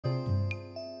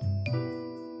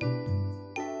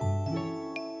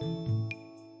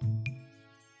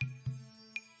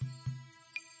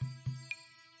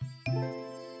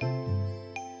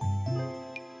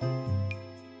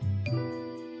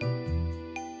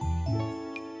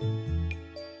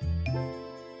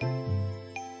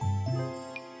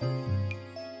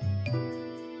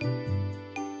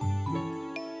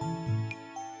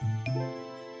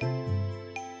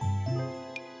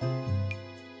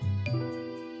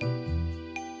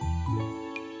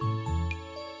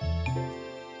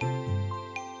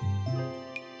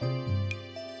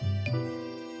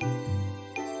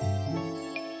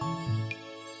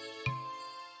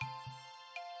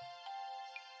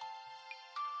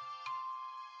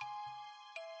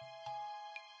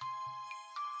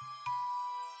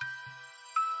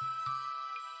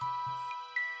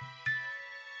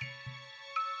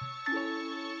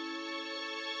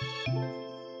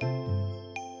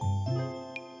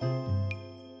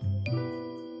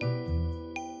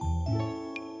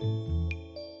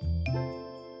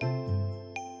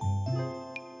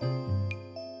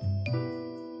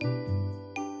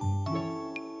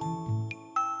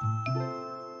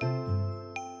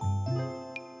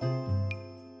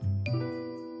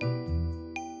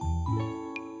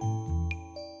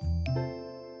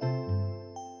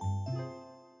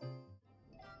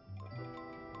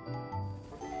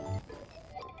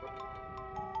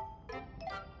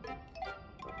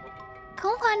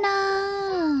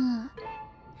Fauna.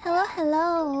 Hello,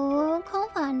 hello,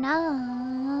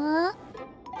 Fauna.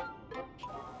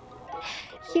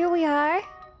 Here we are.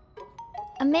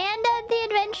 Amanda the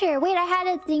Adventure. Wait, I had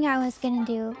a thing I was gonna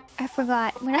do. I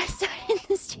forgot when I started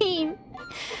the stream.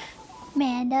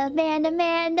 Amanda the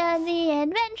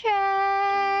Adventure.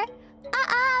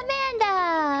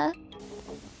 Amanda.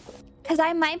 Because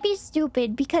I might be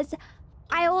stupid because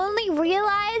I only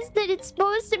realized that it's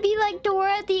supposed to be like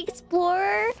Dora the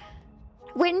Explorer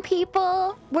when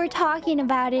people were talking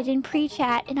about it in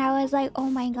pre-chat, and I was like, oh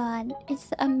my god, it's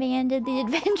Amanda the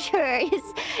Adventurer.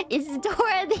 It's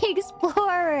Dora the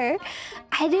Explorer.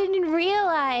 I didn't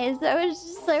realize. I was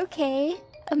just like, okay,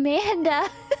 Amanda.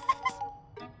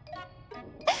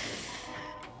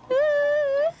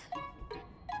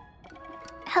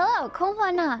 Hello,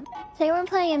 Fauna. Today we're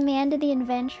playing Amanda the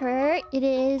Adventurer. It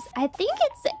is, I think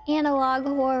it's analog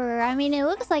horror. I mean, it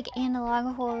looks like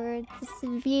analog horror. This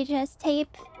is VHS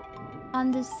tape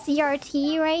on the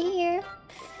CRT right here.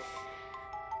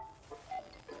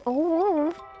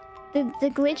 Oh, the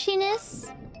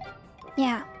glitchiness.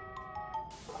 Yeah.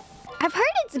 I've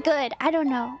heard it's good. I don't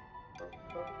know.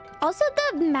 Also,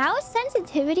 the mouse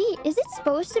sensitivity, is it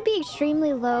supposed to be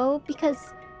extremely low?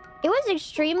 Because it was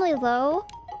extremely low.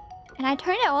 And I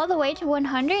turned it all the way to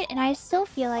 100, and I still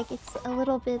feel like it's a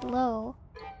little bit low.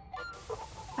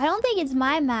 I don't think it's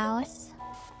my mouse.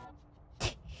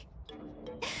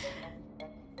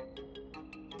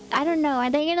 I don't know.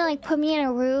 Are they gonna like put me in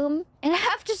a room and I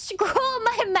have to scroll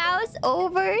my mouse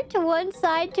over to one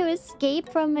side to escape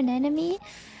from an enemy?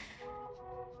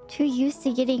 Too used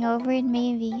to getting over it,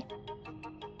 maybe.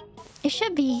 It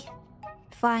should be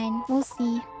fine. We'll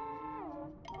see.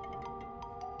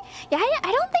 Yeah,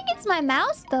 I don't think it's my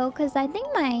mouse though, because I think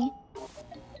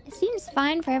it seems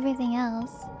fine for everything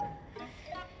else.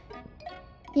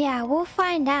 Yeah, we'll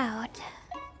find out.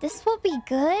 This will be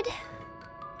good.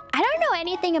 I don't know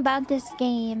anything about this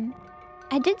game.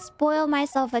 I did spoil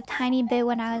myself a tiny bit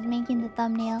when I was making the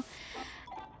thumbnail,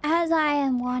 as I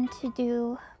am wont to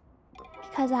do,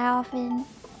 because I often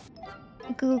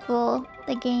Google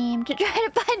the game to try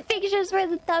to find pictures for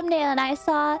the thumbnail, and I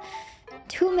saw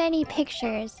too many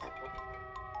pictures.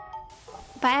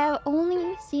 But I've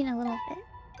only seen a little bit.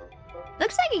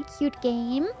 Looks like a cute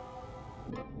game.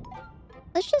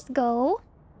 Let's just go.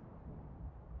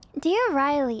 Dear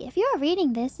Riley, if you are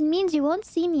reading this, it means you won't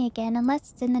see me again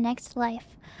unless it's in the next life.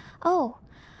 Oh,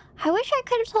 I wish I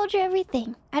could have told you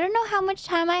everything. I don't know how much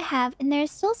time I have, and there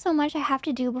is still so much I have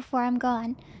to do before I'm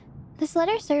gone. This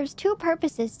letter serves two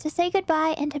purposes: to say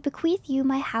goodbye and to bequeath you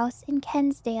my house in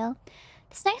Kensdale.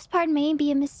 This next part may be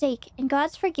a mistake, and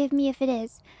God's forgive me if it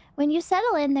is. When you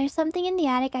settle in, there's something in the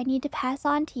attic I need to pass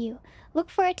on to you. Look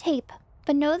for a tape,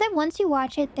 but know that once you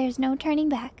watch it, there's no turning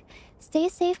back. Stay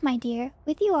safe, my dear.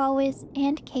 With you always,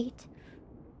 and Kate.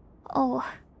 Oh.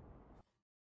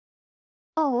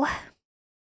 Oh.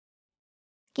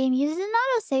 Game uses an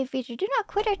autosave feature. Do not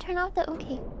quit or turn off the...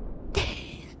 Okay.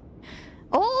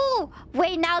 Oh!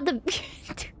 Wait, now the...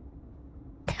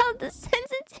 now the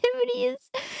sensitivity is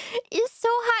so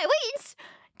high. Wait, it's...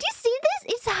 Do you see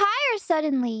this? It's higher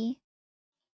suddenly.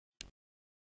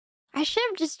 I should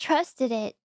have just trusted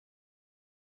it.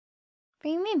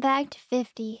 Bring me back to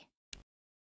 50.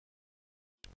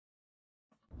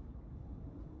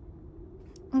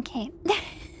 Okay.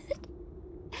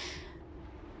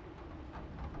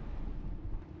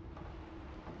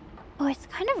 Oh, it's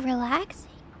kind of relaxing.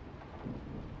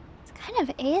 It's kind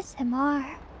of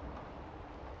ASMR.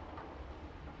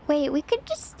 Wait, we could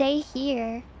just stay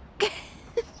here.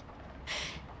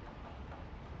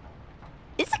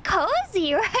 It's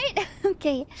cozy, right?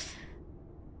 Okay.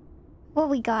 What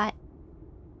we got?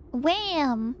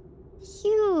 Wham!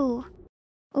 Phew!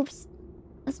 Oops.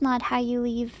 That's not how you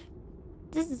leave.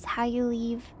 This is how you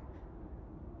leave.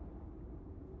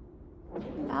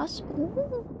 Mouse...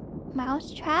 Ooh.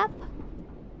 Mouse trap?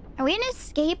 Are we in an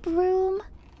escape room?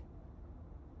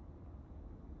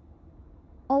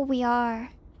 Oh, we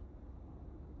are.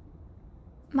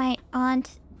 My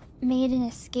aunt made an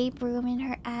escape room in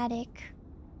her attic.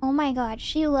 Oh my god,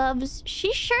 she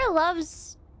sure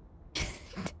loves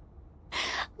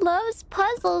Loves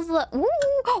puzzles. Ooh,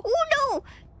 no!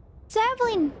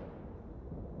 Sapling.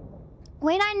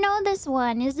 Wait, I know this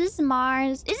one. Is this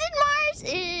Mars? Is it Mars?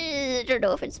 I don't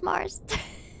know if it's Mars.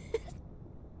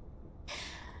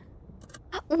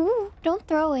 Ooh, don't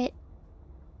throw it.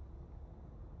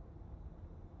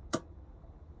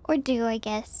 Or do, I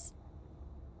guess.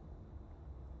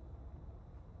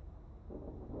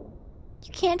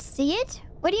 You can't see it?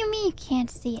 What do you mean you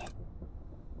can't see it?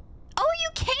 Oh, you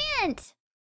can't!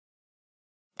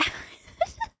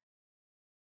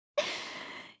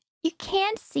 You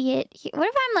can't see it. What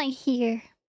if I'm like here?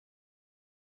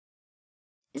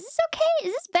 Is this okay?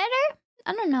 Is this better?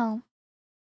 I don't know.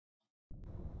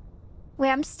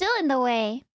 Wait, I'm still in the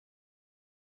way.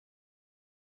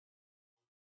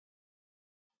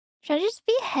 Should I just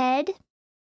be head?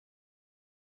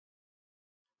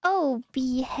 Oh,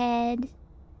 behead.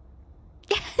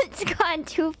 It's gone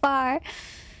too far.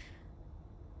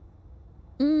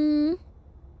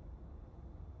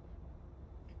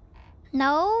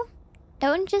 No,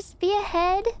 don't just be a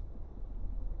head.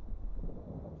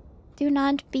 Do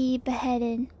not be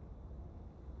beheaded.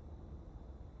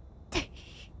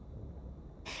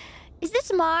 Is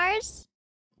this Mars?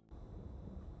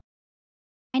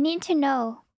 I need to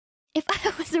know if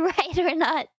I was right or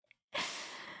not.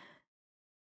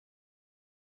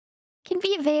 Can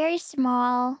be very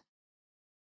small.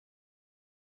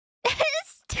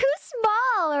 It's too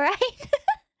small, right?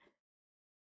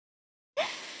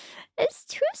 It's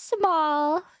too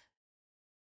small.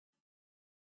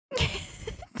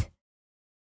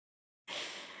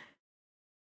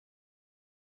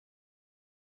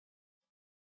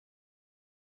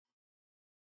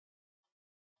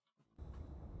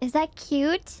 Is that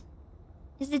cute?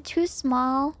 Is it too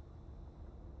small?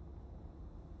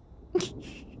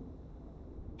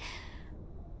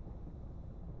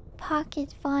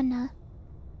 Pocket Fauna.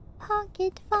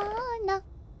 Pocket Fauna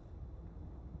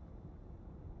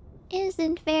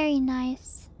isn't very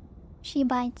nice. She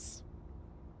bites.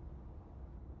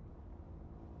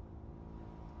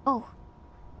 Oh.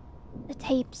 The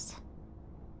tapes.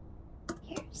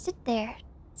 Here, sit there,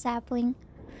 sapling.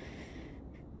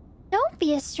 Don't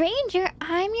be a stranger.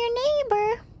 I'm your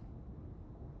neighbor.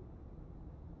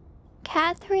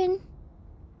 Catherine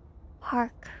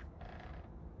Park.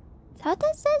 Is that what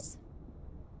that says?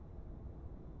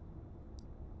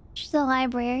 She's a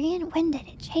librarian? When did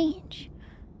it change?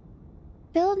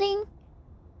 Building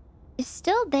is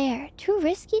still there. Too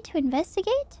risky to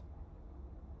investigate?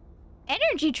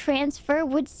 Energy transfer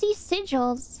would see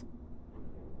sigils.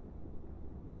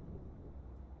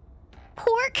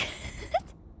 Pork.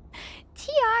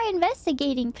 TR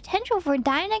investigating potential for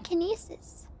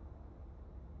dynakinesis.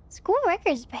 School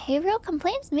records, behavioral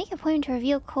complaints make a point to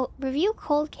review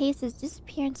cold cases,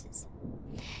 disappearances.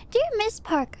 Dear Miss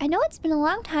Park, I know it's been a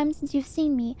long time since you've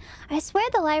seen me. I swear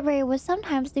the library was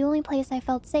sometimes the only place I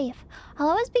felt safe. I'll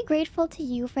always be grateful to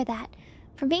you for that.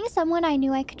 For being someone I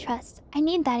knew I could trust. I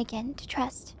need that again, to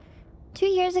trust. 2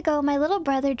 years ago, my little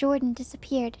brother Jordan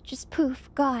disappeared. Just poof,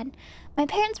 gone. My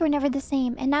parents were never the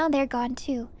same, and now they're gone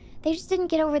too. They just didn't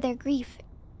get over their grief.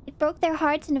 It broke their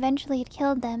hearts and eventually it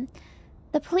killed them.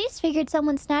 The police figured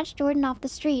someone snatched Jordan off the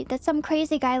street, that some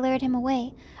crazy guy lured him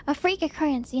away. A freak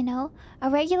occurrence, you know? A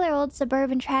regular old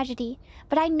suburban tragedy.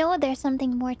 But I know there's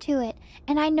something more to it,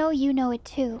 and I know you know it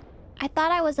too. I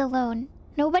thought I was alone.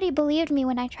 Nobody believed me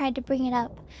when I tried to bring it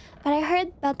up. But I heard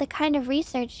about the kind of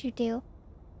research you do.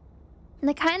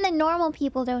 The kind that normal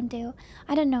people don't do.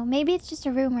 I don't know, maybe it's just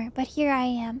a rumor, but here I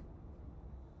am.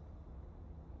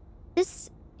 This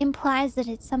implies that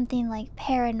it's something like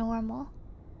paranormal.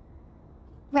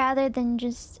 Rather than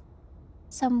just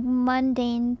some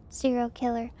mundane serial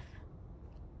killer.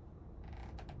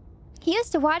 He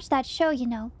used to watch that show, you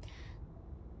know.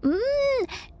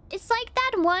 It's like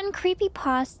that one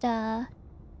creepypasta.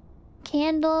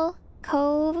 Candle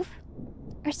Cove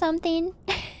or something.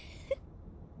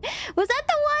 Was that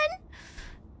the one?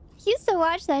 He used to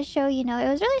watch that show, you know. It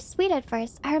was really sweet at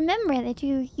first. I remember that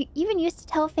you even used to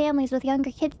tell families with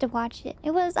younger kids to watch it.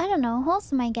 It was, I don't know,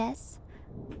 wholesome, I guess.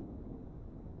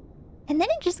 And then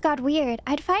it just got weird.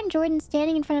 I'd find Jordan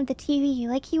standing in front of the TV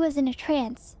like he was in a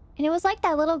trance. And it was like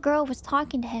that little girl was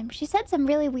talking to him. She said some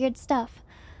really weird stuff.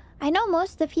 I know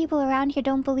most of the people around here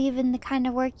don't believe in the kind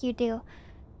of work you do.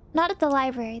 Not at the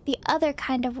library, the other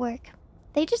kind of work.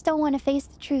 They just don't want to face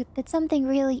the truth that something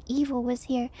really evil was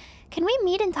here. Can we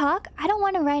meet and talk? I don't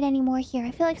want to write anymore here.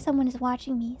 I feel like someone is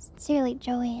watching me. Sincerely,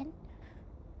 Joanne.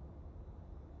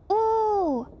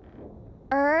 Ooh.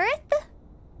 Earth?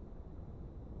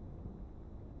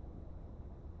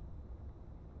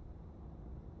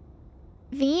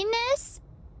 Venus?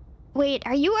 Wait,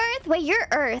 are you Earth? Wait, you're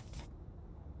Earth.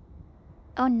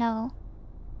 Oh no.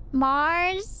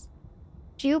 Mars?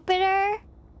 Jupiter?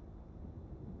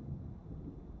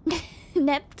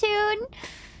 Neptune?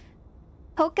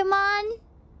 Pokemon?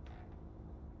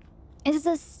 It's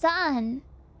the sun.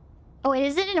 Oh wait,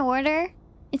 is it in order?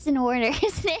 It's in order,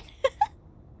 isn't it?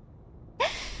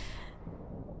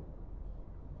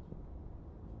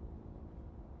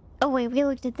 Oh wait, we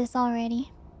looked at this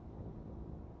already.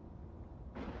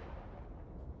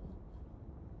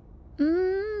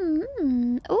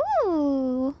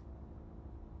 Ooh.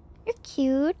 You're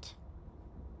cute.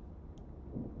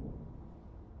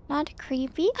 Not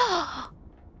creepy.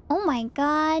 Oh my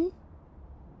god.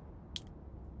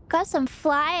 Got some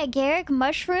fly agaric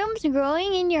mushrooms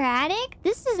growing in your attic?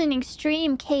 This is an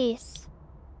extreme case.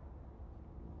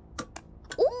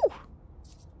 Ooh!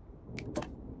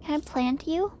 Can I plant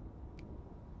you?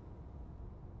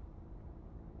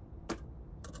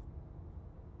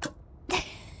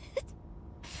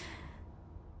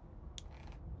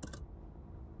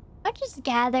 I'll just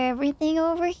gather everything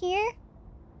over here.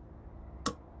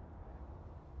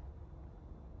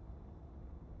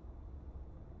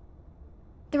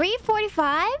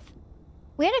 $3:45?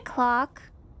 We had a clock.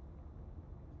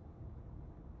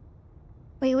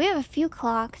 Wait, we have a few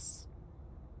clocks.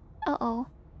 Uh-oh.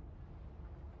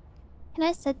 Can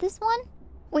I set this one?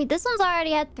 Wait, this one's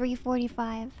already at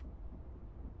 3:45.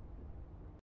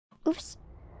 Oops.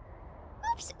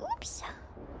 Oops, oops.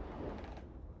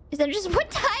 Is that just what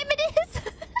time it is?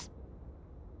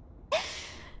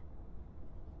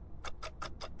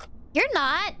 You're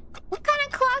not. What kind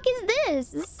of clock is this?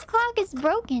 This clock is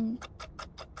broken.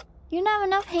 You don't have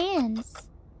enough hands.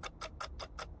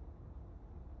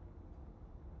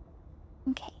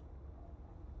 Okay.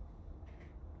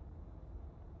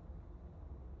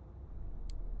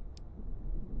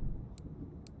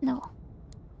 No.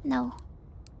 No.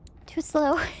 Too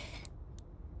slow.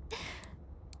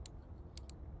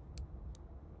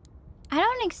 I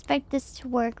don't expect this to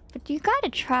work, but you gotta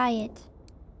try it.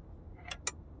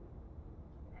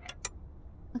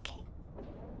 Okay.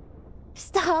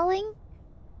 Stalling?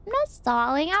 I'm not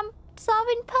stalling, I'm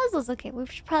solving puzzles. Okay, we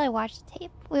should probably watch the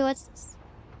tape. Wait, what's this?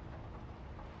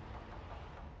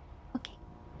 Okay.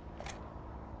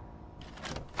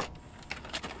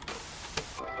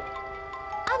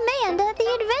 Amanda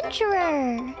the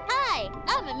Adventurer! Hi,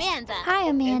 I'm Amanda. Hi,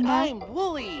 Amanda. And I'm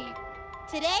Wooly.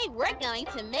 Today we're going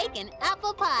to make an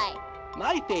apple pie.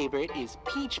 My favorite is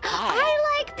peach pie.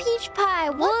 I like peach pie,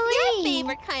 Wooly! What's your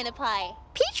favorite kind of pie?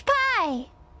 Peach pie!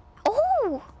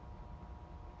 Oh!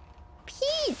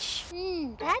 Peach!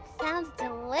 That sounds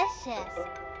delicious.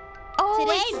 Oh,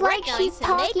 Today it's we're like going she's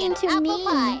to make talking an to apple me.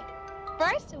 pie.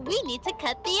 First, we need to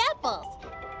cut the apples.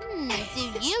 Do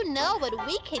you know what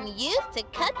we can use to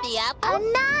cut the apples?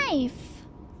 A knife!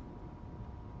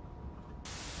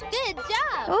 Good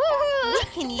job! Ooh. We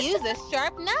can use a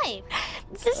sharp knife.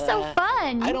 This is so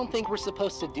fun. I don't think we're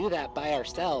supposed to do that by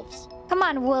ourselves. Come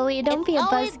on, Wooly, don't be a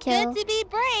It's always buzzkill. good to be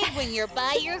brave when you're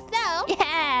by yourself.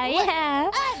 Yeah, Look,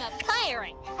 yeah. I'm a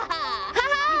pirate.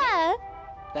 Haha!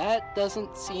 That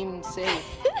doesn't seem safe.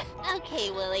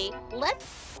 Okay, Willie,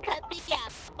 let's cut the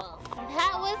apple.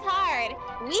 That was hard.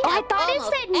 We Oh, I have thought it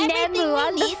almost said everything Nemu we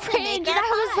on the need to fridge, make and our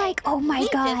I was pie. like, oh my we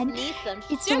god. Just need some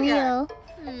It's sugar. real.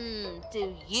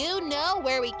 Do you know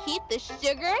where we keep the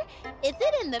sugar? Is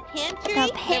it in the pantry,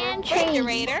 The pantry.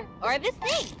 refrigerator, or the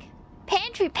sink?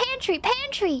 Pantry, pantry,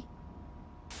 pantry!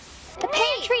 The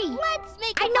pantry! Let's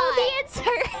make a I know pie. the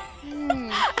answer!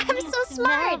 Can I'm you so smell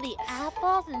smart! the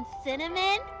apples and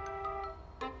cinnamon?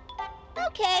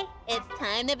 Okay, it's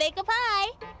time to bake a pie.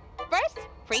 First,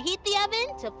 preheat the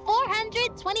oven to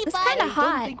 425. It's kinda I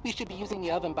hot. don't think we should be using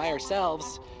the oven by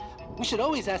ourselves. We should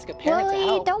always ask a parent to Willy,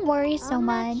 help. don't worry so I'm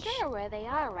much. not sure where they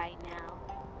are right now.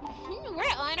 We're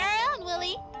on our own,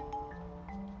 Willie.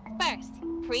 First,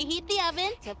 preheat the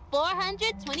oven to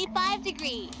 425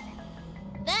 degrees.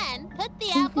 Then, put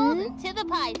the apples into the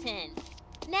pie tin.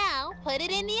 Now, put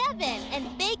it in the oven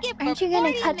and bake it for 40 Aren't you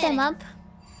gonna cut them minutes. up?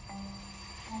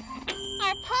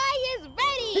 Our pie is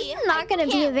ready! This is not gonna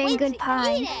be a Can't very wait good to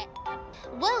pie. eat it.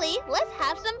 Willie, let's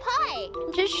have some pie.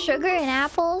 Just sugar and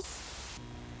apples?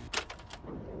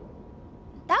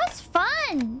 That was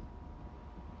fun!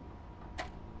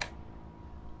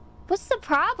 What's the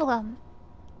problem?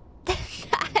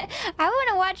 I want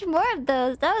to watch more of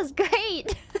those. That was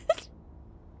great.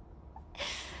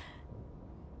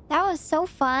 That was so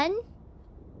fun.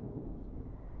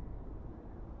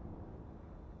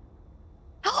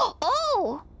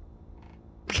 Oh!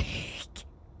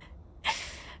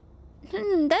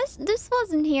 This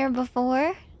wasn't here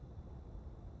before.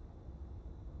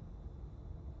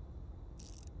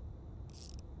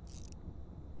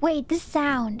 Wait, this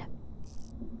sound.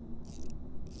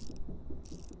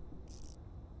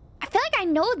 I feel like I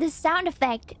know this sound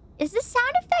effect. Is this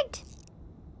sound effect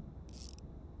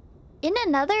in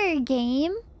another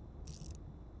game?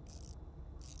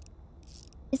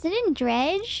 Is it in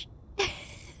Dredge?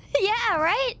 Yeah,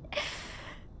 right?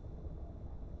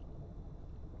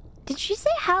 Did she say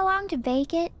how long to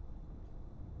bake it?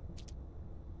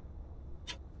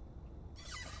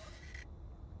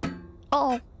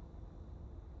 Oh.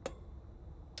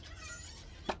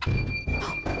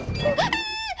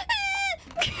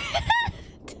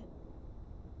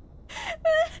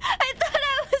 I thought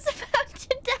I was about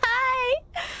to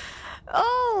die.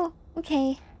 Oh,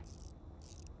 okay.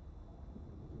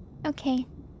 Okay.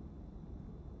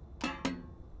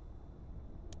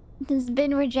 This has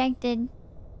been rejected.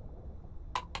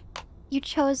 You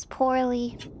chose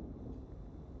poorly.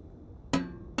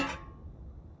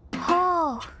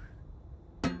 Oh.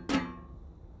 That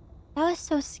was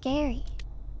so scary.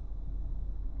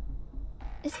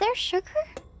 Is there sugar?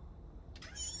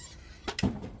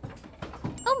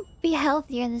 I'll be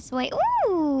healthier this way.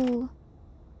 Ooh!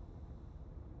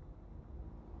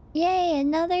 Yay,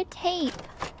 another tape.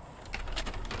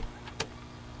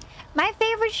 My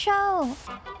favorite show.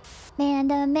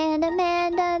 Amanda,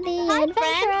 the Hi, adventurer.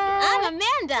 friends. I'm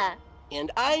Amanda.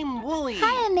 And I'm Wooly.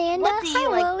 Hi, Amanda. What do you Hi,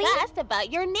 like Wooly. best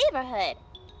about your neighborhood?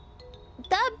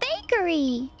 The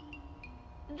bakery.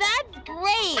 That's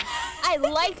great. I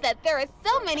like that there are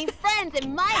so many friends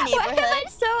in my Why neighborhood. am I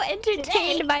so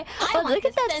entertained Today, by... I Oh, want look to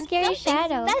at that send scary something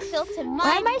shadow. special to my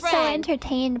Why am I so friend.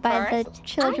 entertained by the First,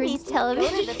 children's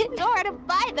television? I need to go to the store to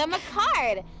buy them a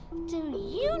card. Do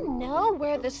you know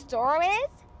where the store is?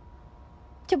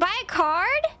 To buy a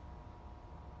card?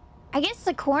 I guess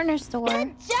the corner store.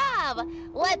 Good job!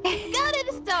 Let's go to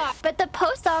the store. But the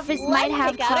post office might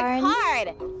have Let's pick out cards. a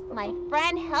card. My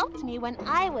friend helped me when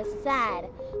I was sad.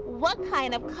 What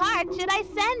kind of card should I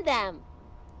send them?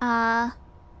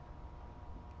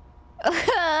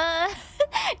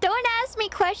 Don't ask me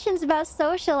questions about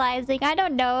socializing. I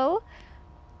don't know.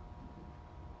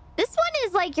 This one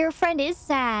is like your friend is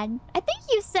sad. I think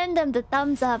you send them the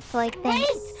thumbs up, like Great!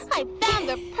 thanks. I found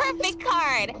the perfect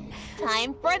card.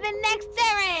 Time for the next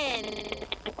errand.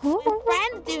 When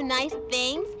friends do nice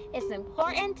things, it's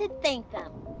important to thank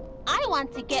them. I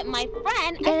want to get my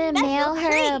friend a Gonna mail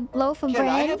special her a treat. loaf of Can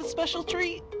I bread. have a special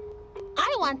treat?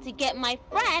 I want to get my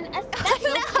friend a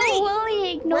special No, treat.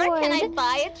 Wooly ignored. Where can I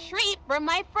buy a treat for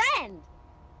my friend?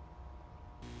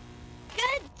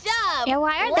 Good job! Yeah,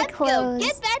 why aren't Let's they closed? Go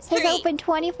get that It says treat. open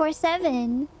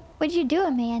 24/7. What'd you do,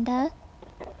 Amanda?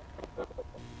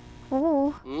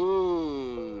 Ooh.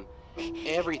 Mmm.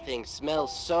 Everything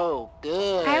smells so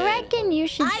good. I reckon you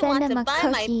should I send want him to a buy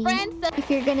cookie. my friend some. If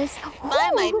you're gonna Buy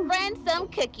my Ooh, friend some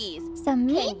cookies. some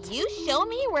Can meat. you show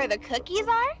me where the cookies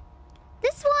are?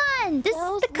 This one. This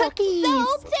Those is the cookies.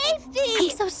 look so tasty.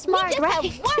 I'm so smart, we just right?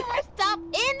 have one more stop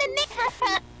in the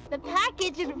neighborhood. The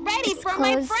package is ready It's for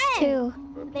my closed friend.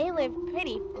 too. They live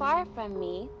pretty far from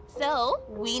me, so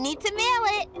we need to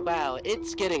mail it. Wow,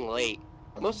 it's getting late.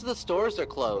 Most of the stores are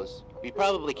closed. We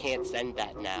probably can't send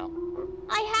that now.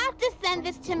 I have to send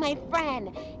this to my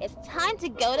friend. It's time to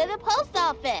go to the post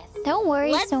office. Don't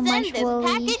worry Let's so send much, this Wooly.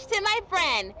 package to my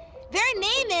friend. Their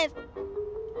name is...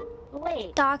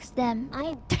 Wait, Dox them.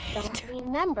 I don't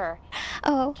remember.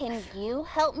 Oh. Can you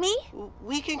help me?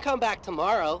 We can come back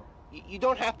tomorrow. You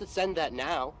don't have to send that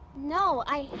now. No,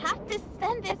 I have to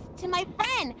send this to my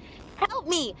friend. Help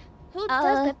me. Who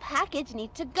does the package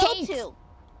need to go Kate. to?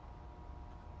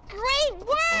 Great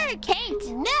work! Kate.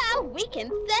 Now we can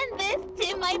send this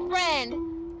to my friend.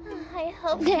 I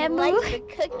hope he Nemu. likes the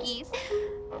cookies.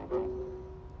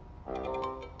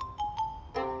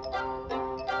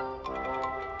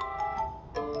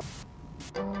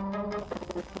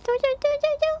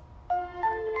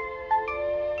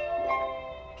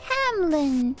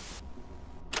 Hamlin.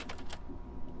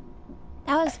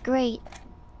 That was great.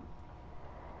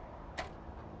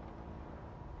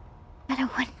 I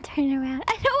don't want to turn around.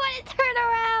 I don't want to turn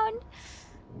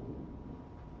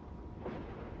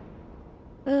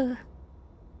around. Ugh.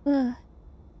 Ugh.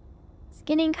 It's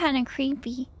getting kind of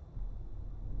creepy.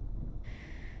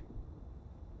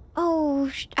 Oh,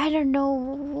 I don't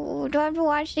know. Do I have to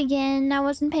watch it again? I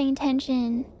wasn't paying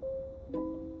attention.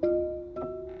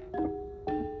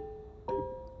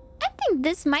 I think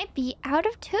this might be out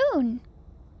of tune.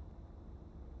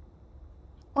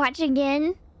 Watch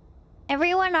again.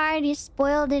 Everyone already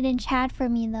spoiled it in chat for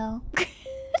me, though.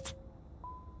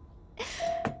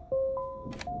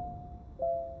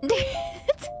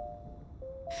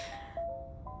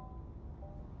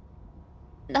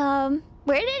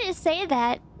 Where did it say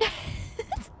that?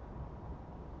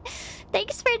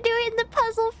 Thanks for doing the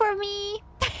puzzle for me.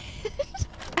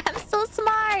 I'm so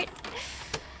smart.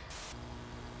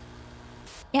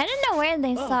 Yeah, I didn't know where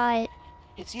they saw it.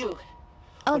 It's you.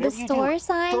 Oh, Whatever the you store do,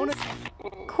 signs?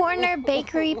 Corner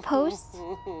bakery post.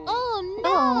 Oh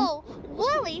no!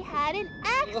 Wooly had an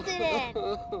accident!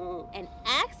 An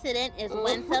accident is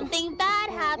when something bad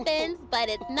happens, but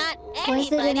it's not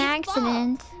anybody's Was it an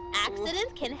accident? fault.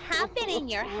 Accidents can happen in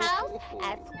your house,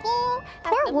 at school,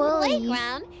 at Poor the Wooly.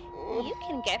 playground. You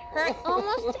can get hurt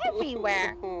almost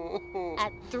everywhere.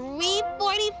 At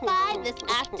 3:45 this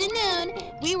afternoon,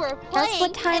 we were playing. That's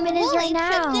what time and it is Wooly right now.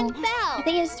 tripped and fell. I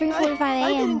think it's 3:45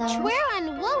 a.m. though. Where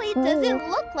on Wooly does it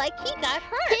look like he got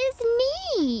hurt? His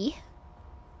knee.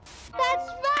 That's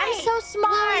right. I'm so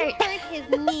smart. Wooly hurt his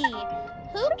knee.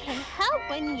 Who can help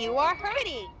when you are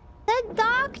hurting? The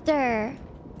doctor.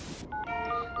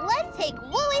 Let's take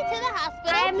Wooly to the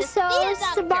hospital. I'm to so see a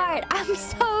doctor. smart. I'm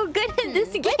so good at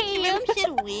this Which game. room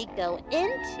should we go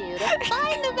into to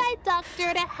find the right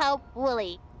doctor to help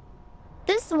Wooly?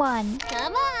 This one.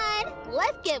 Come on,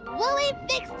 let's get Wooly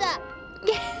fixed up.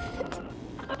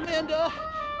 Amanda,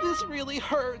 this really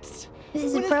hurts. This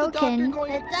is When broken.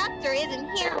 The doctor isn't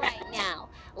here right now.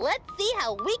 Let's see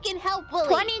how we can help Wooly.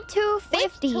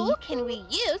 2250. Which tool can we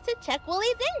use to check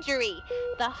Wooly's injury?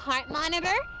 The heart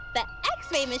monitor, the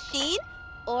X-ray machine,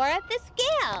 or the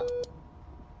scale?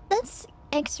 Let's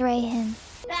X-ray him.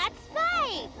 That's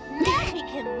right. Now we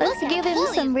can look Let's at give him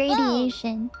Wooly's some bones.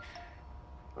 radiation.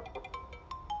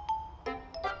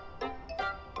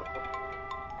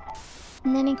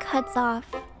 And then he cuts off.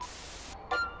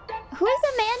 Who is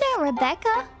Amanda?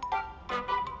 Rebecca?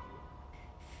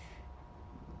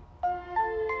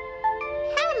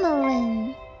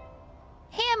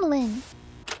 Hamlin.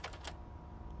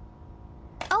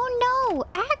 Oh no!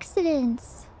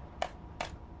 Accidents!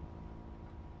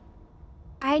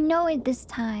 I know it this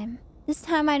time. This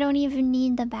time I don't even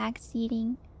need the back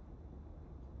seating.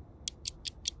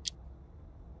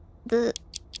 Look,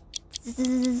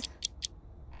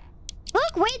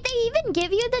 wait, they even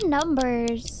give you the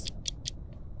numbers.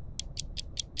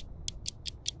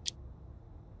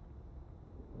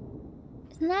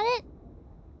 Isn't that it?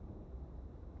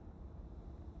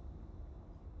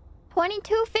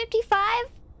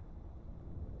 2255?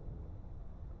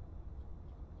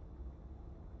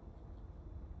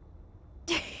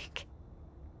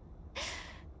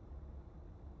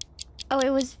 Oh, it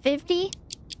was 50?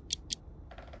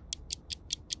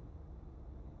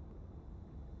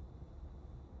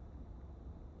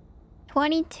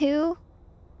 $22?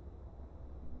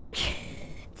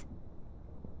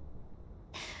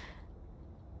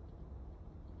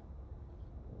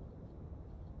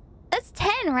 That's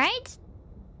 10, right?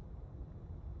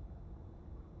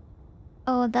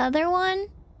 Oh, the other one?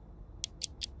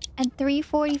 At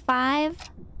 3:45?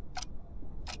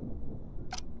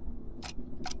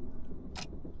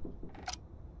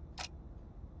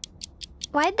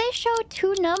 Why'd they show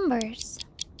two numbers?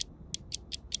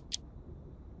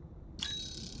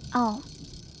 Oh.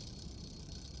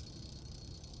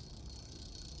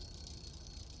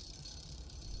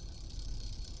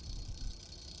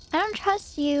 I don't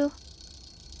trust you.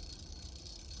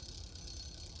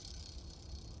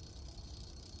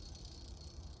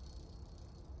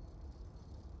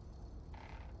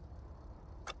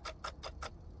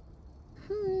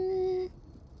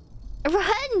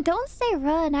 Run! Don't say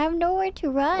run. I have nowhere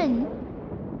to run.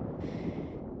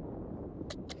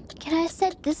 Can I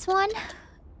set this one?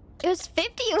 It was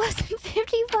 50. It wasn't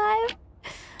 55.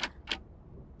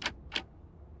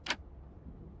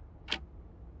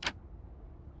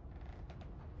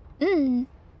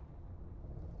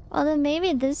 Well, then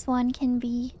maybe this one can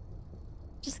be...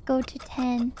 Just go to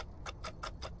 10.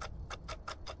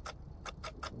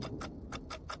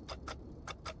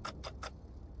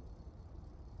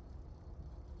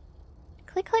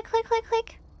 Click, click, click, click,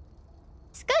 click.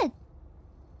 It's good.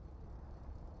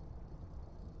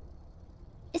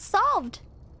 It's solved.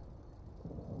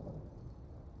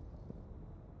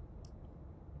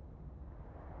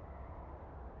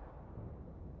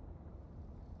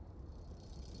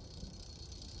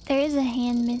 There is a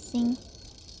hand missing.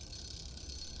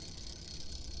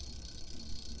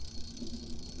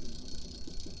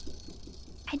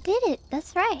 I did it.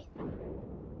 That's right.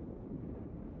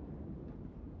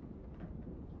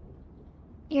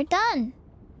 You're done.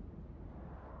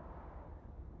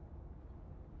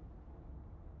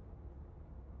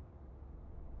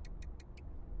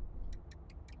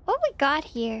 What we got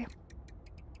here?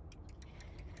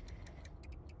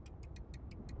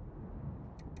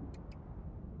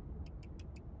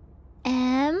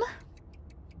 M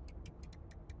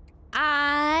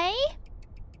I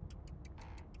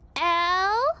L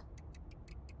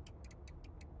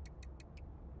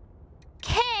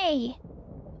Why?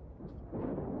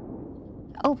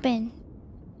 Open.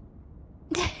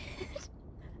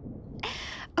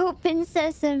 Open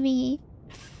sesame.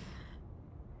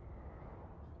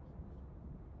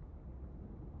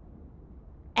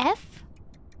 F?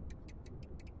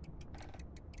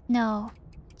 No.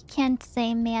 You can't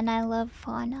say, man, I love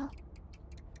Fauna.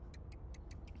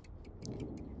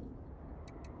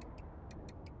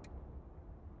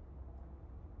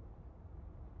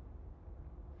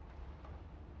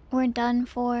 We're done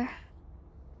for.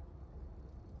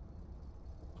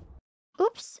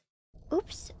 Oops.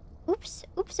 Oops. Oops.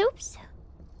 Oops. Oops.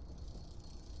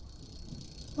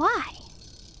 Why?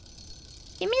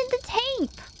 Give me the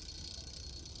tape.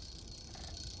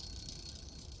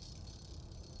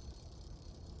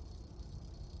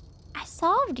 I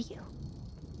solved you.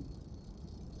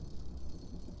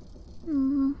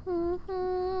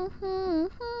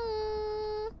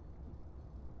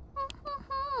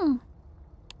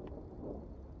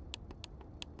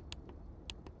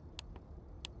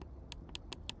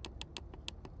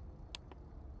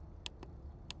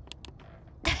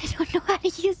 I don't know how to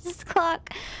use this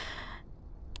clock.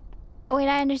 Wait,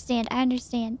 I understand. I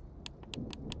understand.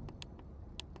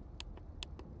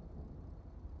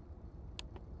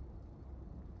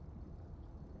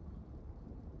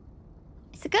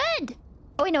 It's good.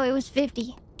 Oh wait, no, it was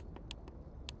 50.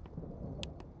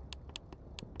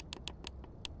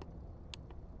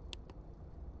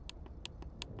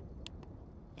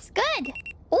 It's good.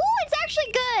 Oh, it's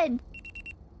actually good.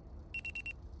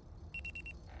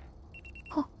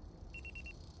 Oh.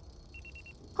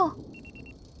 Oh.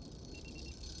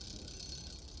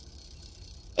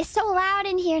 It's so loud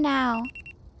in here now.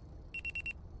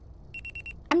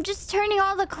 I'm just turning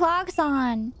all the clocks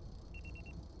on.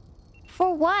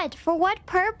 For what? For what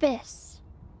purpose?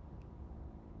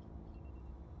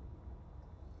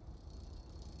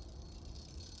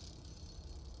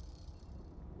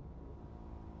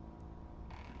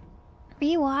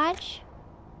 Rewatch?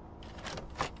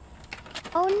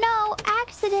 Oh no,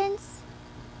 accidents.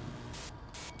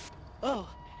 Oh,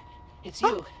 it's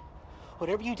you.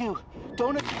 Whatever you do,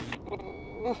 don't...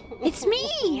 It's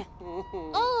me!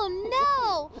 Oh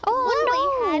no! Oh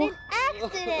Willie had an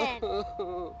accident!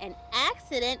 An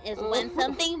accident is when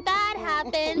something bad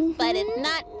happens, but it's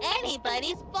not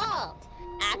anybody's fault.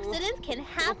 Accidents can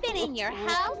happen in your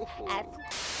house as...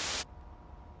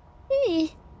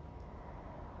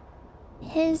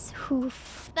 His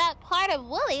hoof. That part of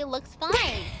Willie looks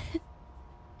fine.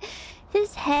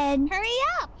 His head. Hurry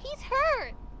up! He's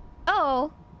hurt!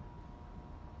 Oh.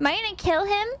 Am I gonna kill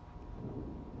him?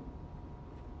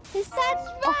 That's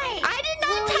right! I did not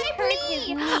Willie type hurt his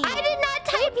knee! knee. I did not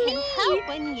type They knee! can help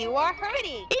when you are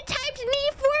hurting. It typed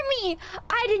knee for me!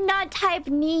 I did not type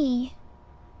knee.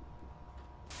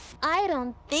 I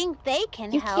don't think they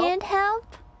can You help. can't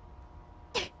help?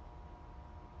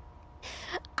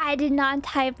 I did not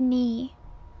type knee.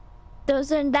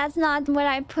 That's not what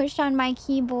I pushed on my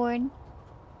keyboard.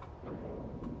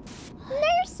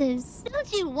 Nurses.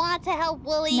 Don't you want to help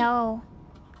Willie? No.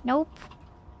 Nope.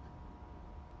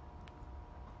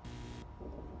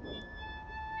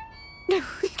 Am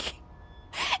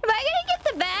I gonna get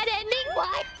the bad ending?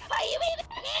 What? Are you even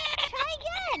here? Try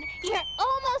again! You're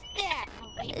almost there! Oh,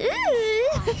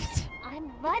 wait. I'm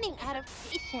running out of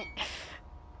patience.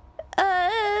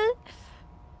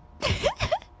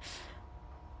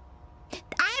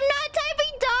 I'm not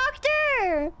typing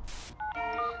doctor!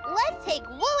 Let's take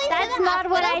Willie That's to the not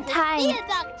what I hospital to see typed. a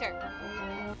doctor.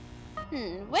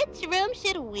 Which room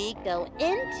should we go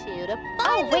into to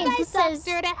find the right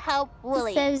doctor to help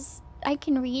Willie? It says I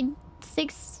can read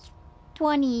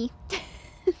 620.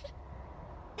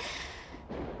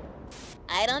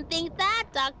 I don't think that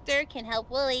doctor can help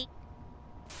Willie.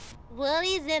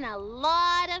 Willie's in a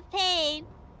lot of pain.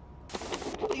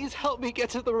 Please help me get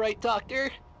to the right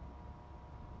doctor.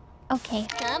 Okay.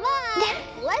 Come on,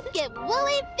 let's get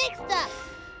Willie fixed up.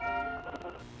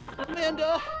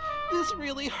 Amanda, this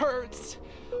really hurts.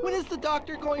 When is the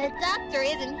doctor going The to... doctor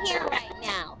isn't here right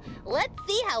now. Let's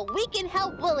see how we can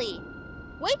help Willie.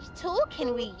 Which tool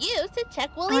can we use to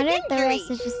check Willie's wonder if the injury?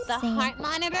 rest is just The the same. heart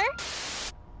monitor?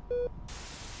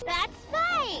 That's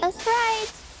right. That's right.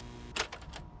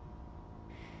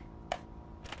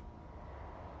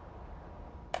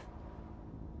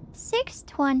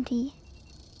 $6.20.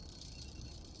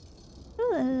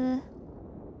 Ooh.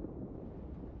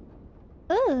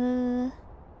 Ooh.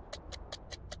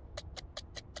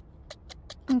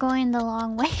 I'm going the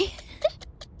long way.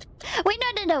 Wait,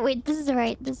 no. Wait, this is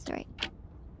right. This is right.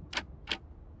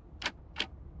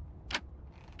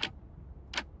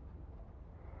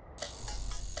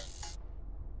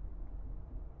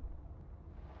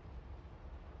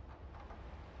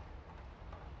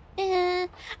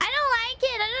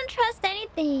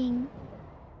 everything.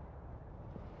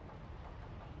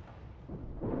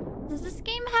 Does this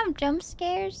game have jump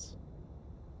scares?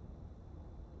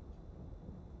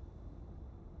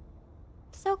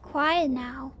 So quiet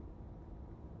now.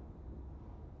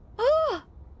 Oh!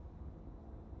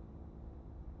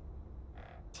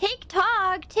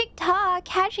 TikTok, TikTok,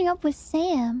 catching up with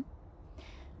Sam.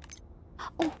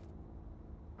 Oh.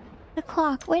 The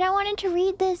clock. Wait, I wanted to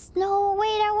read this. No,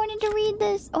 wait, I wanted to read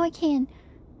this. Oh, I can.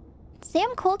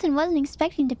 Sam Colton wasn't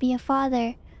expecting to be a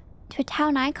father to a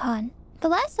town icon.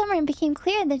 But last summer it became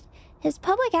clear that his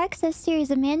public access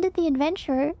series Amanda the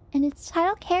Adventurer and its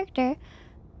title character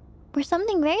were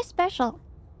something very special.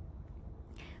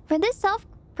 For this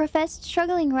self-professed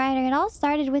struggling writer, it all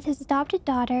started with his adopted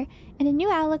daughter and a new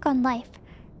outlook on life.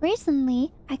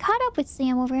 Recently, I caught up with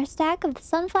Sam over a stack of the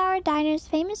Sunflower Diner's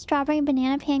famous strawberry and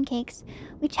banana pancakes.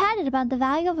 We chatted about the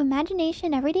value of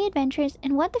imagination, everyday adventures,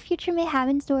 and what the future may have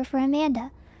in store for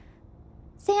Amanda.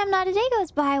 Sam, not a day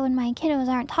goes by when my kiddos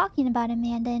aren't talking about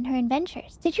Amanda and her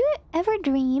adventures. Did you ever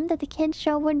dream that the kids'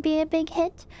 show would be a big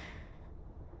hit?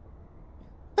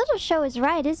 Little show is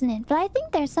right, isn't it? But I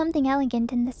think there's something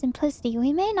elegant in the simplicity.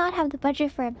 We may not have the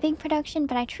budget for a big production,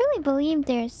 but I truly believe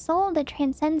there's soul that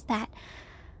transcends that.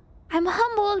 I'm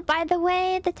humbled by the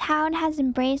way the town has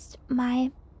embraced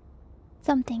my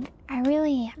something. I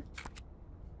really am.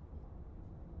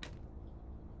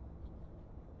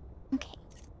 Okay.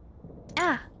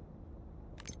 Ah.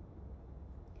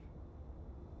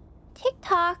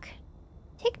 Tick-tock.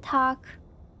 Tick-tock.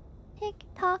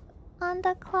 Tick-tock on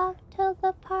the clock till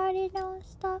the party don't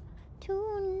stop.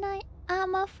 Tonight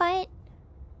I'ma fight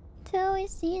till we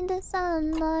see the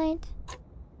sunlight.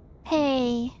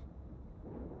 Hey.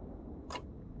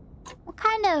 What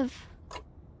kind of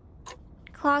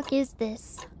clock is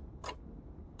this?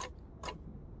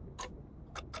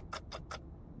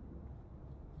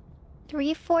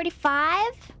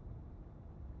 $3:45?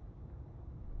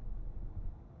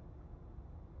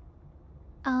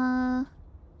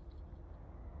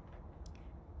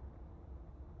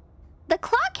 The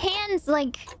clock hand's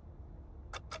like...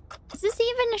 Is this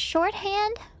even a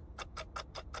shorthand?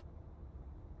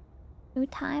 New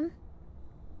time?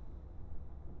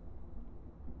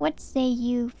 What say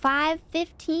you?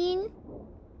 5:15?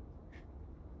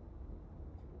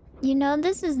 You know,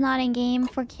 this is not a game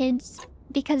for kids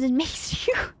because it makes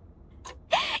you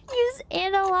use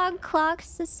analog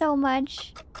clocks so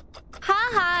much.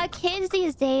 Haha, kids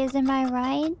these days, am I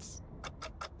right?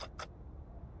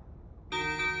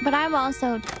 But I'm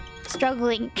also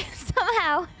struggling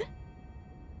somehow.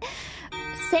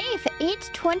 Safe,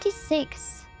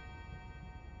 8:26.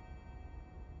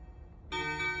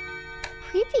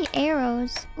 Creepy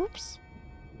arrows. Oops.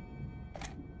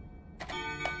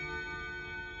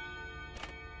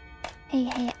 Hey,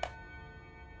 hey.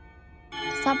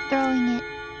 Stop throwing it.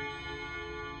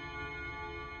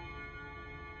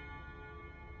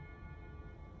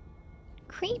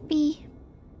 Creepy.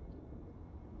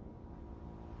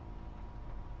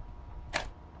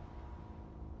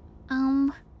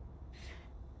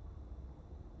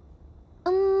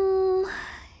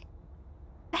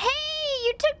 Hey,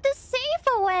 you took the safe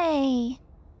away.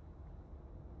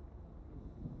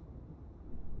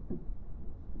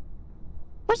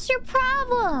 What's your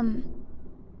problem?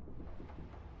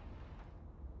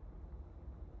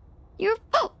 You're...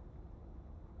 Oh!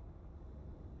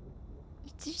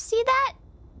 Did you see that?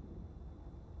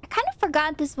 I kind of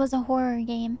forgot this was a horror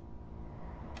game.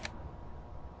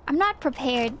 I'm not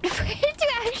prepared for it to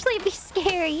actually be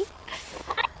scary.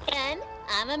 And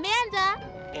I'm Amanda.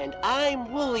 And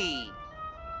I'm Wooly.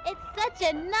 It's such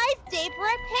a nice day for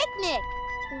a picnic.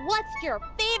 What's your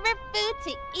favorite food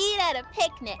to eat at a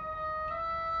picnic?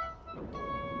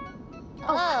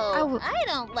 Oh, I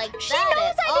don't like she that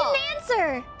knows at all. I didn't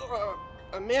answer.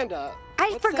 Amanda. I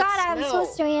what's forgot that I was smell?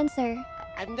 supposed to answer.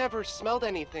 I've never smelled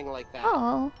anything like that.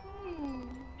 Oh.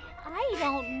 I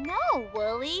don't know,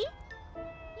 Wooly.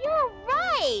 You're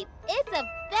right. It's a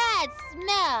bad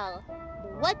smell.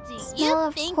 What do Smell you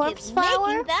of think corpse is flower?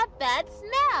 making that bad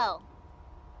smell?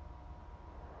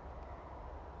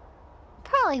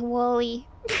 Probably Wooly.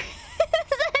 Is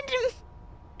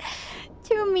that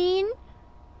too mean?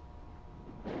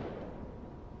 I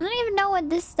don't even know what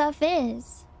this stuff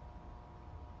is.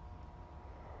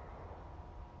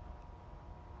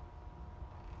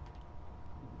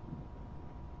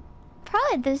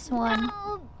 Probably this one.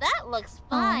 Oh, that looks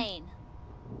fine.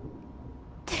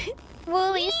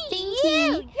 Woolly stinky.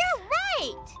 You're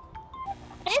right.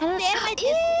 This I don't- sandwich is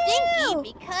Ew!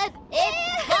 stinky because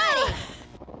it's rotting.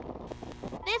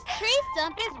 This tree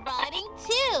stump is rotting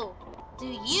too. Do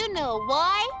you know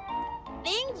why?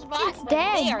 Things rot It's when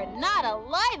dead. they are not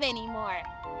alive anymore.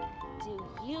 Do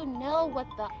you know what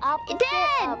the opposite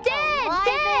of alive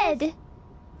is? Dead!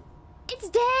 It's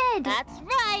dead! That's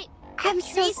right. I'm A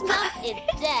so tree smart. stump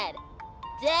is dead.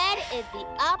 Dead is the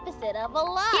opposite of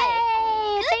alive.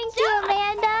 Yay! Good Thank you, job.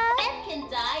 Amanda! Plants can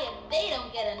die if they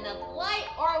don't get enough light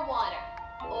or water,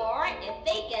 or if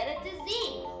they get a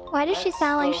disease. Why does she Let's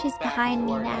sound like go she's back behind to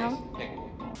me our now? nice picnic.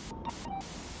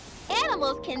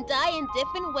 Animals can die in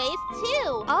different ways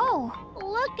too. Oh!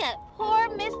 Look at poor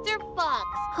Mr. Fox.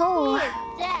 Oh. He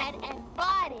is dead and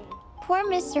rotting. Poor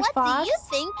Mr. What Fox. do you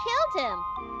think killed him?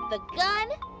 The gun,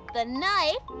 the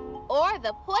knife, or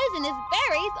the poisonous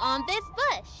berries on this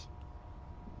bush?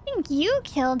 I think you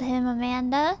killed him,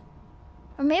 Amanda.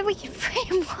 Or maybe we can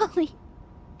frame Wally.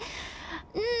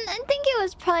 I think it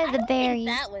was probably I the don't think berries.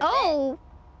 that was Oh!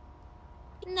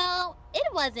 No,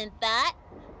 it wasn't that.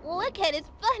 Look at his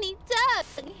funny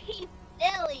tongue. He's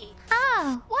silly.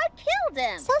 Oh! What killed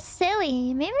him? So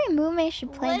silly. Maybe Mumei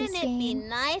should play Wouldn't this it be game.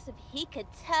 nice if he could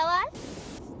tell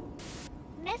us?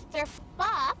 Mr.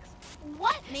 Fox,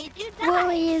 what made you die?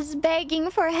 Wally is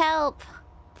begging for help.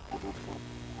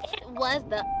 It was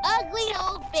the ugly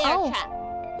old bear Oh. trap.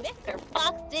 Mr.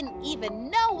 Fox didn't even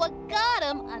know what got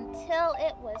him until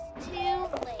it was too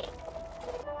late.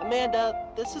 Amanda,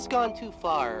 this has gone too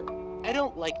far. I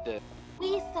don't like this.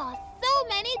 We saw so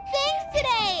many things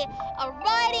today! A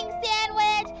rotting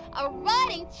sandwich, a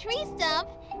rotting tree stump,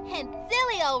 and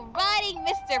silly old rotting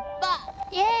Mr. Fox.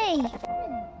 Yay!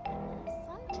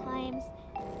 Sometimes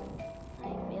I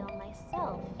feel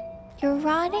myself You're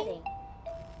rotting? rotting.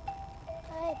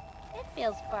 But it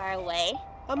feels far away.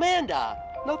 Amanda,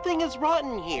 nothing is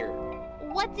rotten here.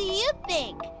 What do you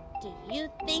think? Do you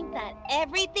think that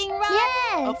everything rots?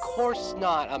 Yes! Of course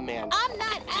not, Amanda. I'm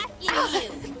not asking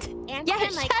you. Answer Yeah,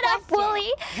 my shut up, question.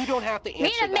 Wooly! You don't have to Me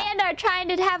answer and that. Amanda are trying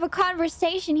to have a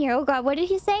conversation here. Oh god, what did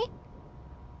he say?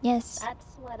 Yes. That's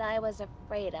what I was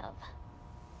afraid of.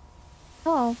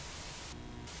 Oh.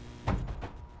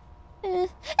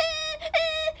 It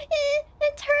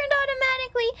turned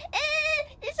automatically.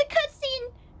 It's a cutscene.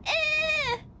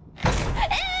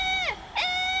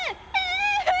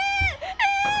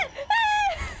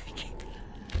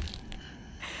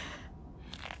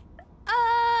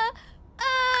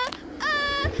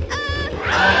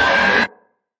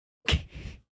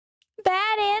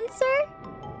 Bad answer?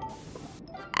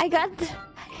 I got the...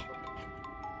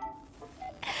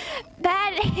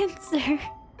 Bad answer.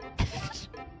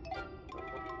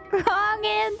 Wrong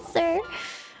answer.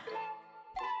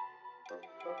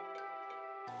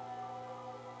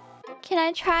 Can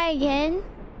I try again?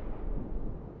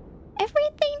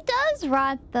 Everything does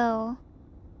rot though.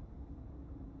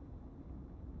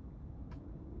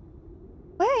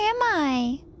 Where am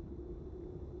I?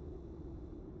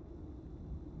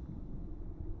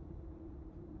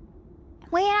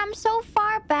 Wait, I'm so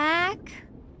far back.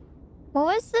 What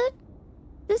was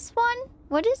this one?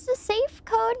 What is the safe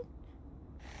code?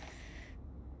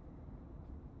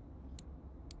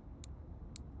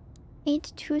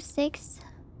 $826.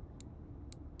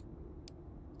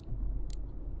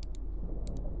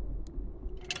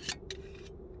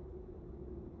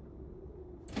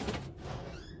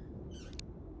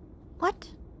 What?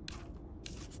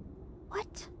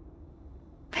 What?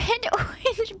 Red,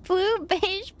 orange, blue,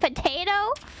 beige,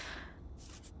 potato?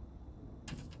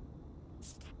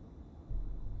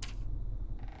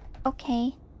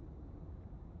 Okay.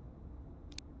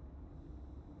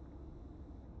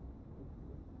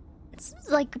 This is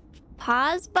like a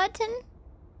pause button?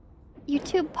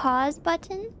 YouTube pause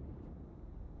button?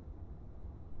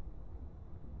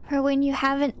 For when you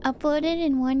haven't uploaded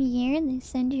in 1 year, they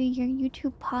send you your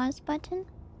YouTube pause button?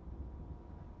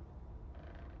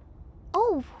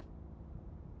 Oh!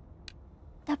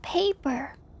 The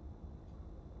paper.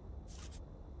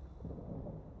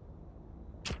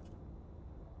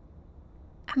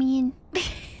 I mean...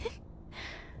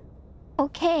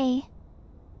 okay.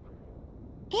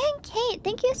 And Kate,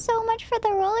 thank you so much for the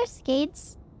roller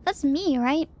skates. That's me,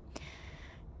 right?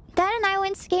 Dad and I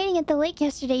went skating at the lake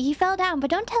yesterday. He fell down, but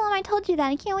don't tell him I told you that.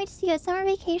 I can't wait to see you at summer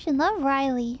vacation. Love,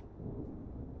 Riley.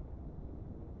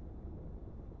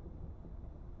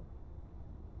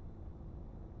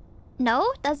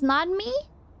 No, that's not me.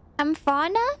 I'm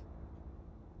Fauna.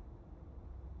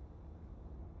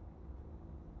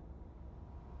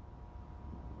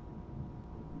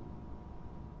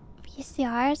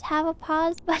 VCRs have a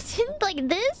pause button like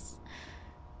this?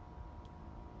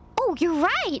 Oh, you're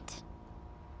right!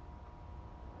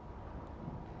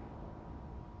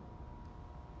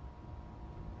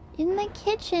 In the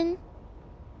kitchen.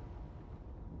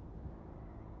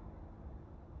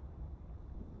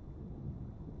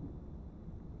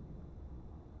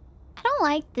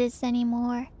 like this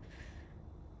anymore.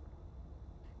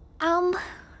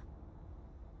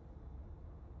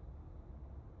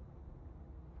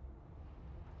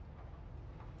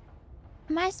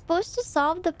 Am I supposed to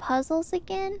solve the puzzles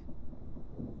again?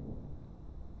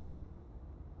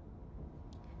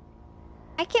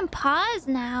 I can pause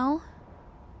now.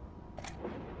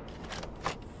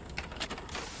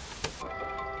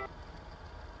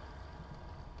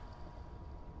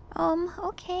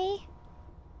 Okay.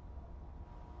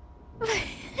 Look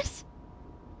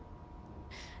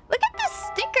at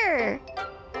this sticker!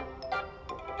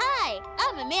 Hi,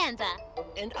 I'm Amanda.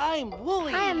 And I'm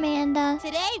Wooly. Hi, Amanda.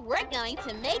 Today we're going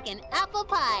to make an apple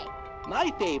pie.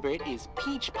 My favorite is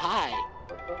peach pie.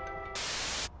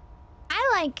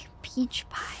 I like peach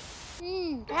pie.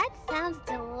 That sounds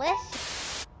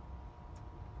delicious.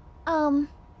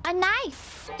 A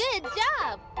knife. Good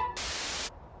job.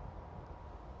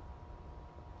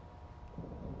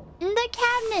 In the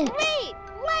cabinet. Great,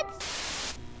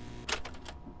 let's...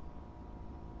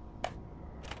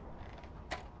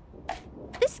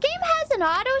 This game has an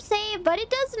autosave, but it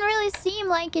doesn't really seem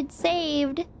like it's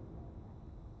saved.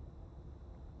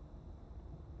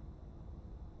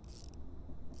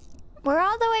 We're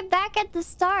all the way back at the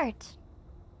start.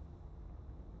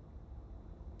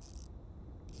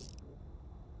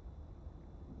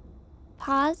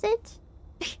 Pause it.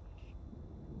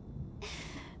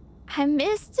 I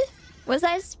missed. Was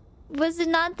it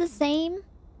not the same?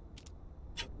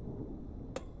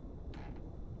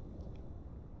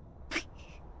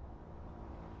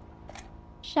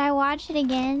 Should I watch it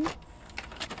again?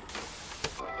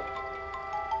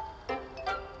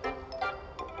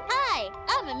 Hi,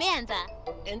 I'm Amanda.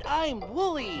 And I'm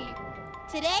Wooly.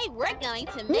 Today we're going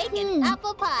to make an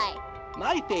apple pie.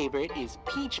 My favorite is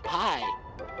peach pie.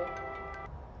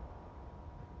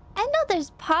 I know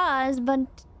there's pause, but...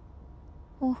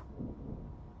 Oh.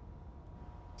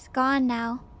 It's gone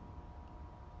now.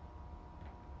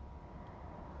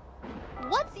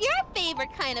 What's your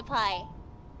favorite kind of pie?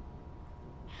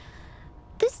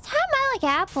 This time I like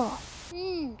apple.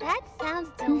 That sounds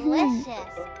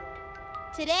delicious.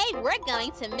 Today we're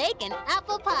going to make an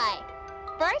apple pie.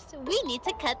 First, we need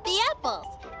to cut the apples.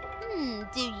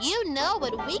 Do you know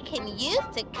what we can use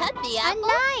to cut the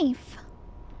apples? A knife.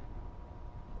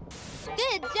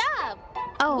 Good job.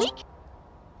 Oh.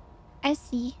 I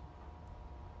see.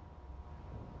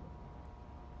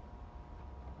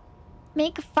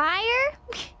 Make a fire?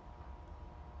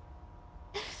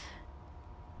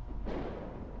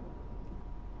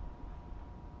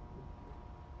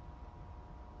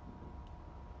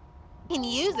 Can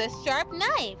use a sharp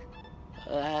knife.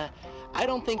 I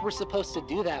don't think we're supposed to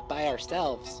do that by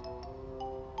ourselves.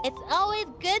 It's always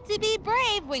good to be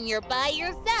brave when you're by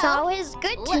yourself. It's always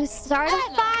good to Look, start a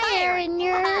I'm a fire in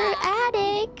your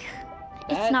attic.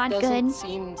 It's not That doesn't good.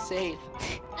 seem safe.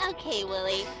 Okay,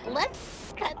 Willie,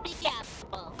 let's cut the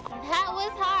apple. That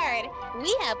was hard.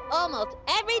 We have almost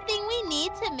everything we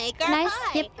need to make our Can I pie.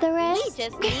 skip the rest? We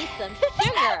just need some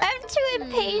sugar. I'm too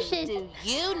impatient. Do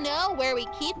you know where we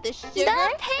keep the sugar?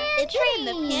 The pantry. Is it in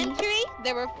the pantry,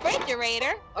 the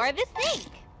refrigerator, or the sink?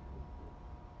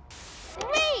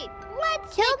 Great!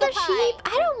 Let's Kill make the a pie. sheep?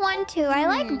 I don't want to. I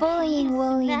like bullying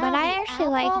Wooly, but Smell I the actually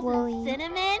like apples and Wooly.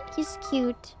 cinnamon? He's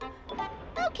cute.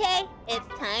 Okay, it's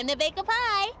time to bake a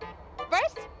pie.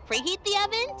 First, preheat the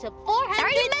oven to 425. I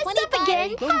already messed up again.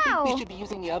 I don't How? think we should be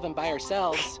using the oven by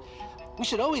ourselves. We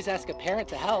should always ask a parent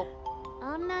to help.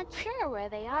 I'm not sure where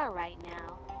they are right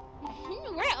now.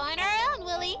 We're on our own,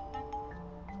 Willie.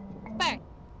 First,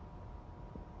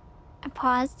 I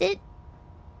paused it.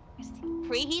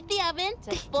 preheat the oven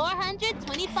to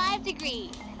 425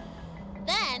 degrees.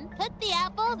 Then, put the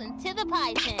apples into the pie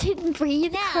I tin. didn't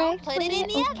breathe Now, correctly. put it in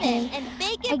the Okay. oven and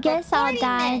bake it I guess for 40 I'll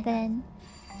die minutes. then.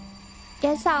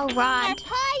 Guess I'll Our rot.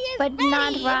 pie is But ready.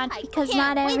 not rot I because can't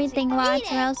not wait to everything eat rots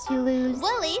it. or else you lose.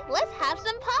 Willie, let's have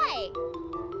some pie.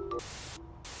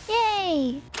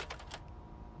 Yay!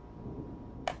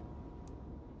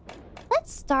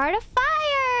 Let's start a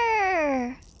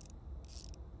fire!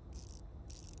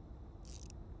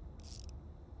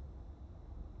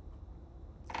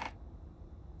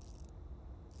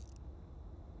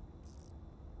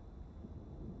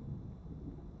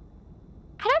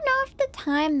 I don't know if the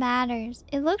time matters.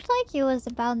 It looked like it was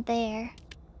about there.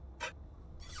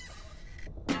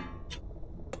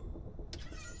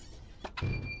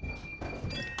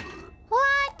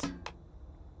 What?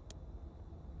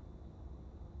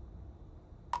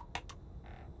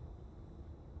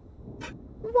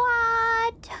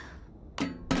 What?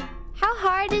 How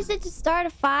hard is it to start a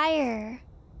fire?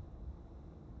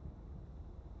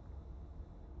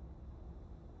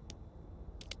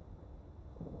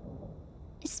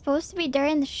 supposed to be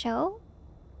during the show?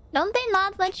 Don't they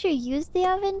not let you use the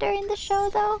oven during the show,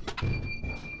 though?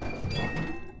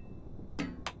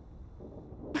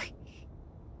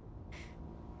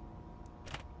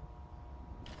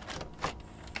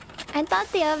 I thought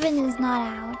the oven is not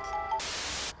out.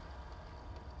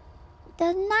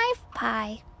 The knife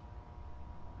pie.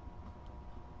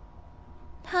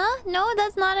 Huh? No,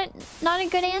 that's not a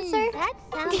good answer. That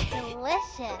sounds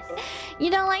delicious.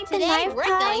 You don't like the Today knife we're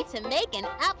pie? going to make an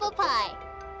apple pie.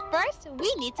 First,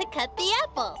 we need to cut the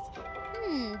apples.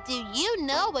 Do you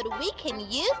know what we can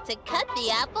use to cut the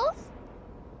apples?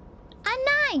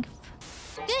 A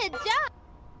knife. Good job.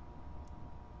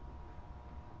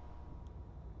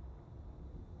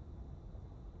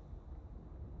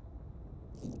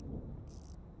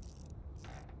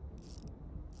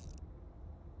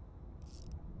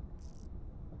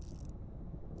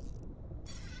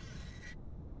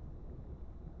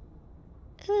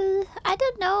 I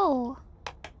don't know.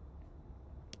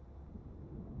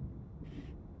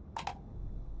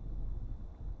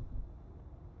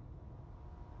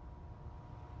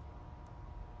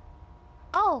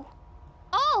 Oh.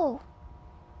 Oh.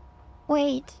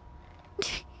 Wait.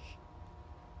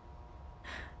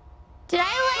 Did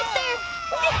I light their...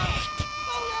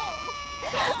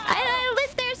 I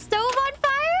lit their stove on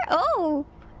fire? Oh.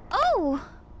 Oh.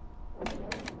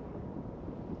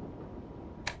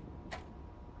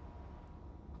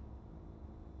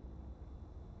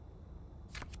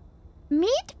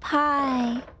 Meat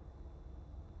pie.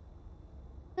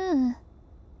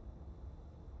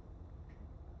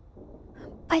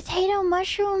 Potato,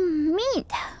 mushroom,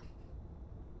 meat.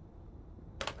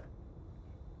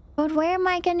 But where am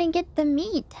I gonna get the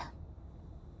meat?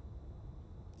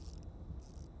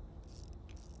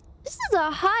 This is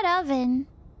a hot oven.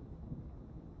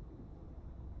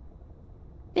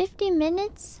 50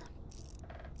 minutes?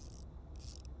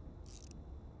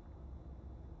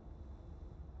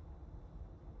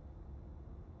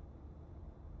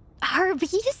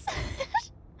 Arby's?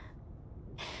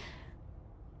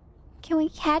 Can we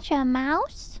catch a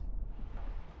mouse?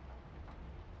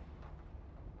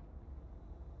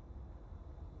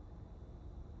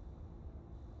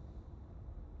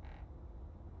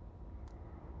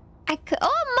 I could...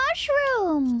 Oh,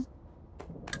 mushroom!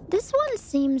 This one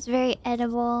seems very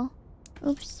edible.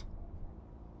 Oops.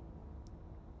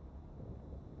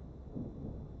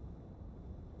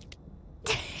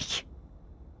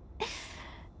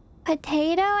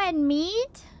 Potato and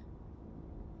meat?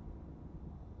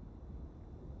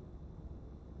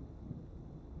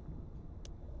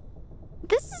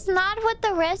 This is not what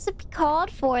the recipe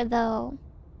called for, though.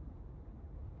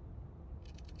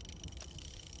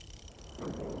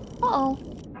 Uh-oh.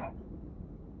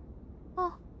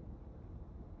 Oh.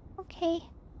 Okay.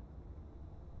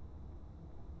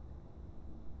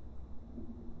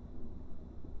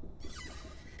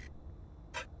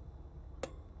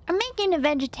 I'm making a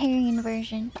vegetarian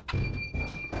version.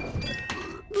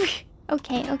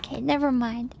 Okay, never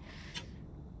mind.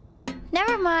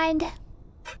 Never mind.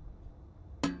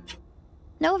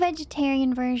 No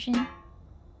vegetarian version.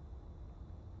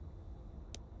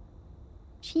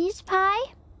 Cheese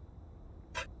pie?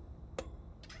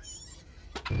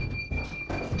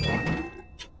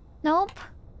 Nope.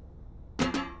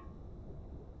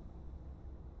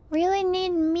 Really need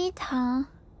meat, huh?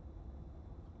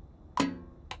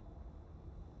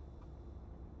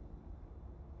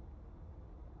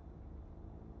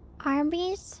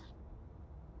 Arby's?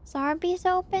 Is Arby's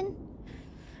open?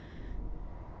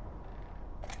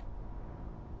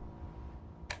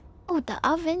 Oh, the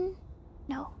oven?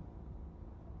 No.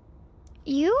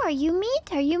 You? Are you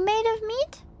meat? Are you made of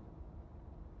meat?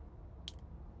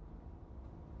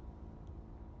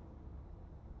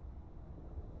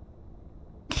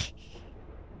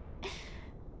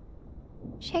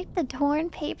 Check the torn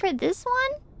paper. This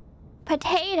one?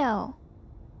 Potato.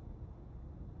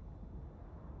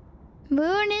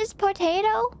 Moon is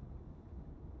potato?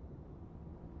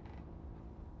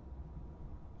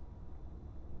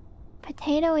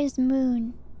 Potato is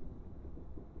moon.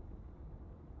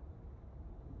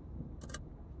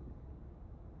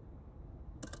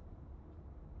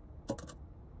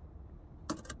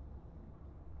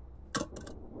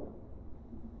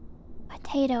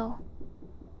 Potato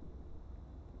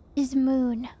is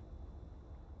moon.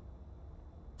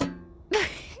 Do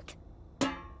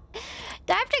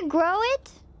I have to grow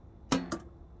it?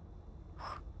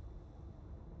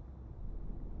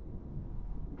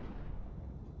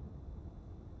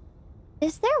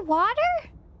 Is there water?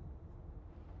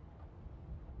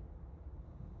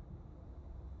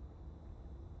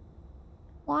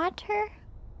 Water?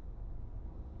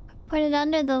 Put it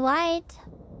under the light.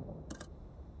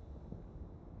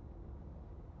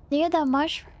 Near the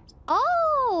mushrooms.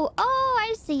 Oh! Oh,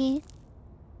 I see.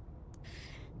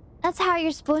 That's how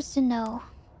you're supposed to know.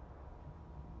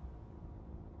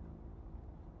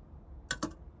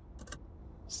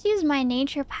 Just use my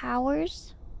nature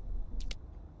powers.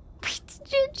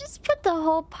 Just put the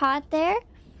whole pot there.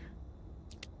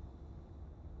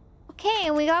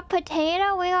 Okay, we got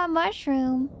potato, we got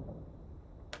mushroom.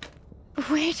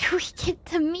 Where do we get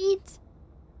the meat?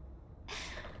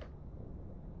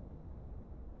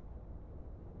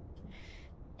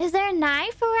 Is there a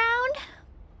knife around?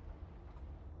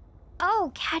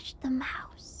 Oh, catch the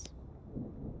mouse.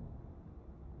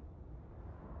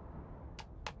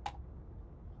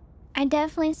 I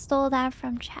definitely stole that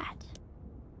from chat.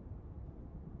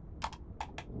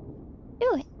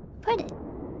 Do it. Put it.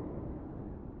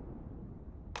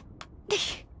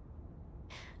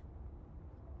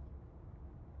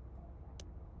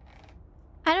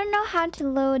 I don't know how to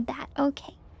load that.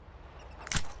 Okay.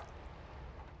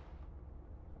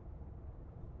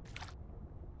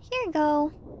 Here you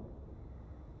go.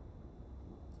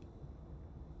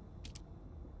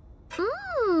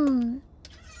 Mmm.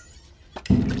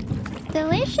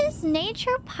 Delicious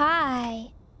nature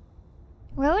pie.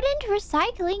 Rodent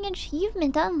recycling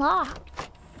achievement unlocked.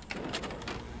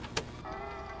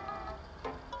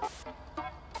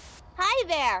 Hi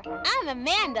there, I'm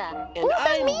Amanda. And Ooh, the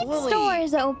I'm meat Wooly. store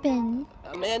is open.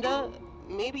 Amanda,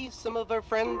 maybe some of our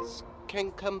friends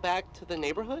can come back to the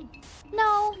neighborhood?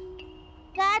 No.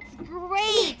 That's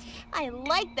great! I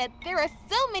like that there are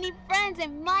so many friends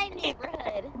in my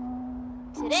neighborhood.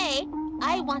 Today,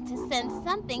 I want to send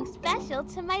something special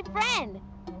to my friend.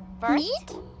 First,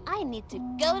 Meat? I need to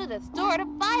go to the store to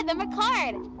buy them a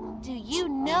card. Do you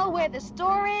know where the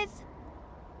store is?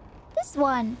 This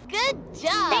one. Good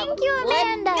job! Thank you,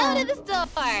 Amanda. Let's go to the store!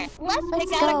 Let's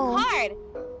pick out go. a card!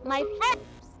 My friend...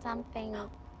 Something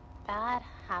bad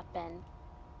happened.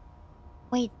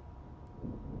 Wait.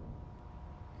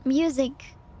 Music.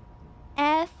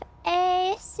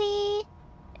 F-A-C-A...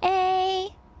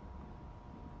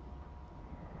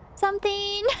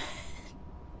 Something.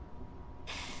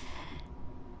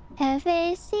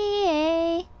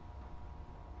 F-A-C-A...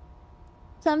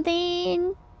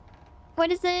 Something...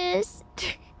 What is this?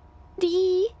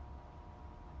 D.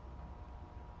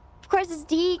 Of course it's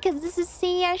D, because this is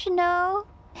C, I should know.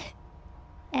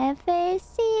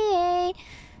 F-A-C-A...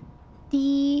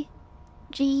 D...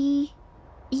 G...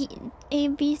 E... A,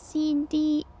 B, C,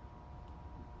 D...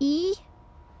 E?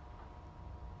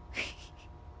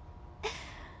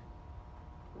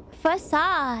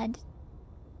 Facade.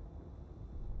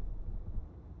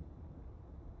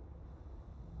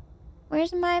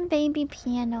 Where's my baby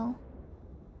piano?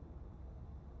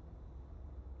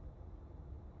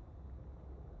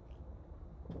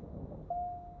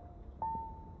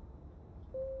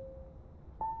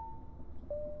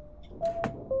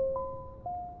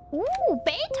 Ooh,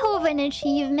 Beethoven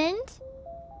achievement.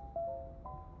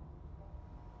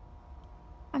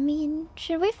 I mean,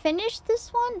 should we finish this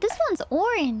one? This one's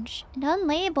orange and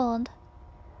unlabeled.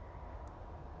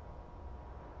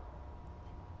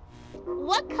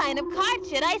 What kind of card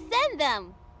should I send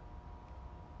them?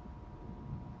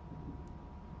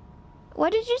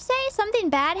 What did you say? Something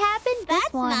bad happened? That's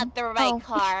This one. not the right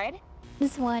card.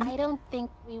 This one. I don't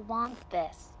think we want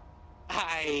this.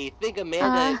 I think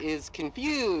Amanda is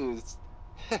confused.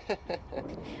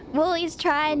 Wooly's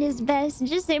trying his best.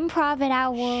 Just improv it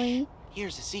out, Wooly.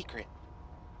 Here's a secret.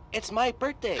 It's my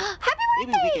birthday. Happy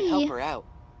Maybe birthday! we can help her out.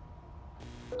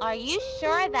 Are you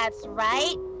sure that's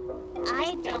right?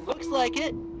 I It don't... looks like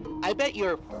it. I bet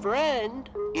your friend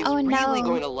is Oh, really no.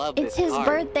 going to love It's this his card.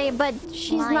 birthday, but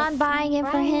she's My not buying it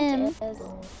for him. friend is...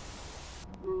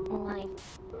 My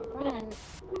friend...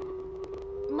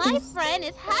 My friend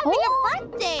is having a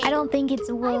birthday! I don't think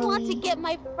it's Wooly. I want to get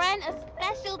my friend a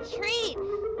special treat.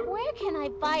 Where can I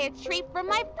buy a treat for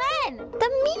my friend? the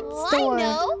meat store. I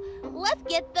know. Let's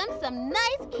get them some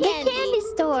nice The candy. candy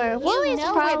store. You Wooly's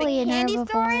know probably where an the candy store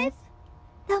herbivore. is?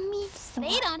 The meat store.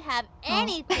 They don't have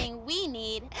anything we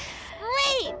need.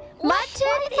 Great! Mutton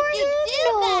Why did for you do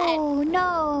that? No, Oh,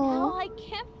 no. I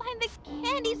can't find the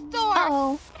candy store.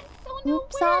 Uh-oh. I don't know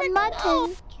Oops where on to mutton. go.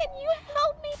 Can you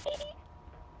help me?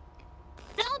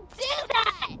 Don't do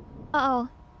that! Uh-oh.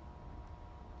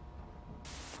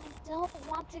 I don't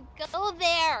want to go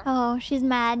there. Oh, she's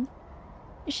mad.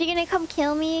 Is she gonna come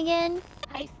kill me again?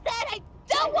 I said I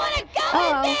don't want to go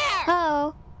in Uh-oh. there.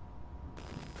 Uh-oh.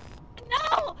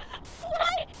 No!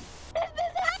 Why is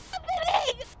this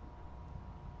happening?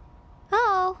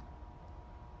 Uh-oh.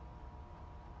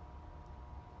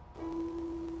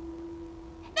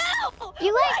 No!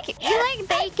 You like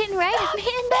bacon, right,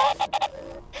 Amanda?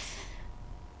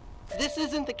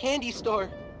 isn't the candy store.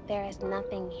 There is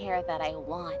nothing here that I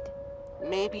want.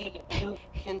 Maybe you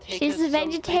can take She's us a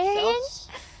vegetarian? someplace else?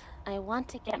 I want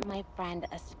to get my friend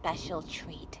a special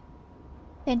treat.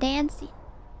 They're dancing.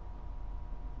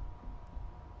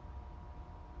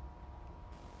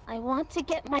 I want to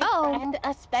get my friend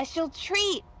a special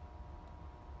treat.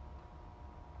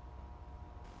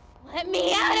 Let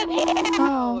me out of here!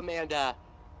 Oh, Amanda.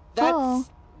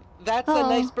 That's a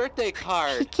nice birthday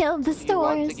card. She killed the Do you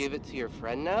want to stores. give it to your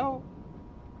friend now?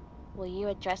 Will you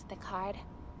address the card?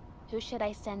 Who should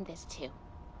I send this to?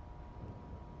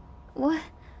 What?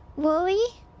 Wooly?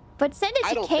 But send it to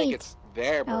I don't Kate. think it's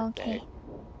their birthday. Okay.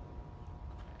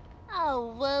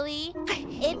 Oh, Wooly.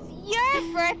 It's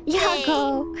your birthday!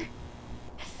 Yako!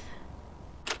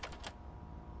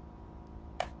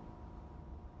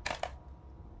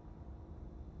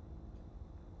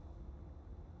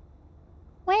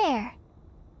 Where?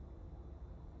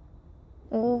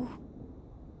 Oh.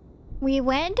 We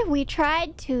went, we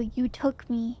tried to, you took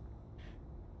me.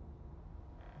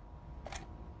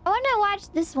 I want to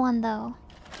watch this one though.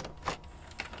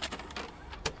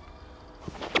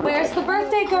 Where's the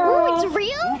birthday girl? Oh, it's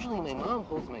real? Usually my mom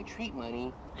holds my treat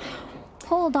money.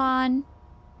 Hold on.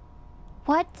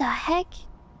 What the heck?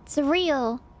 It's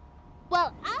real.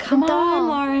 Well, Come on,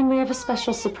 Lauren. We have a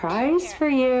special surprise for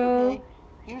you. Okay,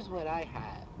 here's what I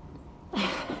have.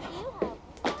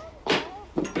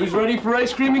 Who's ready for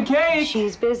ice cream and cake?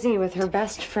 She's busy with her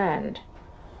best friend.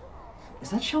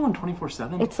 Is that show on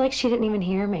 24/7? It's like she didn't even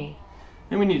hear me.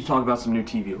 Maybe we need to talk about some new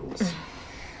TV rules.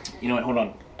 You know what? Hold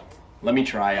on. Let me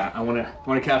try. I want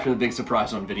to capture the big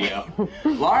surprise on video.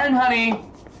 Lauren, honey,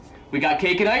 we got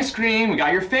cake and ice cream. We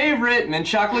got your favorite, mint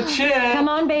chocolate chip. Come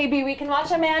on, baby. We can watch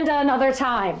Amanda another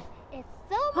time. it's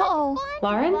so much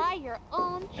fun Lauren? to buy your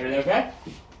own treat. Everything okay?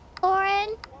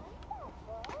 Lauren?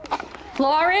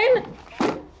 Lauren?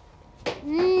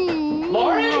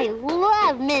 Lauren? I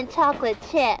love mint chocolate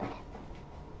chip.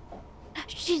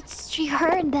 She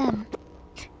heard them.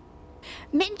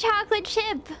 Mint chocolate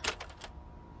chip.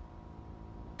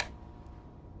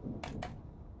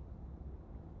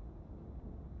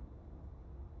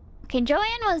 Okay,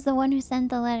 Joanne was the one who sent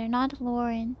the letter, not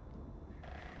Lauren.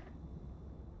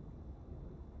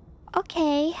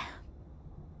 Okay.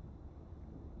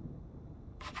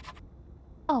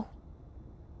 Oh.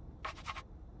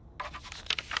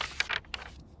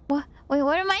 What? Wait,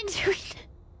 what am I doing?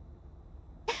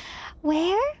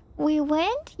 Where we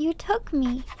went, you took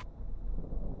me.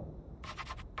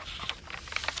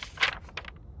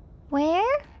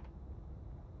 Where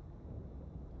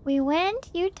we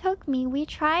went, you took me. We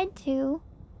tried to.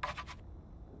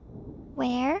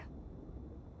 Where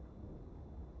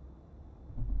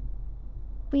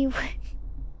we went.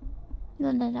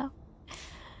 No.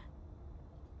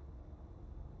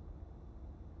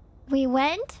 We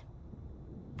went.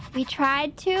 We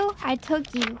tried to. I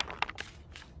took you.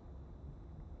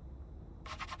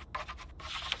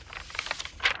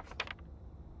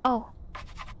 Oh.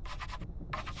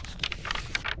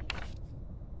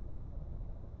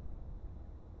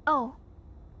 Oh.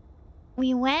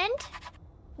 We went.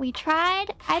 We tried.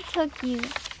 I took you.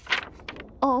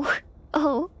 Oh.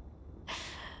 Oh.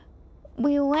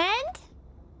 We went.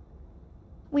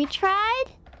 We tried.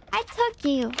 I took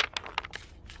you.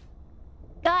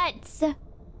 Guts.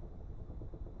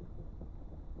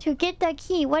 To get the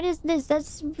key. What is this?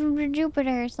 That's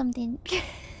Jupiter or something.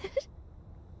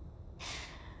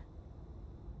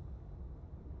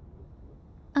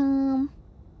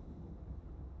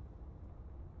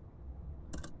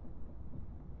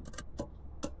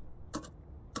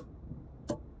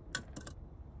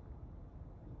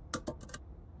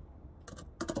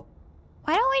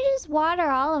 Why don't we just water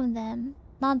all of them?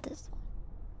 Not this one.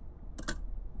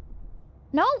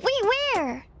 No, wait,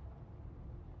 where?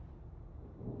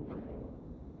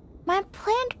 My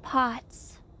plant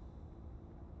pots.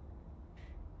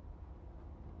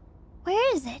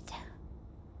 Where is it?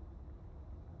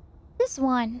 This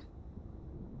one.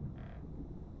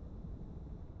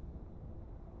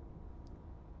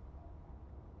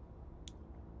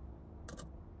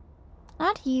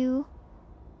 Not you.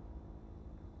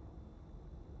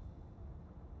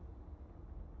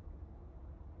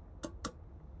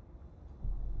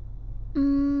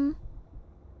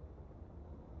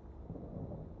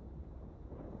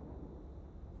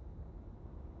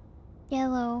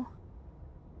 Yellow.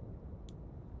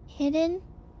 Hidden?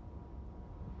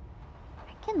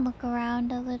 I can look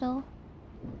around a little.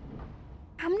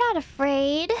 I'm not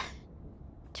afraid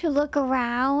to look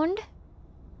around.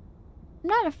 I'm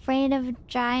not afraid of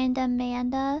giant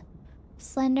Amanda,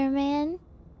 Slender Man,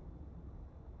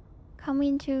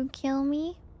 coming to kill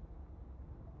me.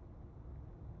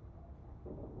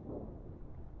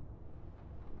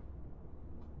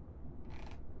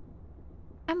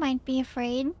 Don't be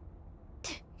afraid.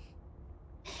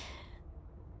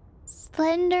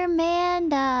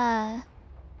 Slendermanda.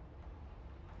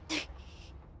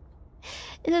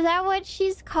 Is that what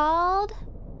she's called?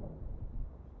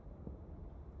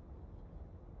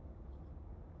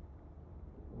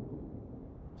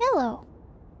 Hello.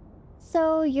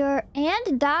 So your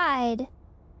aunt died.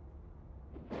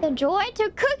 The joy to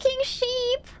cooking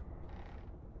sheep.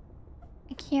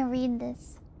 I can't read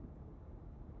this.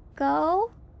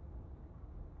 Go.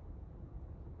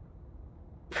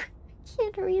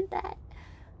 Can't read that.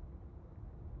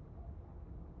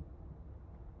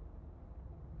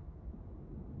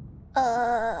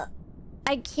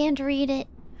 I can't read it.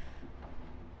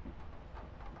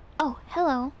 Oh,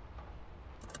 hello.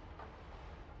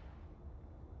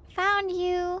 Found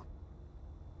you.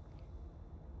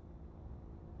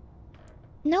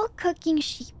 No cooking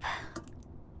sheep.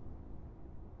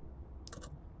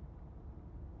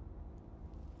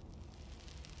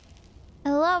 I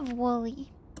love Wooly.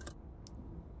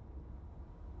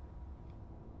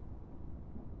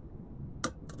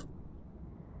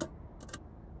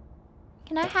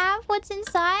 Can I have what's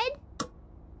inside?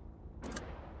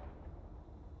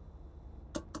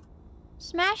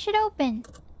 Smash it open.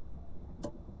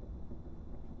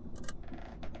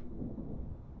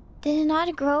 Did it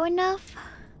not grow enough?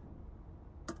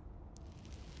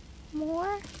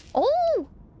 More? Oh!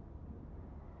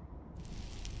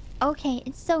 Okay,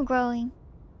 it's still growing.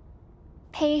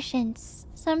 Patience.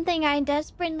 Something I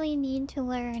desperately need to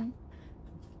learn.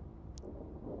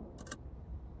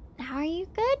 Now are you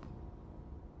good?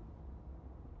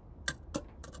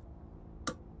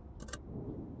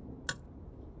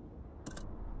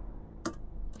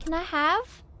 Can I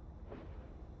have?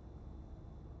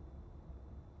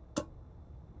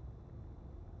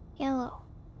 Yellow.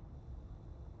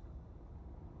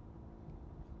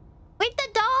 Wait, the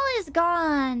doll is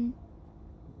gone.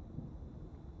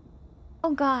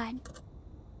 Oh god.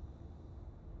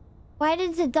 Why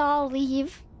did the doll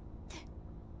leave?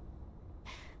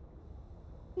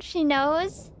 She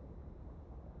knows.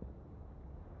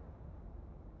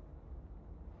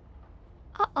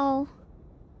 Uh-oh.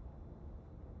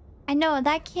 I know,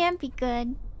 that can't be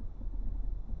good.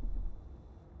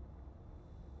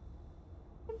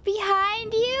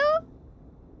 Behind you?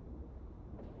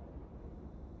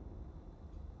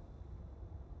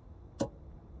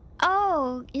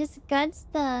 Oh, is Guts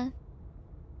the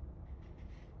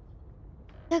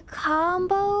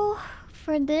combo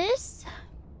for this?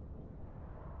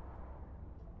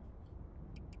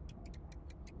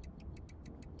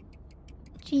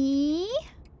 G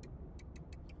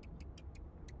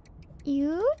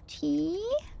U T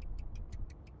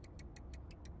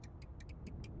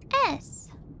S.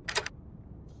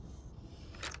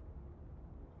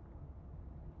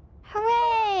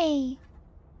 Hooray!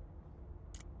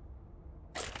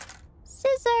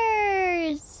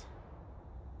 Scissors!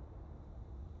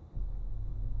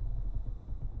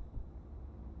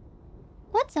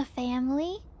 What's a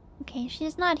family? Okay,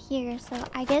 she's not here, so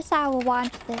I guess I will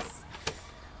watch this.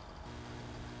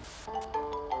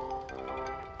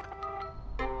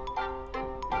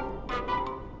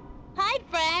 Hi,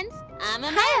 friends. I'm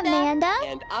Amanda. Hi, Amanda.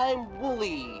 And I'm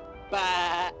Wooly.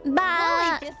 Bah.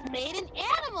 Bah. Wooly just made an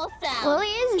animal sound. Wooly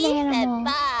is an animal. He said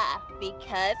bah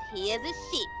because he is a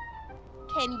sheep.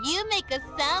 Can you make a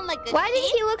sound like a sheep? Why did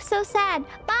he look so sad?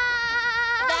 Bah!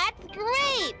 That's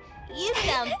great. You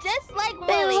sound just like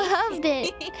They Wooly. loved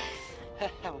it.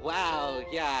 Wow,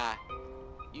 yeah.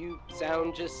 You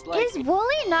sound just like Is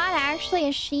Wooly not actually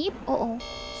a sheep? Uh-oh.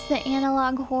 It's the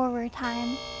analog horror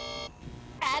time.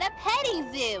 At a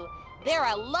petting zoo, there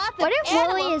are lots What of if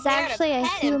Wooly animals is there actually to a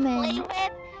pet and human? play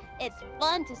with. It's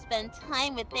fun to spend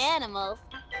time with animals.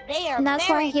 They are And that's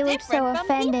very why he looks so different from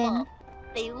offended. people.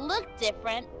 They look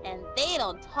different and they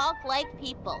don't talk like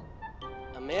people.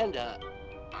 Amanda.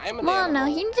 I'm an Well, animal.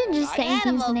 no, he didn't just say he's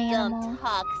Animals an animal. don't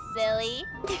talk, silly.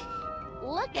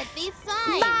 Look at these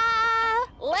signs. Bah!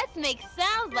 Let's make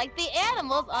sounds like the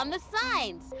animals on the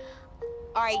signs.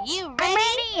 Are you I'm ready?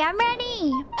 ready, I'm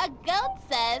ready. A goat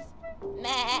says,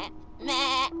 meh,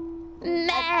 meh.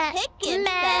 Meh, A chicken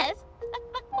meh. says,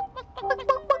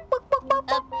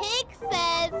 a pig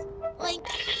says, like,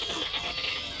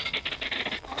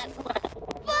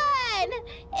 fun!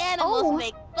 Animals Oh.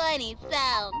 make funny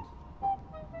sounds.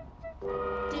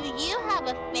 Do you have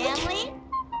a family?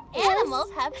 Yes. Animals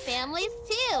have families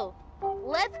too.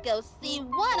 Let's go see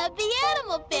one of the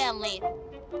animal families.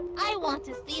 I want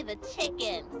to see the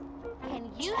chickens. Can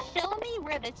you show me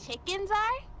where the chickens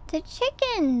are? The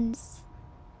chickens.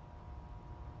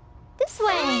 This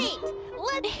way. Great!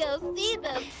 Let's go see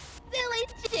them. silly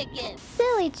chickens.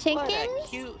 Silly What a chickens.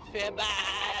 cute fib.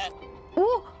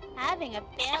 Ooh. Having a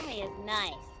family is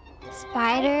nice.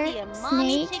 Spider. I see a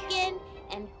mommy Snake. chicken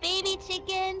and baby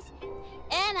chickens,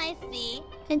 and I see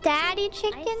A daddy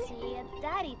chicken. a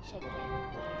daddy chicken.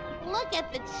 Look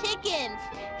at the chickens.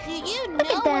 Do you Look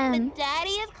know at what them. the daddy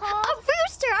is called? A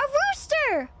rooster. A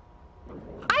rooster.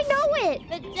 I know it.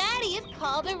 The daddy is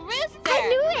called a rooster. I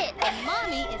knew it. The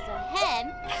mommy is a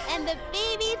hen, and the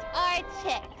babies are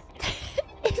chicks.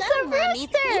 It's Some a mummies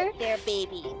rooster. eat their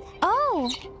babies. Oh.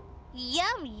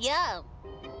 Yum, yum.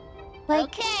 Like,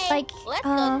 Okay, like, let's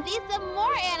go see some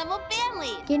more animal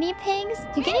families. guinea pigs?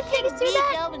 Do guinea Where pigs should do we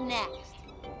that? go next?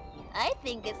 I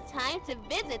think it's time to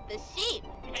visit the sheep.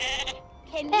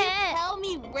 Can you Eh. tell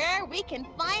me where we can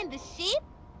find the sheep?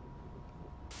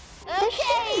 The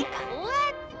Okay, sheep.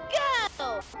 let's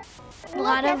go. A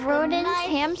lot Look of at the rodents, nice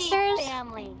hamsters. sheep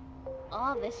family.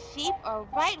 All the sheep are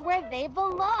right where they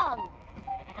belong.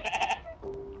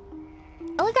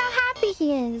 Look how happy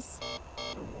he is.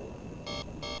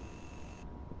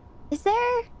 Is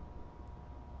there...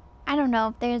 I don't know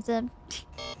if there's a...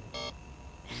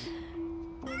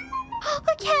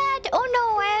 A cat! Oh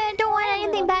no, I don't want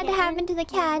anything bad to happen to the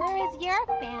cat. Where is your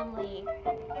family?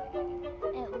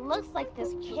 It looks like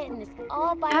this kitten is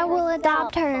all by I will herself.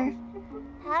 adopt her.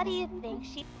 How do you think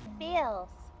she feels?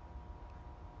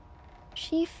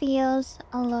 She feels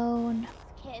alone. This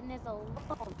kitten is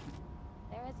alone.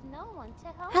 There is no one to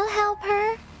help. I'll help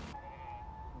her.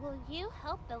 Will you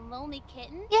help the lonely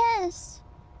kitten? Yes.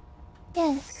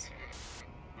 Yes.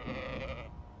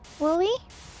 Wooly?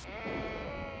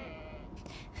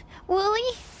 Wooly?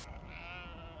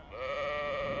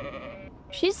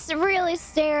 She's really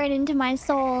staring into my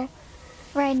soul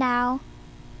right now.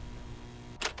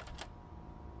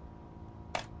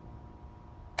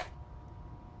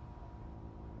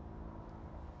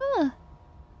 Huh.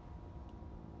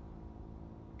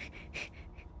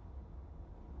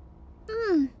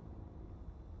 Hmm.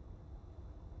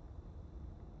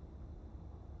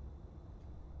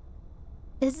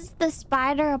 This is the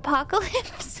spider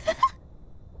apocalypse.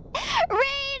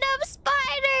 Rain of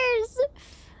spiders!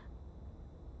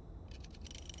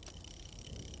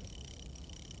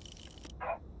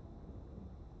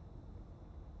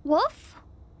 Woof?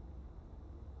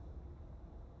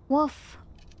 Woof.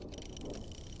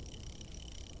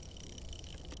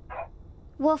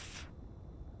 Woof.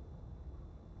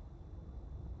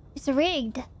 It's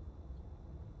rigged.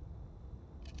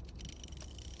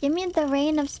 Give me the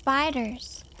rain of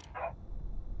spiders.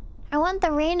 I want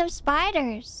the rain of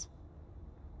spiders.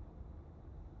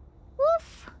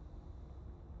 Woof.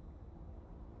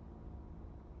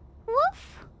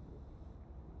 Woof.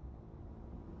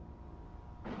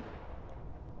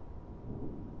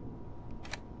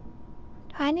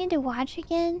 Do I need to watch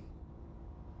again?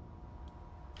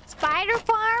 Spider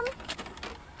farm?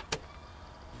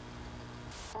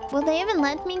 Will they even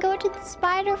let me go to the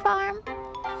spider farm?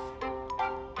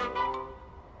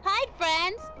 Hi,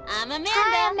 friends. I'm Amanda.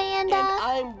 Hi, Amanda. And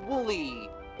I'm Wooly.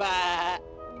 Bah.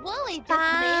 Wooly just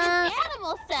Bah. made an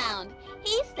animal sound.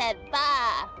 He said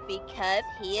bah because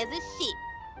he is a sheep.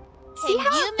 See Can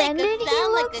how you make a offended he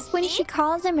sound like a looks when she sheep?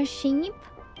 calls him a sheep?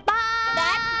 Bah!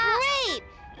 That's great.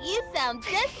 You sound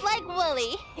just like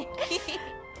Wooly.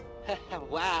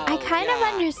 Wow. I kind of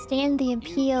yeah. understand the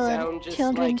appeal sound of just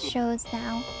children's like me. shows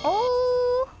now.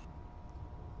 Oh!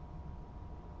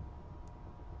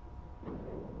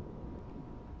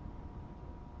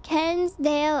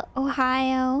 Kensdale,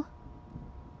 Ohio.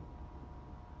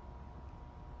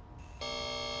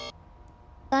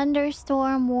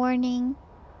 Thunderstorm warning.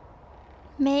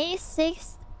 May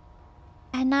 6th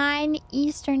at 9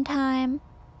 Eastern Time.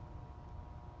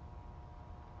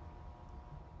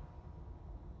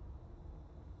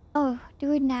 Oh,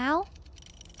 do it now?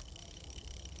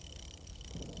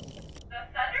 The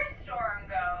thunderstorm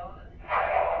goes.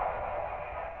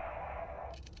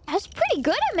 That's pretty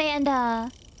good,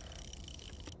 Amanda.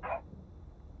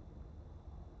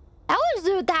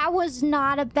 That was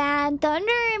not a bad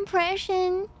thunder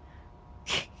impression.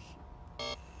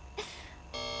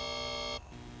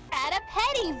 At a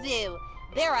petting zoo,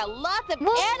 there are lots of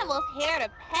Well- animals here to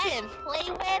pet and play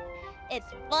with.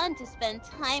 It's fun to spend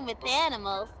time with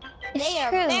animals. It's They are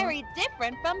true. very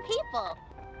different from people.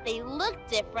 They look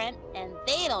different and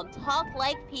they don't talk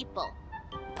like people.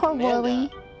 Poor Amanda,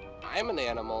 Wooly. I'm an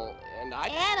animal, and I...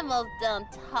 Animals don't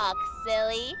talk,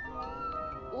 silly.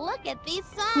 Look at these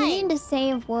We need signs. to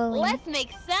save Wooly. Let's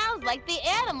make sounds like the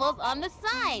animals on the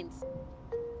signs.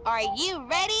 Are you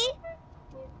ready?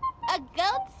 A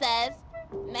goat says,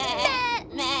 meh,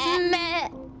 meh. Meh.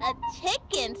 A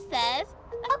chicken says,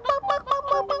 a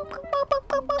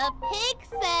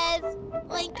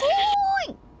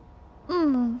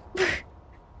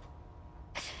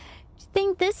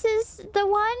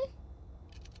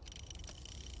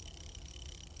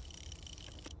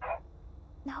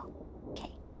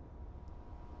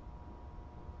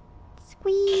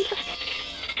Weeb.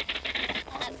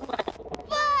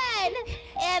 Fun!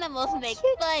 Animals make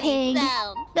Cute funny pig.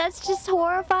 sounds. That's just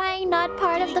horrifying, not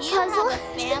part of the Do you puzzle. have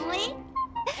a family?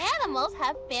 Animals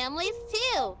have families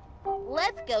too.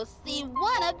 Let's go see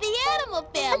one of the animal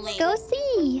families. Let's go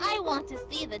see. I want to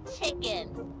see the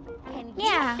chickens. Can you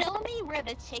Yeah. show me where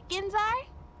the chickens are?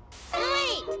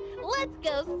 Great! Let's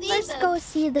go see Let's those go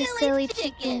see the silly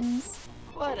chickens. chickens.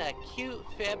 What a cute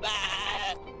fib.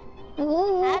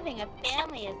 Ooh. Having a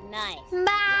family is nice. Bah!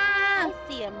 I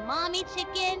see a mommy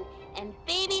chicken and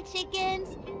baby chickens,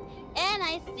 and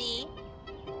I see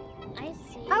A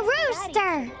daddy rooster!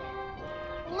 chicken.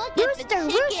 Look at the Rooster,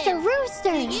 chickens. rooster,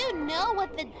 rooster! Do you know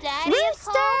what the daddy is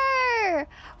called? Rooster!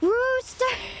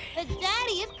 Rooster! The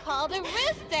daddy is called a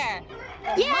rooster.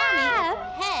 The Yeah! mommy is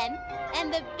a hen,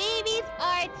 and the babies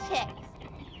are chicks.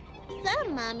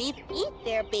 Some mommies eat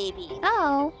their babies.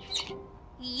 Oh.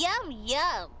 Yum,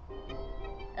 yum.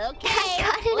 Okay, I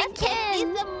got it let's go see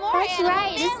again. some more That's animal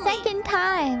right, the families. second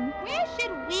time. Where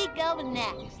should we go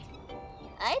next?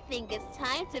 I think it's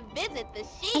time to visit the I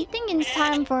sheep. think it's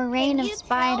time for a rain Can of you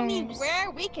tell me spiders. where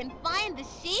we can find the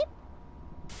sheep?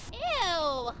 Ew,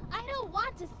 I don't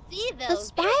want to see those. They're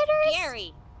spiders?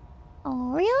 scary. Oh,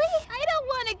 really? I don't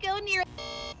want to go near.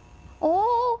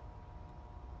 Oh.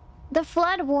 The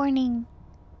flood warning.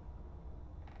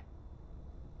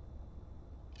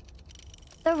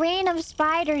 The rain of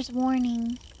spiders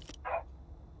warning.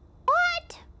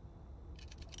 What?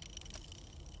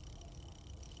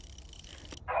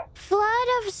 Flood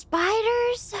of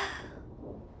spiders?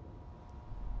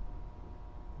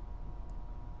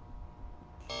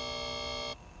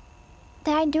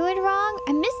 Did I do it wrong?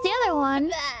 I missed the other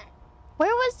one.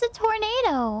 Where was the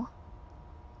tornado?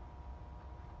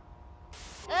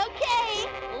 Okay,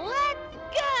 let's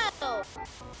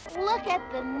go. Look at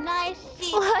the nice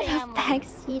sheep Flood of family. All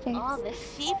backseaters. the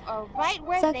sheep are right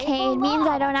where It's they okay, it belong. means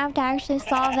I don't have to actually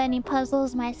solve any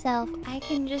puzzles myself. I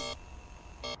can just...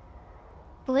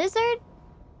 Blizzard?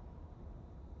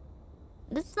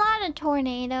 It's not a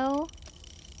tornado.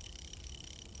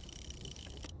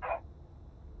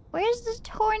 Where's the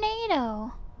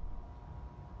tornado?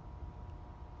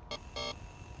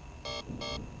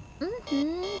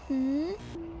 Mm-hmm.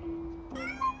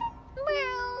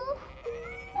 Meow.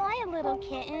 Hi, little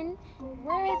kitten.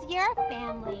 Where is your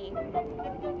family?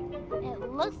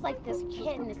 It looks like this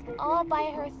kitten is all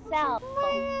by herself.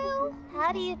 Meow.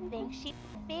 How do you think she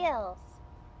feels?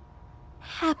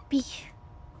 Happy.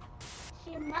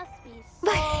 She must be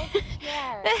so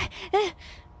scared.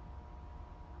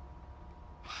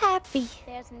 Happy.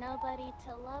 There's nobody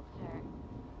to love her.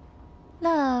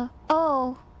 No.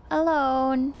 Oh,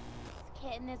 alone.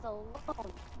 This kitten is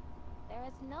alone. There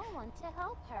is no one to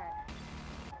help her.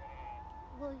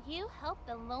 Will you help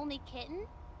the lonely kitten?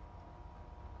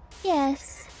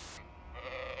 Yes.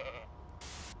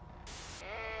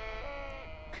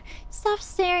 Stop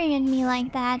staring at me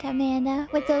like that, Amanda,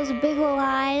 with those big ol'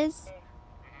 eyes.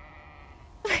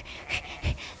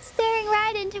 Staring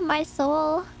right into my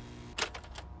soul.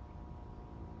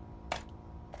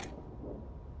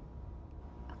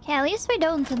 Okay, at least we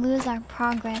don't lose our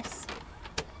progress.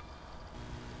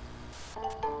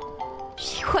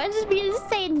 She wants me to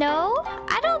say no?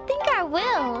 I don't think I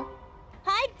will.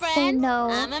 Hi, friends. Say no.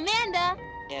 I'm Amanda.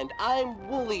 And I'm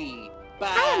Wooly. Bye.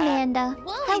 Hi, Amanda.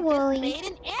 Wooly Hi, just Wooly. made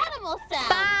an animal sound.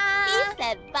 Bah. He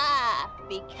said bah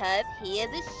because he is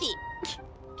a sheep.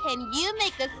 Can you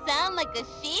make a sound like a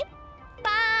sheep?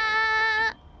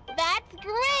 Bah. That's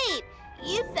great.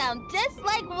 You sound just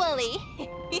like Wooly.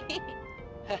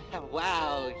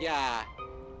 Wow, yeah.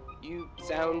 You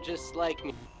sound just like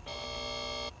me.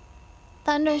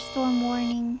 Thunderstorm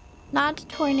warning. Not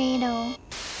tornado.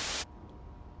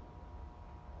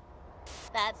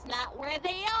 That's not where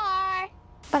they are.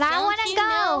 But I want to Don't you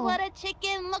know go. what a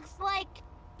chicken looks like?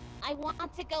 I want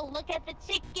to go look at the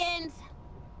chickens.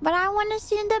 But I want to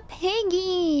see the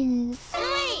piggies.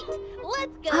 Great.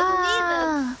 Let's go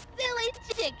Ah. see those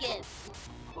silly chickens.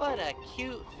 What a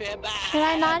cute fib. Should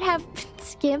I not have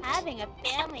skipped? Having a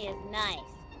family is nice.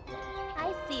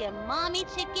 I see a mommy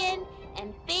chicken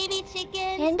and baby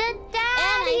chickens. And a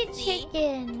daddy I see-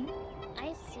 chicken.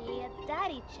 I see a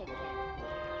daddy chicken.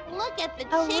 Look at the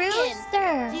A chickens.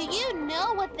 rooster. Do you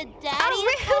know what the A daddy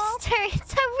is called? rooster.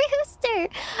 It's a rooster.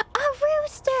 A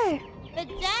rooster. The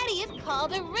daddy is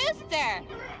called a rooster.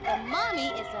 The mommy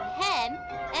is a hen,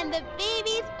 and the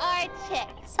babies are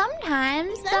chicks.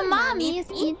 Sometimes the Some mommies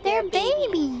mommies eat their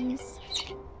babies.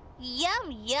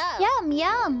 Yum, yum. Yum,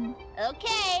 yum.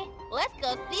 Okay, let's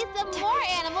go see some more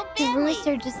animal The families.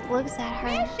 rooster just looks at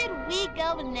Where her. should we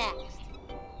go next?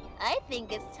 I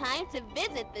think it's time to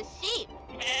visit the sheep.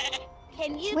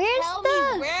 Can you Where's tell the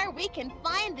me where we can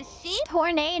find the sheep?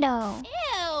 tornado?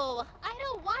 Ew! I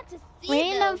don't want to see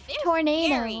Random those. They're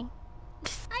tornado. scary.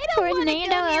 I don't want to Tornado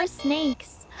go near of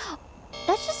snakes.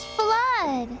 That's just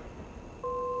flood.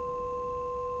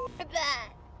 that.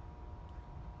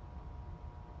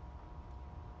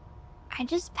 I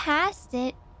just passed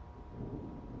it.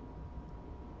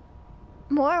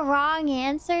 More wrong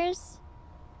answers.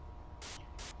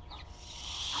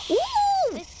 Ooh!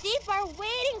 The sheep are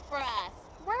waiting for us.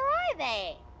 Where are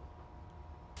they?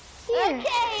 Here.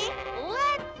 Okay,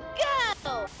 let's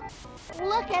go.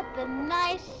 Look at the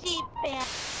nice sheep band.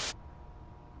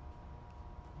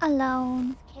 Alone.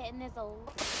 This kitten is a...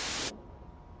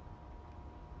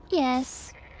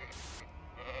 Yes.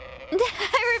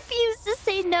 I refuse to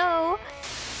say no.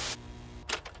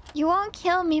 You won't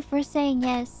kill me for saying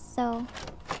yes, so...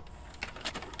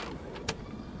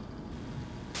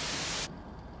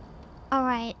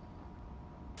 Alright.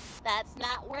 That's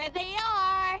not where they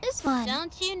are. This one.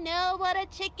 Don't you know what a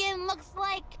chicken looks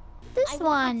like? This I one.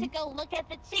 want to go look at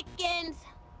the chickens.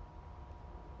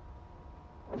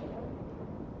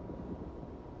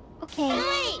 Okay.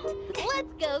 Great!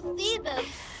 Let's go see those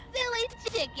silly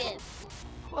chickens.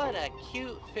 What a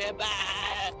cute fib.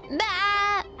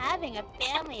 Bah! Having a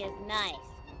family is nice.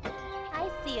 I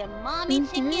see a mommy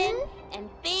chicken and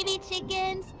baby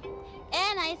chickens,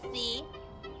 and I see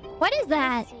What is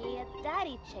that? a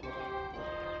daddy chicken.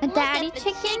 A Look daddy at the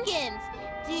chicken? chickens.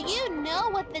 Do you know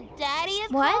what the daddy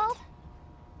is What? called?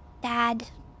 Dad.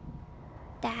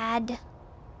 Dad.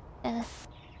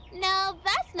 No,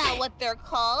 that's not what they're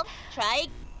called. Try.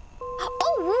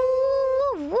 Oh!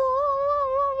 Woo, woo, woo,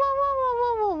 woo,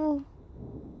 woo, woo, woo, woo.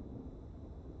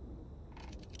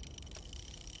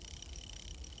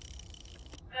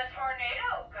 The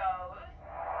tornado goes.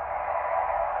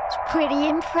 It's pretty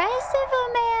impressive,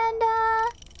 Amanda.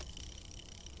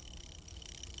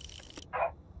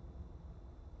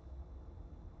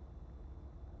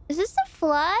 Is this a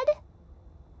flood?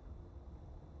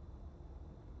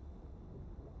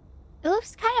 It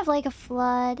looks kind of like a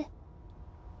flood.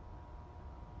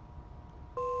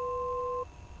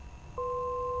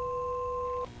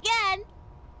 Again.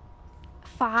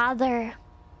 Father.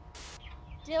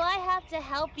 Do I have to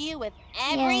help you with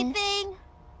everything?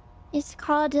 It's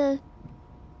called a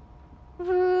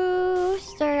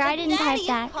rooster. I didn't type Daddy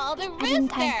that. is called a I rooster. didn't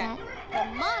type that. The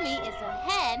mommy is a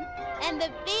hen, and the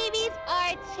babies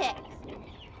are chicks.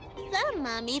 Some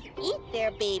mommies eat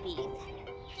their babies.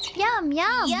 Yum,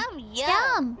 yum. Yum, yum.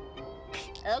 Yum.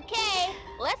 Okay,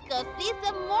 let's go see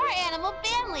some more animal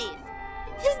families.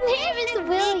 His name is Where should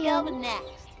we go William.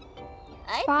 next?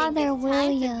 I Father think it's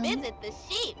William. time to visit the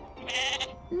sheep.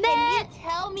 Meh. Can you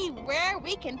tell me where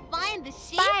we can find the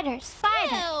sheep? Spider,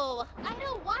 spider. Ew, I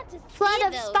don't want to Flood see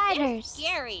of those. spiders. They're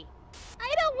scary.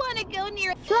 I don't want to go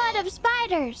near. Flood of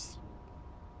spiders.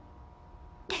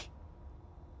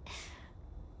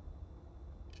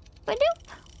 Badoop.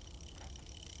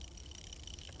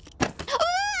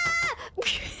 Ah!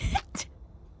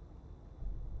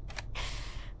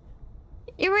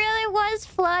 It really was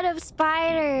flood of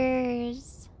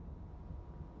spiders.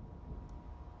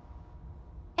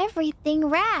 Everything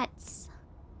rats.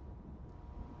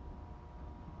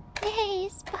 Yay,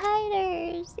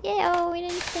 spiders. Yay, oh, we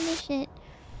didn't finish it.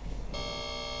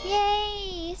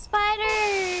 Yay,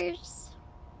 spiders.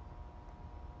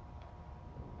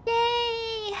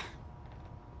 Yay.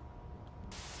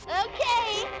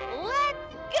 Okay,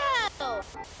 let's go.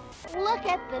 Look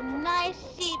at the nice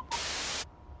sheep.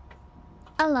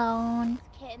 Alone.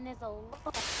 This kitten is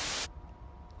alone.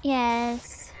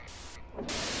 Yes.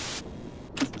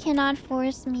 You cannot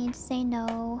force me to say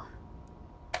no.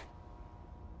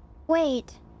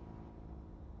 Wait.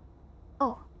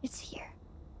 Oh, it's here.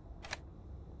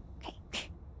 Okay.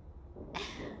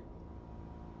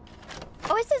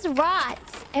 Oh, it says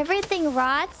rots. Everything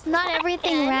rots, not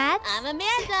everything And rats. I'm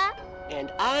Amanda.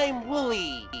 And I'm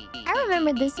Wooly. I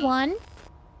remember this one.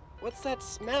 What's that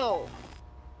smell?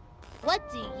 What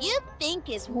do you think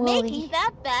is Woolly. making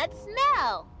that bad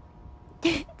smell?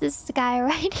 This guy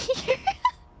right here.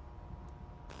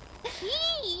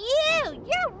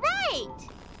 You're right.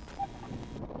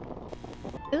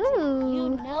 Ooh. You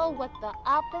know what the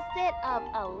opposite of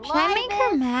alive Should I make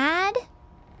her is? mad?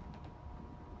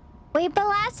 Wait, but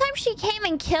last time she came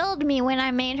and killed me when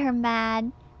I made her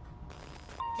mad.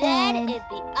 Dead Dead. is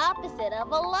the opposite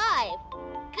of alive.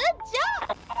 Good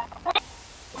job.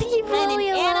 Leave When Wooly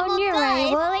an alone, animal you're dies,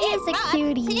 right. Wooly it is a rots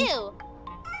cutie. too.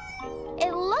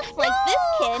 It looks like this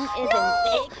kitten is No,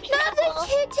 in big not the trouble.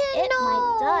 kitten, It no.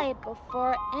 might die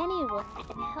before anyone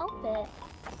can help it.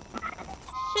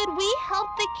 Should we help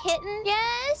the kitten?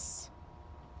 Yes?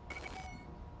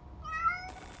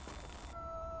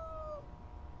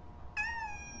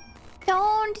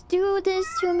 Don't do this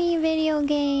to me, video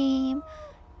game.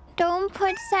 Don't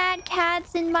put sad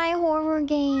cats in my horror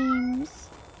games.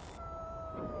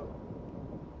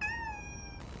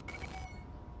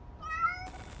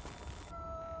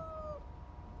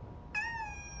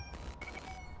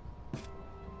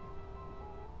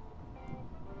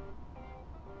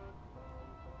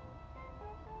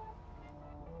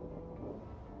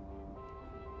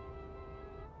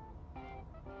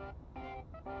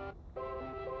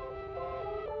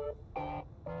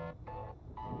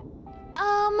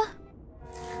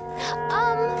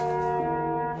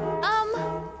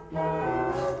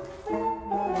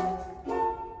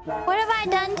 What have I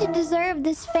done to deserve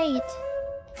this fate?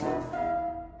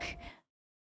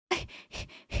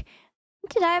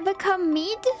 Did I become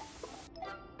meat?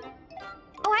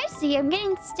 Oh, I see. I'm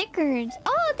getting stickers.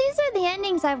 Oh, these are the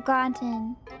endings I've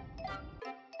gotten.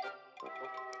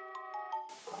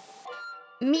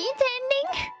 Meat ending?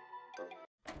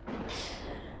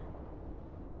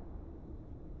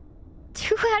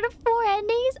 2 out of 4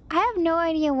 endings? I have no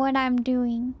idea what I'm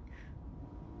doing.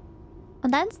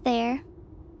 Well, that's there.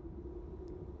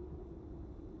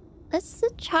 Let's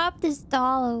chop this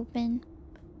doll open.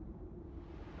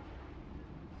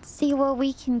 See what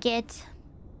we can get.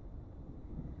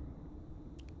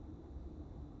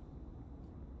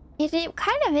 It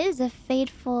kind of is a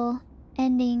fateful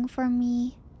ending for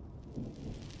me.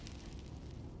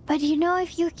 But you know,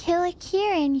 if you kill a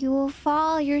Kieran, you will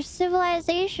fall, your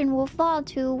civilization will fall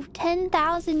to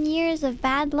 10,000 years of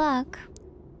bad luck.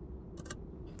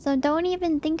 So don't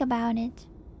even think about it.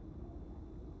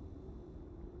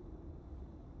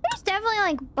 There's definitely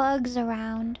like bugs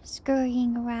around,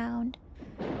 scurrying around.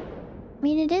 I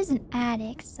mean, it is an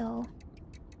attic, so...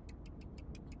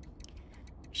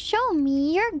 Show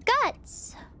me your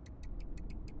guts!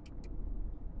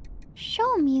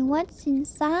 Show me what's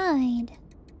inside.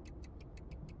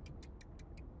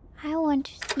 I want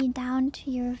to see down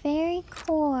to your very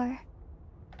core.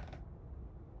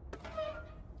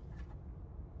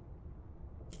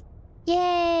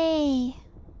 Yay!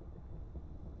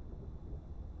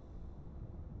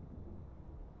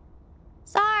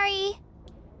 Sorry!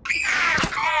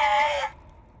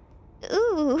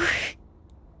 Ooh.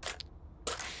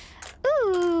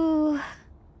 Ooh.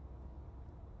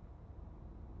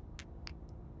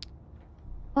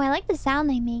 Oh, I like the sound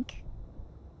they make.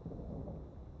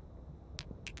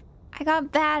 I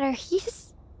got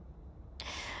batteries.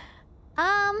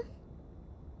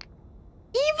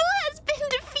 Evil has been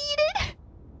defeated.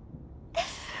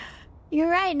 You're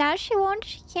right. Now she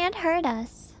can't hurt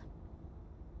us.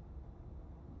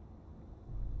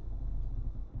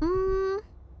 Who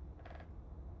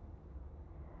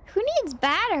needs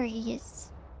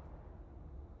batteries?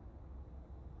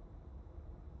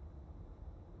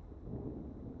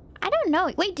 I don't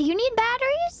know. Wait, do you need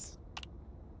batteries?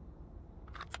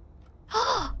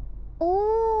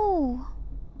 Oh,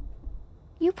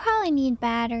 you probably need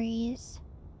batteries.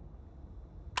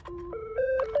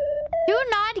 Do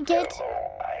not get...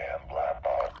 Hello, I am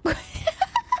Blackbot.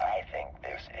 I think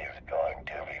this is going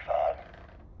to be fun.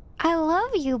 I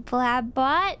love you,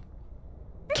 Blabbot.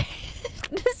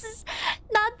 This is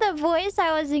not the voice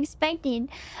I was expecting.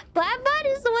 Blabbot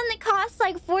is the one that costs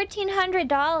like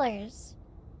 $1,400.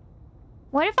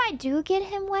 What if I do get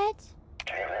him wet?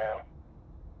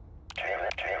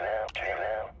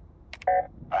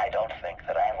 I don't think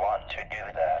that I want to do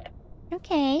that.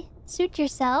 Okay, suit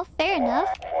yourself. Fair enough.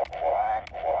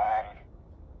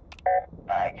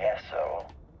 I guess so.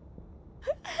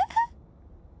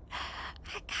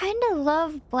 I kind of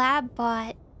love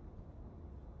Blabbot.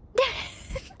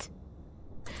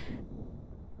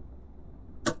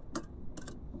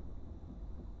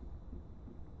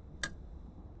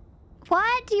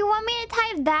 What? Do you want me to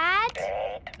type that?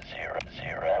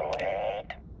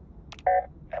 8008.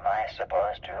 Am I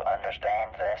supposed to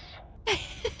understand this?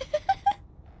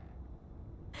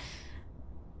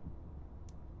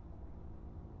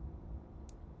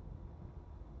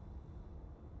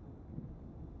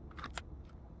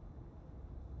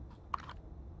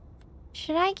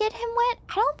 Should I get him wet?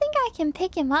 I don't think I can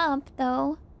pick him up,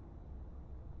 though.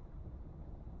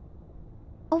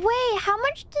 Oh, wait. How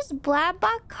much does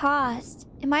Blabbot cost?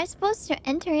 Am I supposed to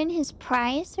enter in his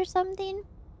price or something?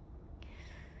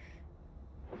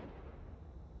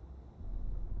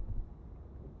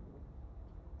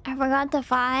 I forgot the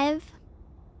 5.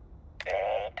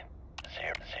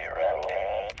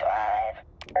 8085.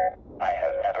 I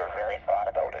have never really thought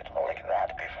about it like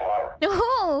that before.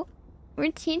 No!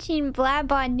 We're teaching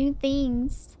Blabbot new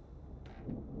things.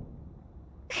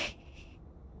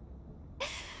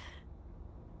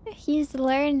 He's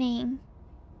learning.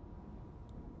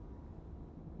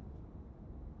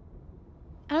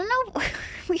 I don't know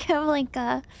if we have like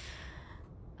a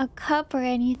cup or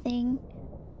anything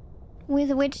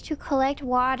with which to collect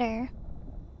water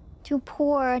to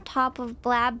pour atop of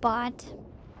Blabbot.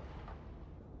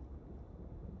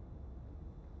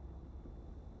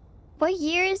 What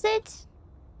year is it?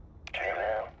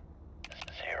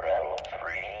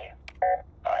 203.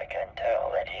 I can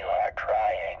tell that you are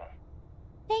trying.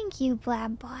 Thank you,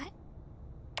 Blabbot.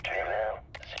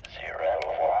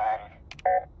 201.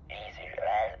 Easy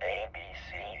as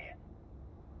ABC.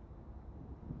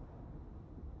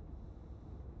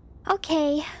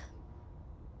 Okay.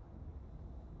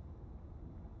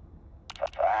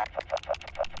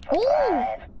 Ooh!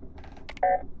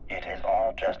 It is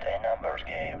all just a numbers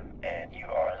game, and you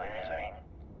are losing.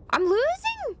 I'm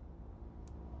losing?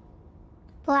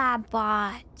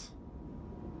 Blabbot.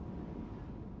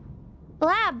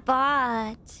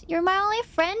 Blabbot. You're my only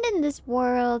friend in this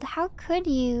world. How could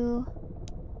you?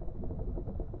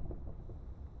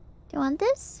 Do you want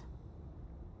this?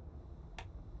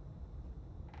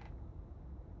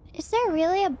 Is there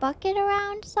really a bucket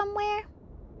around somewhere?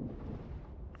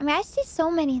 I mean, I see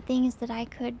so many things that I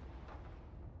could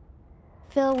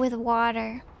fill with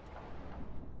water.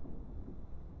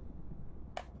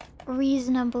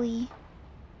 Reasonably.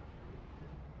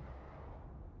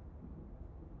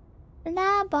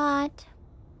 Blabbot.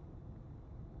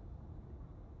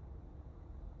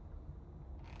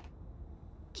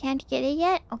 Can't get it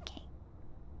yet? Okay.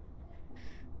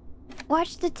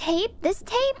 Watch the tape? This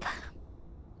tape?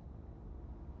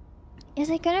 Is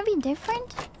it gonna be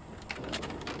different?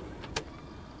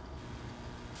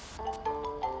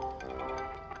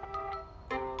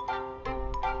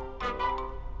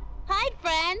 Hi,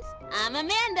 friends. I'm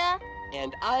Amanda.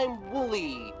 And I'm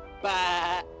Wooly.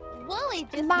 Bah. Wooly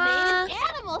just Bah. made an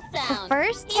animal sound. The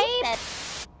first He tape? said,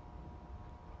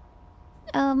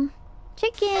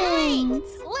 Chickens. "Hey,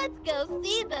 let's go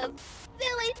see those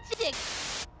silly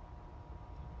chicks."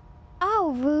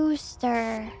 Oh,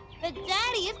 rooster. The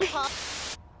daddy is called.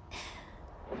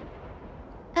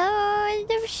 Oh,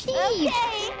 the sheep.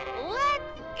 Okay,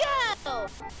 let's go.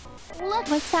 Look,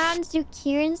 What sounds do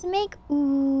Kierans make?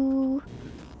 Ooh.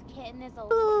 this kitten is a.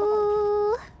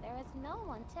 Ooh. There is no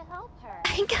one to help her.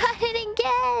 I got it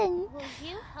again. Will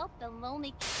you help the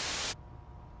lonely?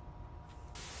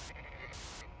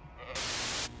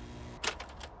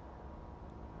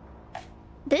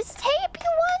 This tape you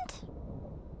want?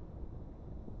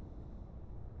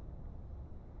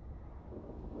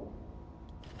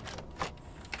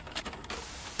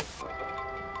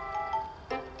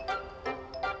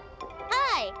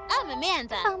 Hi, I'm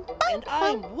Amanda. And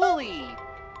I'm Wooly.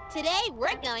 Today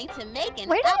we're going to make an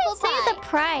Where did apple it say pie. the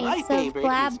price My of favorite is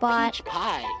Blabbot? peach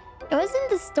pie. It was in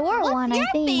the store What's one, your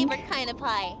I think. favorite kind of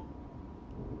pie?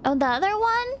 Oh, the other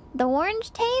one? The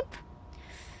orange tape?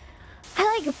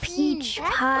 I like a peach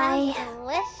that pie. sounds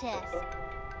delicious.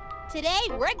 Today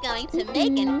we're going to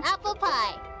make an apple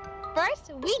pie.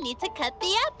 First, we need to cut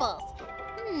the apples.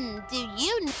 Do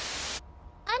you know?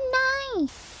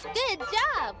 Nice. Good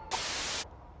job.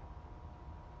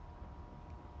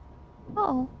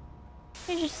 Uh-oh.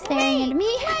 You're just staring at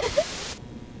me.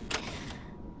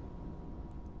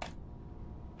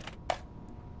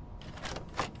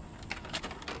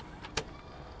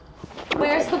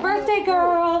 Where's the birthday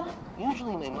girl?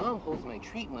 Usually my mom holds my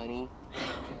treat money.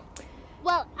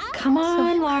 Well, Come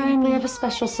on, Lauren. We have a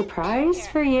special surprise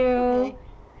for you. Okay,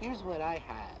 here's what I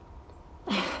have.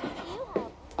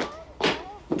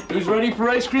 Who's ready for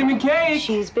ice cream and cake?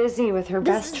 She's busy with her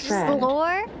This best is friend.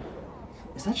 lore?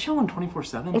 Is that show on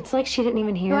 24/7? It's like she didn't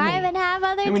even hear Do me. I even have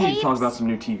other Then we tapes? need to talk about some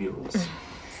new TV rules.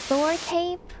 Store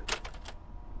tape?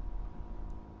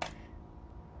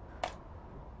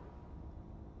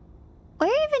 Where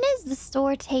even is the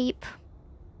store tape?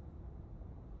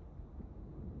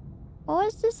 What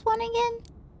was this one again?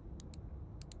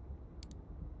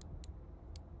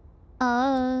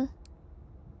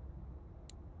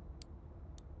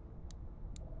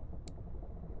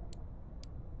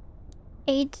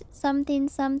 Eight something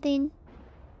something.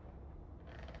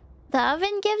 The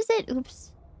oven gives it?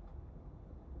 Oops.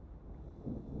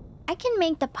 I can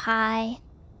make the pie.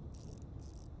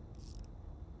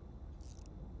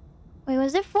 Wait,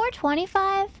 was it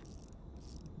 425?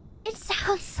 It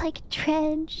sounds like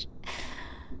dredge.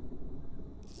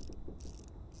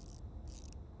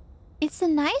 It's a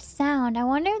nice sound. I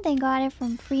wonder if they got it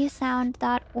from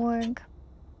freesound.org.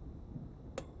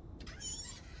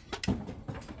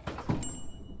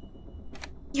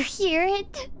 You hear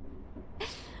it?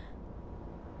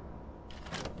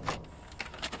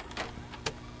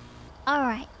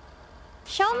 Alright.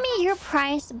 Show me your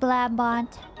price, Blabbot.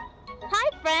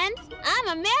 hi, friends.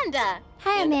 I'm Amanda.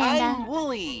 Hi, And Amanda. I'm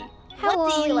Wooly. Hi, What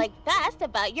do you Wooly. like best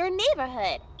about your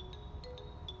neighborhood?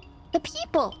 The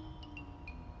people.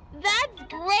 That's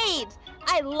great!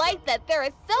 I like that there are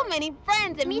so many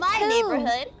friends in Me my too.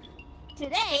 neighborhood.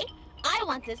 Today, I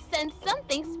want to send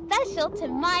something special to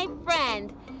my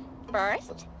friend.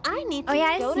 First, I need to Oh, yeah,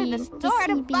 I go to the see. store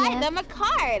to buy CBF. them a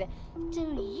card. Do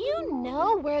you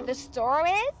know where the store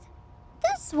is?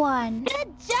 This one.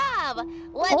 Good job!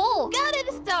 Let's Oh. go to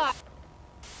the store.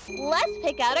 Let's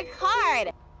pick out a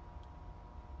card.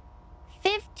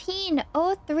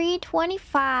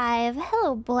 150325.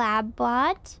 Hello,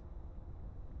 Blabbot.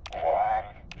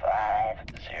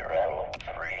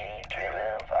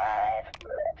 1503225.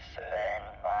 Send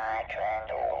my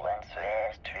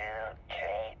condolences to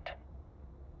Kate.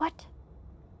 What?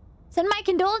 Send my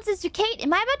condolences to Kate.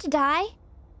 Am I about to die?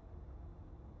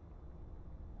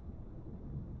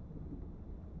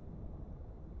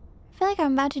 I feel like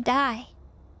I'm about to die.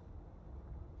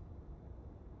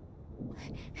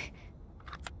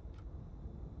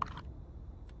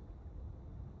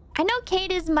 I know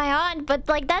Kate is my aunt, but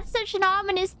like that's such an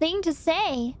ominous thing to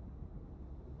say.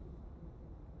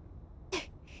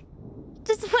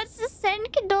 Just wants to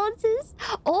send condolences.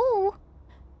 Oh,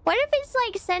 what if it's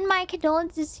like send my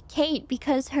condolences to Kate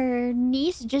because her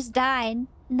niece just died,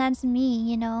 and that's me,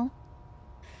 you know?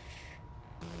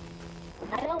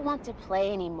 I don't want to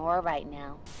play anymore right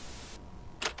now.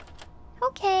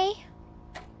 Okay.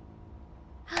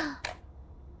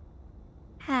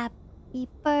 Happy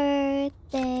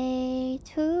birthday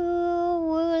to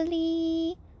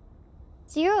Wooly.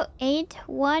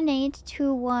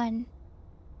 081821.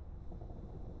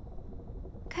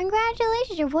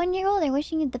 Congratulations, you're 1 year old. I'm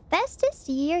wishing you the bestest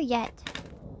year yet.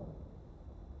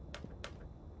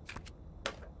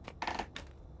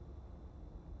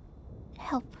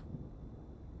 Help.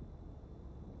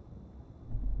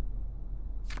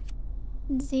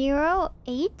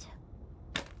 08?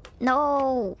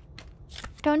 No.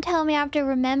 Don't tell me I have to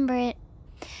remember it.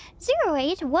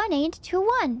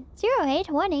 081821.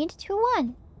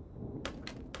 081821.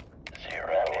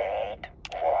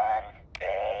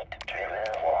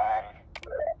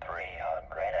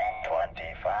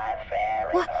 081821325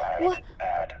 Fahrenheit. What?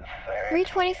 At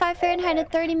 325 Fahrenheit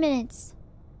at 30 minutes.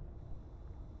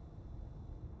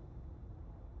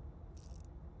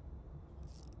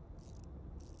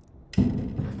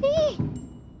 Eee.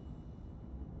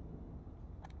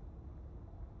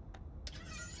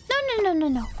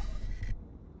 No.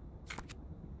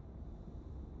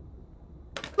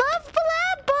 Love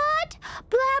Blabbot!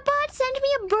 Blabbot, send me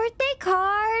a birthday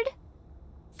card.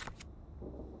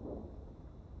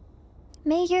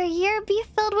 May your year be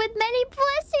filled with many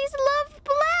blessings. Love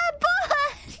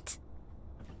Blabbot!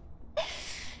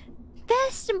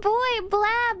 Best boy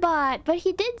Blabbot. But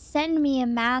he did send me a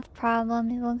math problem,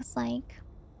 it looks like.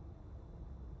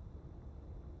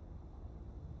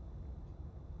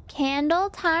 Candle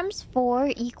times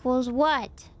 4 equals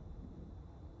what?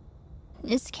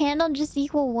 Is candle just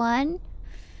equal 1?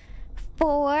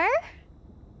 4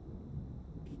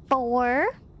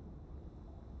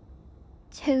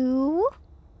 2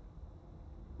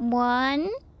 1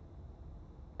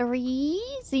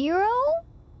 3 0.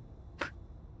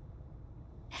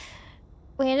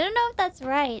 Wait, I don't know if that's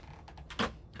right.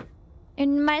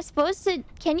 Am I supposed to...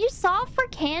 Can you solve for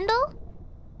candle?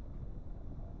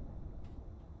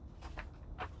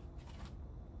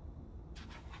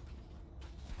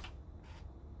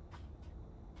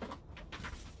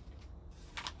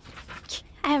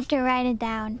 I have to write it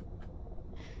down.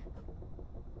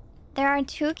 There are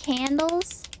 2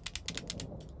 candles.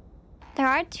 There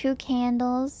are 2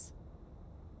 candles.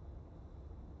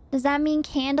 Does that mean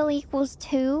candle equals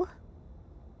 2?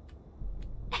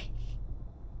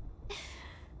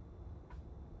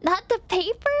 Not the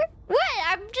paper? What?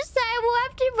 I will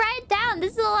have to write it down.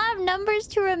 This is a lot of numbers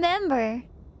to remember.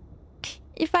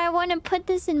 If I want to put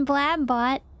this in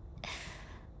Blabbot.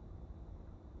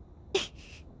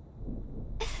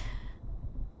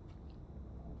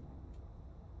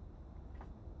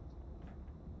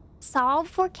 Solve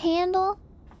for candle?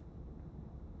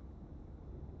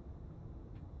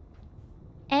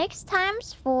 X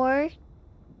times 4.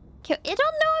 I don't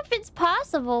know if it's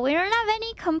possible. We don't have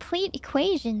any complete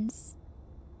equations.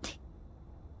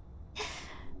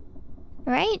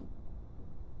 Right?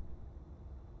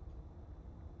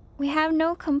 We have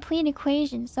no complete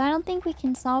equations, so I don't think we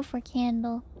can solve for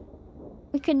candle.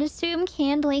 We could assume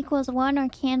candle equals 1 or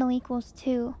candle equals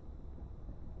 2.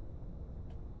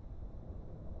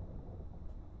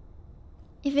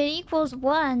 If it equals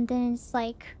 1, then it's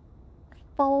like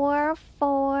 4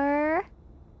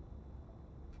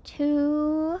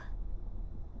 2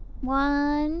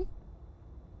 1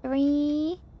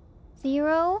 3,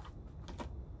 0.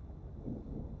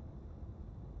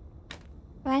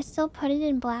 Do I still put it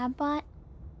in Blabbot?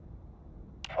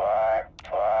 5,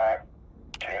 5,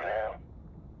 2,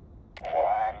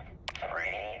 1, 3,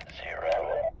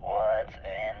 0. What's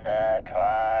in the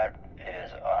card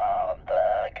is on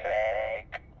the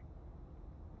cake.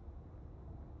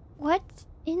 What's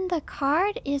in the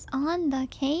card is on the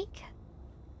cake?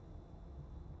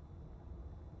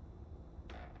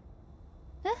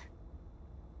 Huh?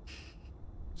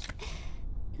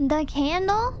 The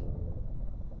candle?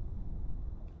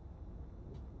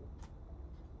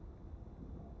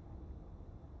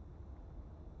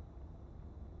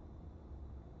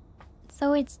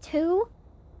 So it's 2.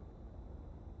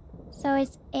 So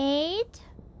it's 8,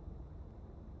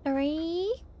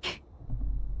 3,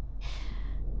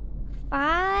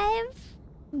 5,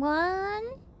 1,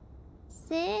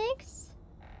 6,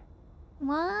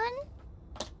 1.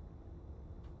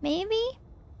 Maybe?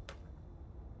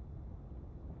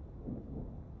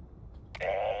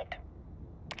 8,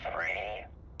 3,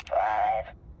 5,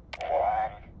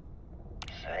 1,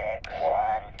 6,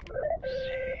 1.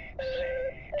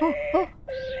 Oh, oh.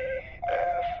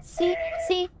 C,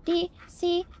 C, D,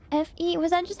 C, F, E.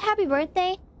 Was that just happy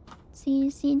birthday? C,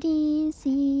 C, D,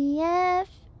 C, F,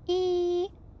 E.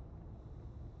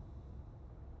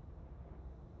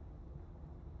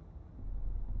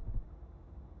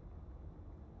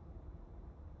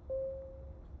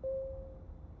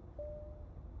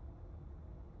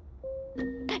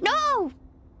 No!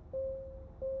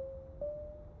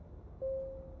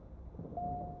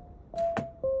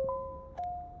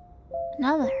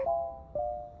 Another.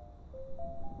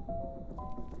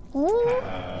 Ooh.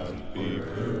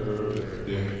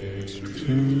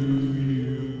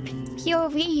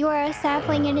 POV, you are a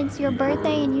sapling and it's your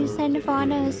birthday and you send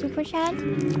Fauna a super chat?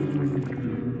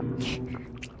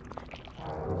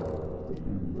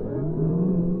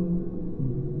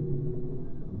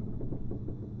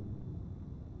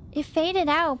 It faded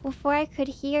out before I could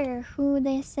hear who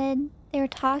they said they were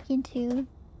talking to.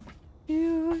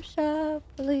 You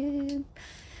sapling.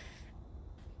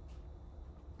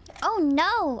 Oh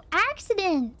no!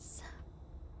 Accidents!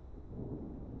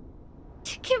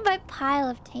 Look at my pile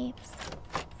of tapes.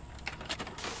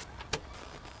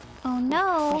 Oh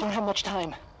no. I don't have much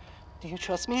time. Do you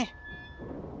trust me?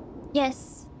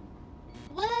 Yes.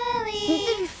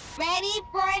 Willie! Ready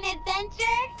for an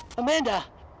adventure? Amanda!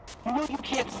 You know you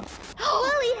can't...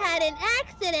 Willie had an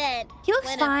accident! He looks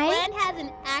when fine. a friend has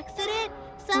an accident,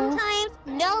 sometimes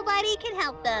nobody can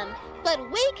help them. But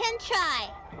we can try.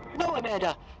 No,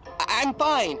 Amanda! I'm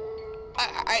fine.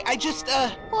 I just,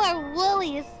 Poor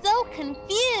Willie is so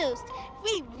confused.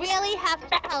 We really have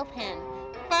to help him.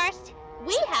 First,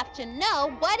 we have to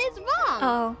know what is wrong.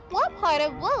 Oh. What part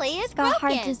of Willie is He's got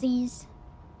broken? heart disease.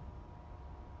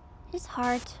 His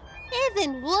heart.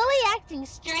 Isn't Willie acting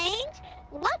strange?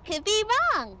 What could be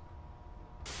wrong?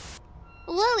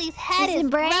 Willie's head His is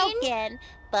brain? broken,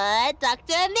 but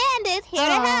Dr. Amanda's here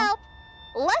to help.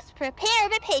 Let's prepare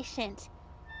the patient.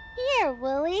 Here,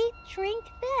 Willie, drink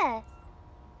this.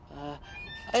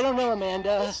 I don't know,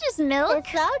 Amanda. It's just milk.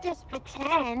 It's all just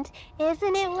pretend,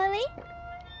 isn't it, Willie?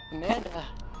 Amanda.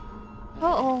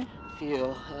 Uh-oh. I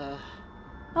feel,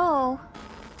 Oh.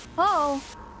 Oh.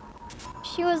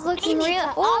 She was looking We need real.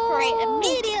 to operate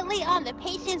immediately on the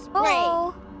patient's brain.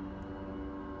 Oh.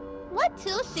 What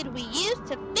tool should we use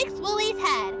to fix Willie's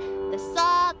head? The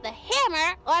saw, the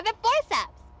hammer, or the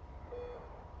forceps?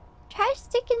 Try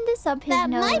sticking this up his That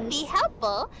nose. might be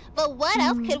helpful, but what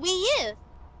else could we use?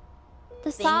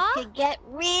 The Things saw? could get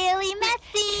really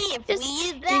messy if we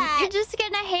use You're that. just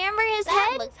gonna hammer his That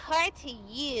head? looks hard to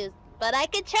use, but I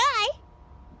could try.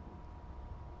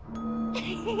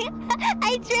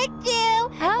 I tricked you.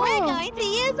 Oh. We're going to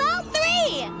use all 3.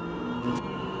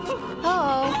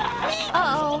 Uh-oh.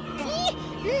 Uh-oh.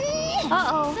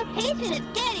 Uh-oh. The patient is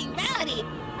getting rowdy.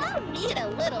 I'll need a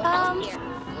little help here.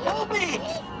 help me!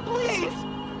 Please!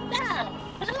 So,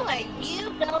 who are you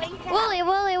going to help?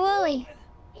 Wooly.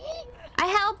 I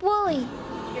help Wooly.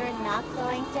 You're not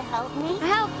going to help me? I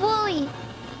help Wooly.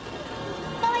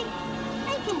 Fine.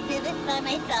 I can do this by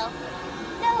myself.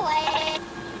 No way.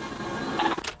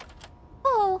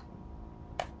 Oh.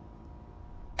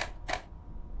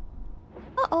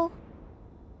 Uh-oh.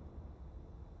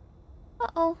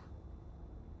 Uh-oh.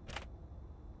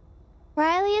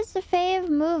 Riley is the fave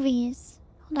movies.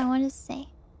 Hold on, what does it say?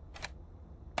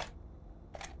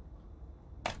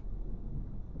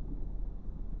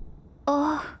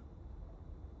 Oh.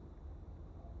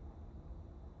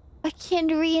 I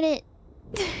can't read it.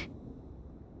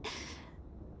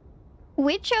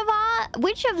 Which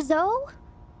of Zoe?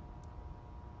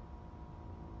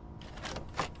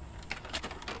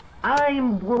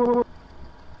 I'm...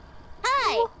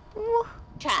 Hi!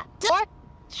 Trapdoor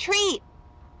treat!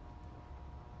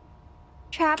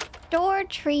 Trapdoor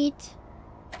treat.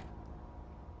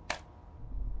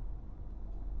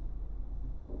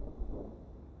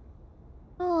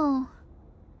 Oh.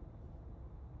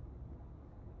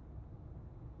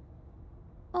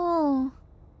 Oh.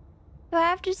 Do I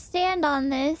have to stand on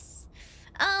this?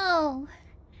 Oh.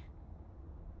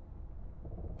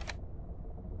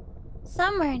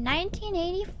 Summer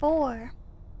 1984.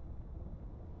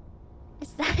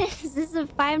 Is this a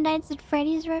Five Nights at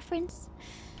Freddy's reference?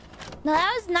 No,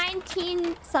 that was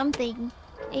 19 something.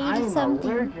 80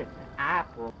 something. I'm allergic to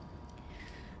apples.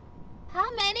 How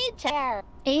many chairs?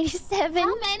 87.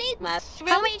 How many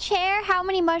mushrooms? How many chair? How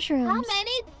many mushrooms? How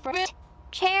many fruit?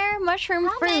 Chair, mushroom,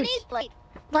 How fruit. many light?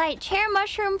 Light. Chair,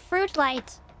 mushroom, fruit,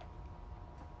 light.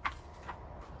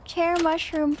 Chair,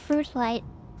 mushroom, fruit, light.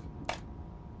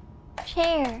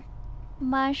 Chair,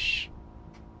 mush,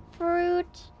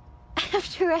 fruit. I have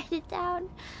to write it down.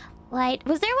 Light.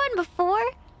 Was there one before?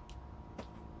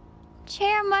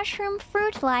 Chair, mushroom,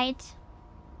 fruit, light.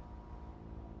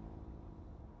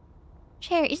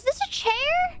 Chair. Is this a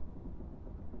chair?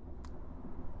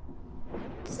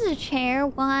 This is a chair.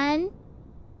 One.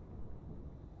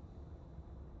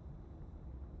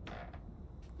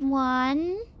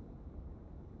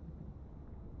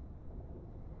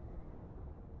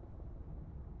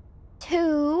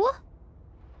 Two.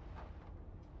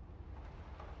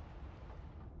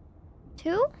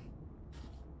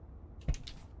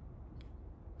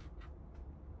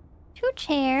 Two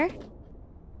chair.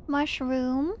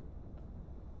 Mushroom.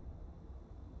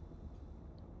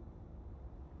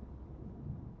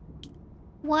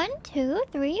 One, two,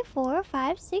 three, four,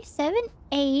 five, six, seven,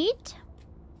 8.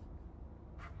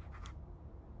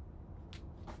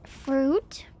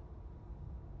 Fruit.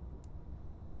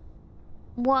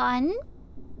 1,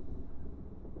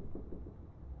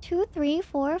 2, 3,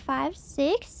 4, 5,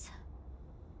 6.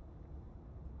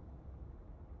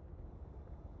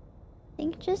 I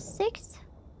think just 6.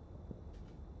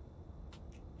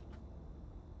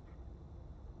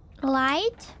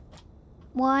 Light.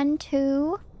 1,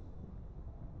 2.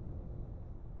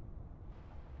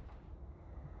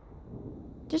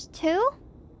 Just 2?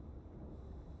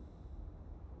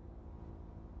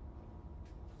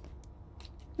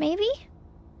 Maybe?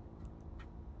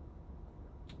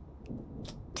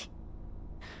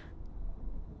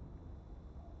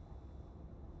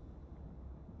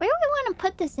 Where do we want to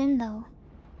put this in, though?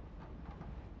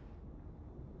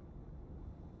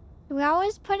 Do we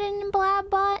always put it in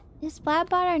Blabbot? Is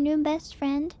Blabbot our new best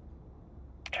friend?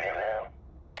 2,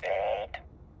 8,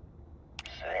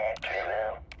 6.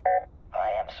 I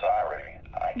am sorry.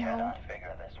 I cannot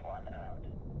figure this one out.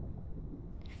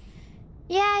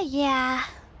 Yeah. Yeah.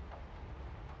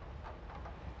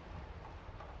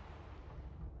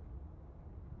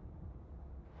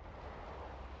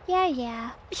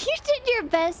 You did your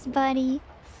best, buddy.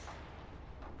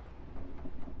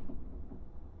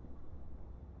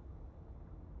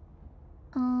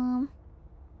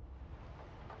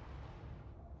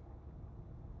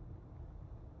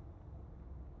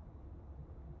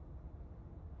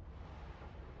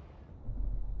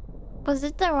 Was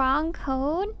it the wrong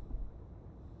code?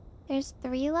 There's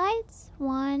 3 lights?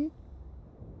 1,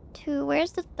 2.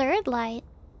 Where's the third light?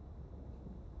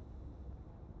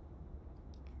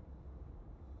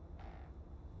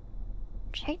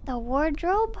 Check the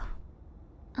wardrobe.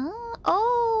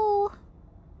 Oh.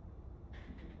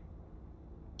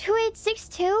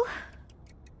 2862.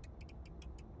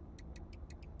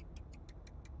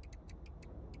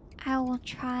 I will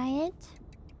try it.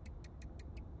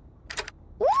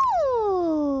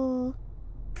 Woo!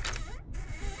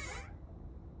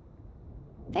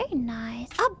 Very nice.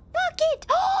 A bucket!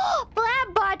 Oh,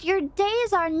 Blabbot, your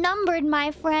days are numbered,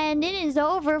 my friend. It is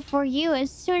over for you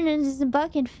as soon as the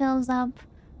bucket fills up.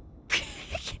 I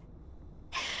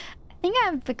think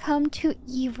I've become too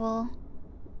evil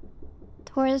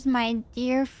towards my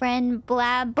dear friend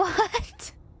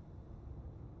Blabbot.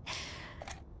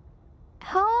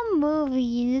 Home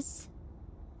movies.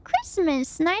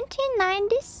 Christmas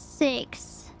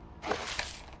 1996.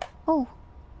 Oh,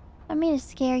 that made a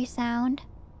scary sound.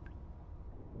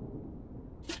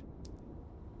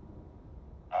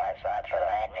 I thought that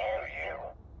I knew you.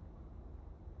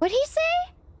 What'd he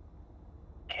say?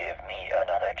 Give me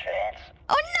another chance.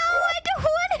 Oh no, I don't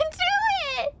want to do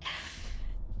it!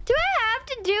 Do I have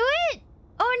to do it?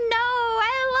 Oh no,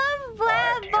 I love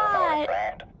Aren't you my Blabbot.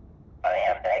 friend? I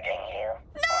am begging you.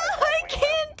 No, I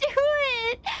can't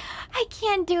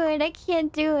do it. I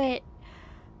can't do it.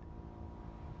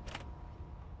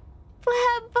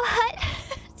 Blabbot.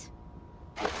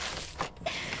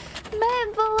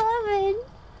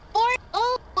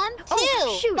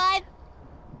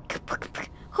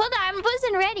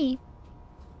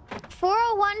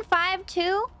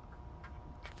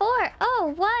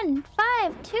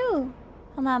 40152.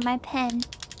 Hold on, my pen.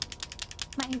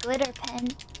 My glitter pen.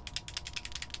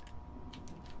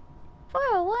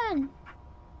 401.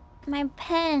 My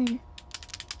pen.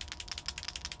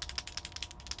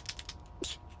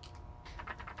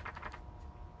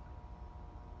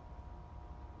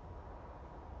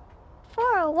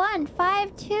 Four,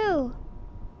 152.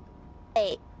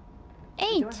 8.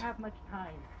 We don't have much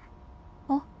time.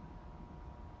 Oh.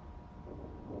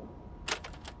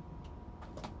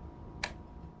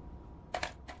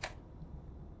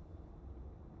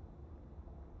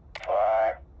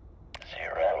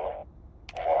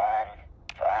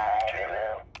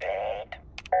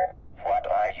 What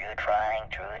are you trying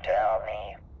to tell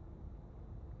me?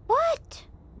 What?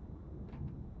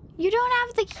 You don't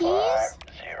have the keys?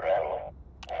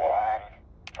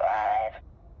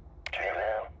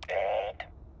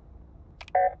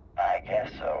 40152. I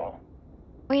guess so.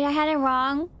 Wait, I had it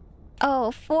wrong.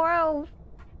 Oh,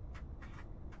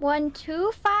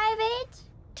 401258?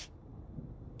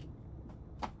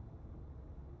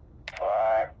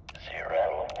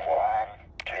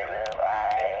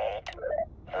 40128.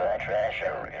 The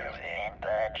treasure is in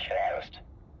the chest.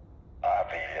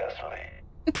 Obviously.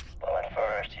 But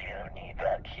first you need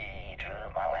the key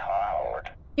to my heart.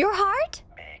 Your heart?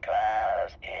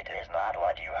 Because it is not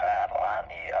what you have on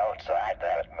the outside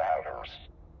that matters.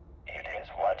 It is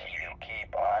what you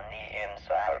keep on the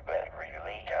inside that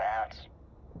really counts.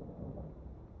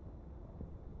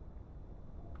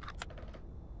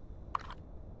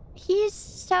 He's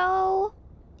so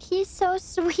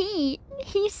sweet.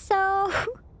 He's so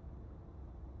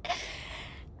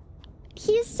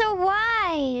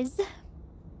wise.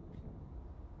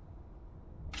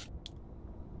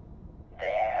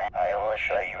 There, I will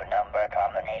show you number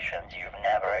combinations you've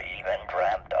never even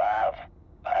dreamt of.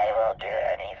 I will do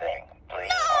anything. Please.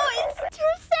 No, it's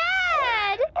too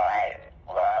sad. I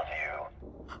love you.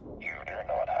 You do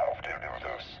not have to do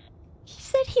this. He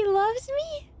said he loves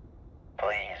me?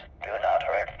 Please, do not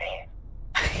hurt me.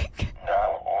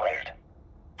 No, wait.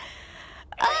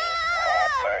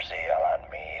 Have mercy on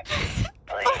me.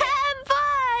 Please.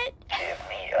 Blabbot! Give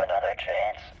me another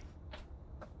chance.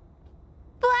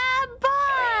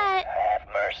 Blabbot! Have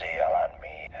mercy on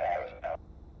me.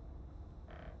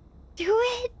 Do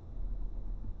it.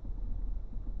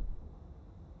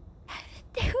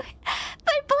 Do it.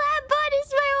 But Blabbot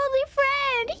is my only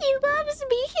friend. He loves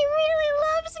me. He really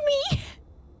loves me.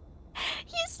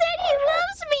 He said he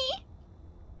loves me.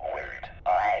 Wait,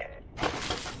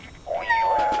 we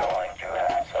were going to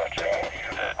have such a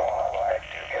beautiful life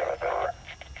together.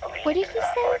 What did he say?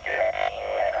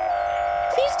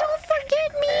 Please don't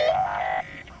forget me.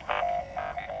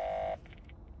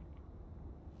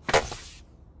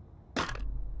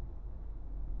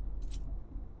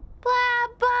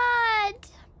 Blabbot!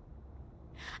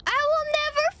 I will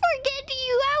never forget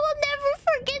you. I will never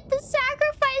forget the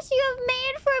sacrifice you have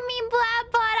made for me,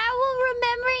 Blabbot. I will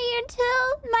remember you till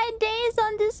my days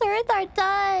on this earth are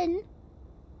done.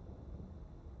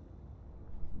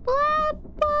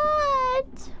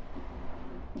 Blabbot!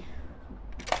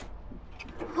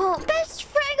 Oh, best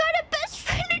friend! I got a best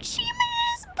friend achievement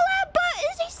as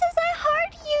Blabbot! He says I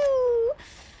heart you!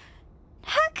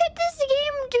 How could this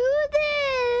game do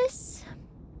this?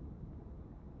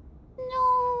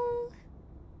 No.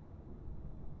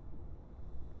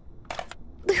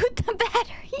 Loot the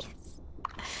batteries.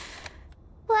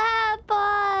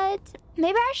 Blabbot.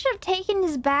 Maybe I should have taken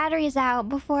his batteries out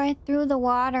before I threw the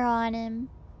water on him.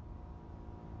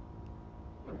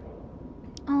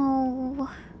 Oh.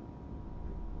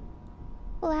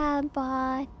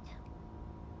 Blabbot.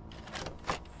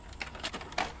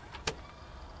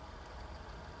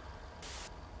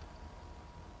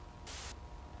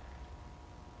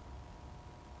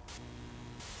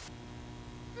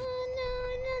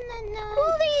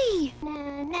 Wooly!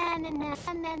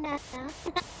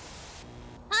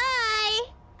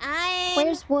 Hi! I'm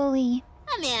Where's Wooly?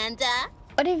 Amanda.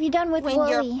 What have you done with When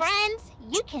Wooly? you're friends,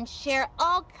 you can share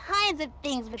all kinds of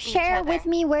things with each other. Share with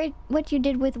me what you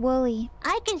did with Wooly.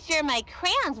 I can share my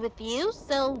crayons with you,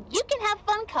 so you can have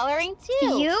fun coloring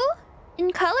too. You?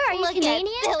 In color? Are you Look Canadian?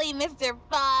 at silly Mr.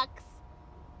 Fox.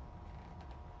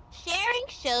 Sharing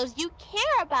shows you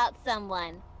care about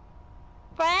someone.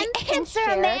 Friends can Answer,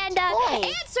 share Amanda!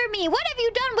 toys. Answer me! What have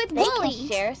you done with They Wooly? can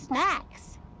share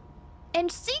snacks.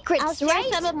 And secrets, I'll share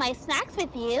right? some of my snacks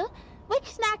with you. Which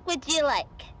snack would you like?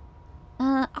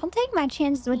 I'll take my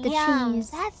chances with the Yum, cheese.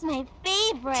 that's my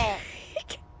favorite.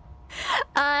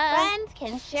 Friends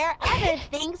can share other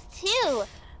things too.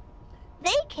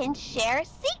 They can share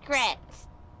secrets.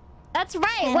 That's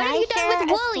right. Can What have I you done share with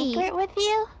a Wooly? secret with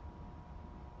you?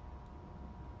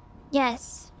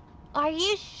 Yes. Are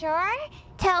you sure?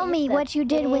 Tell me It's what a you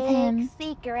did with big him.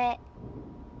 Secret.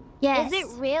 Yes. Is it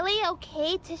really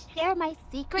okay to share my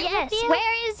secret Yes. with you?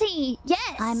 Where is he?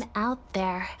 Yes. I'm out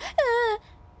there.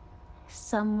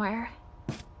 Somewhere.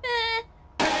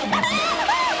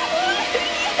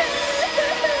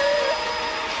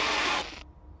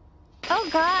 Oh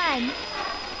God.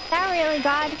 That really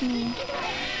got me.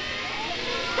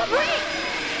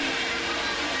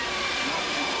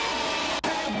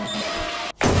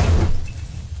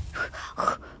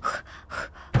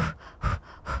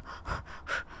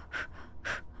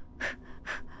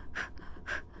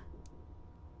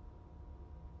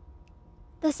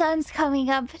 The sun's coming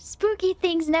up. Spooky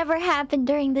things never happen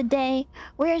during the day.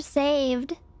 We're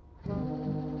saved.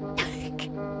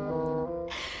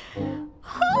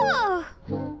 Oh.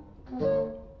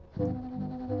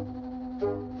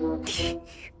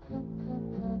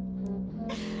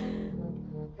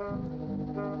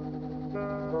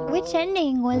 Which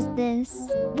ending was this?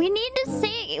 We need to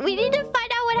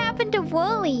find out what happened to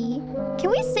Wooly. Can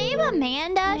we save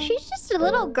Amanda? She's just a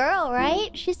little girl,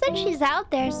 right? She said she's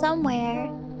out there somewhere.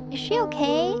 Is she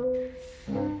okay?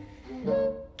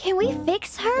 Can we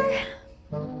fix her?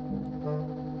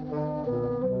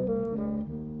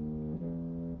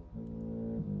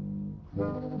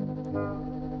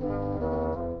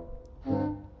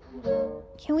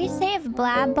 Can we save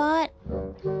Blabbot?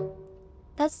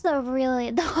 That's the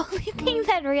only thing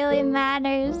that really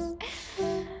matters.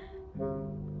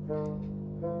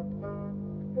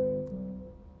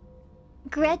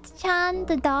 Gretchen,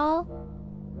 the doll.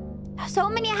 So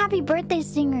many happy birthday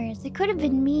singers. It could have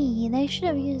been me. They should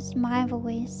have used my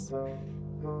voice.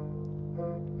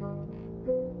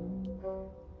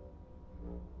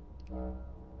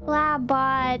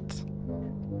 Blabbot.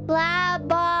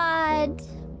 Blabbot.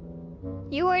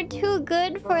 You are too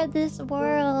good for this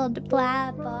world,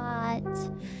 Blabbot.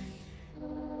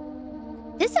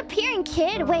 Disappearing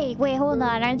kid? Wait, hold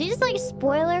on. Are these like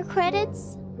spoiler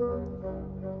credits?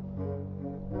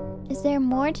 Is there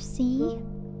more to see?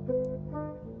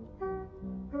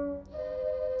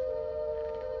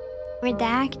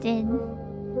 Redacted.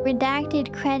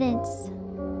 Redacted credits.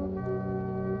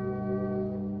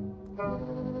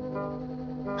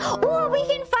 Oh, we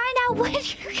can find out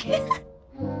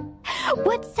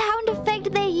what sound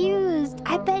effect they used.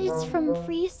 I bet it's from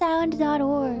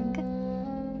freesound.org.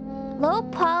 Low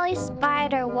poly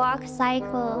spider walk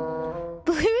cycle.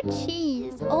 Blue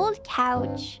cheese. Old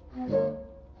couch.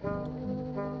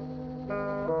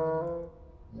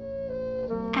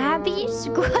 Abby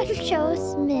Squancho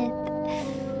Smith.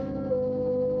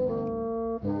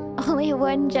 Only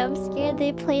one jump scare.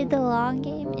 They played the long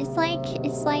game. It's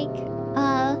like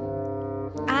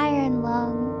Iron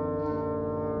Lung.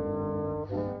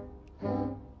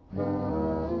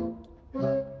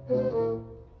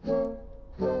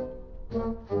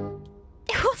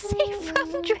 It will say from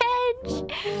Dredge.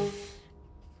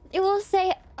 It will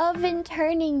say oven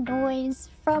turning noise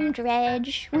from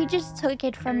Dredge. We just took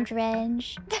it from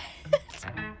Dredge.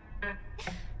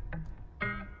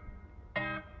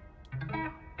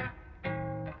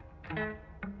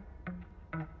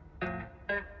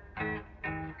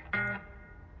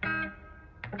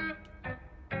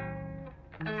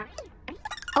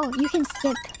 Oh, you can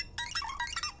skip.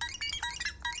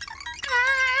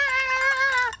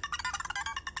 Ah!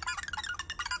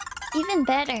 Even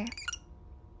better.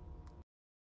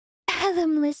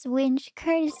 Fathomless winch,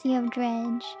 courtesy of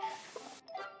Dredge.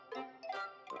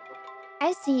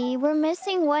 I see. We're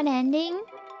missing one ending.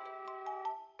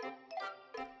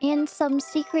 And some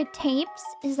secret tapes.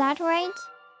 Is that right?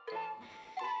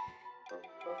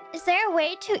 Is there a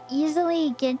way to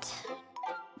easily get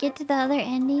to the other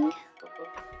ending?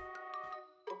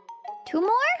 2 more?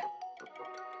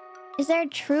 Is there a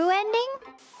true ending?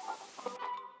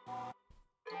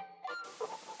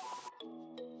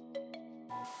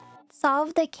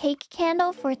 Solve the cake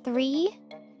candle for 3?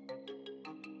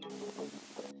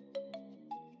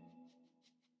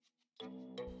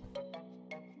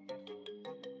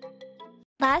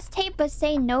 Last tape, but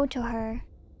say no to her.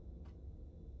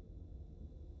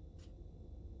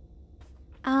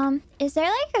 Is there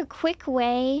like a quick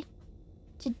way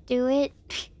to do it?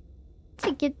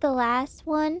 To get the last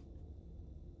one?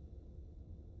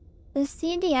 The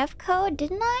CDF code,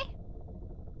 didn't I?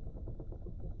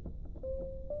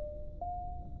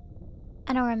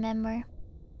 I don't remember.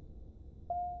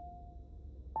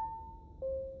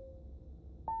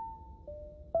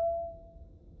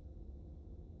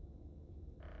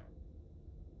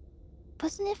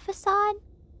 Wasn't it Facade?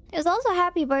 It was also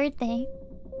happy birthday.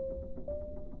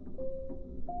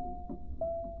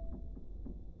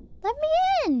 Let me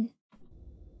in!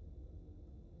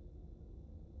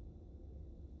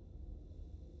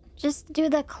 Just do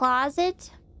the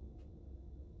closet.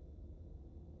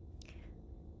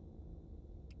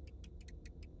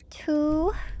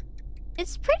 Two.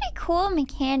 It's pretty cool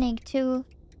mechanic too.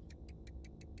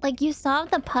 Like you solve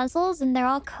the puzzles and they're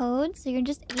all codes, so you're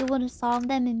just able to solve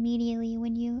them immediately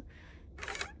when you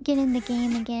get in the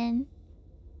game again.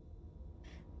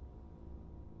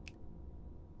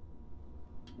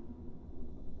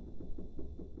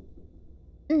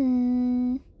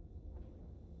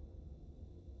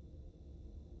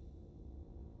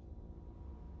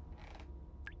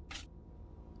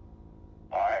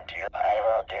 Aren't you? I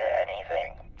will do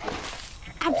anything.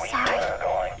 I'm sorry. We're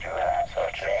going to have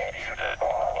such a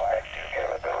beautiful life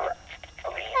together.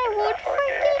 I won't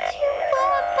forget you,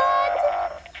 Bob.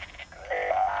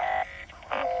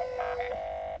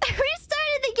 I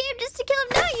restarted the game just to kill him.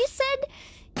 No,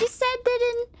 you said that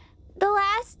in the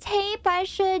last tape I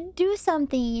should do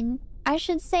something. I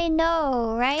should say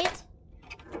no, right?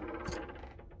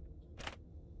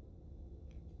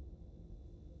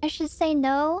 I should say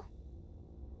no.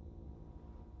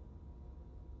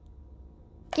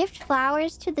 Gift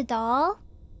flowers to the doll?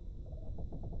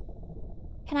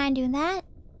 Can I do that?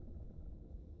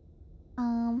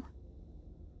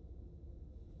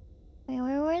 Wait,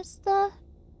 where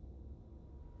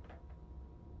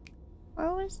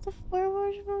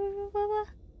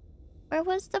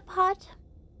was the pot?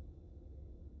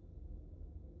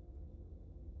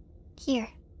 Here.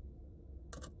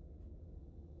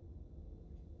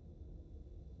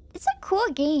 It's a cool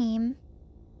game.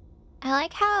 I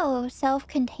like how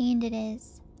self-contained it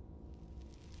is.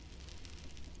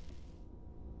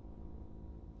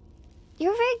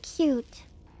 You're very cute.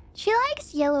 She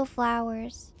likes yellow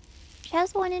flowers. She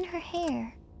has one in her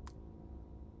hair.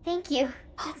 Thank you.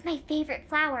 That's my favorite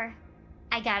flower.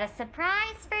 I got a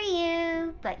surprise for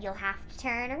you, but you'll have to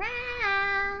turn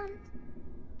around.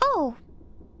 Oh.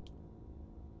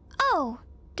 Oh.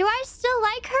 Do I still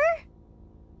like her?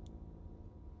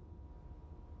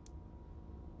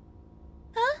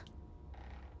 Huh?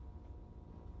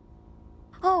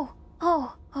 Oh.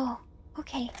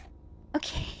 Okay.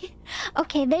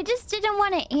 Okay, they just didn't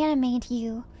want to animate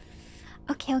you.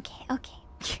 Okay. I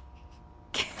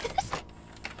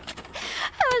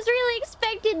was really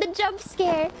expecting the jump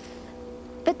scare.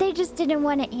 But they just didn't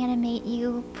want to animate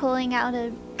you pulling out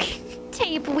a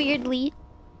tape weirdly.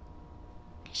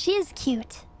 She is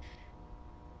cute.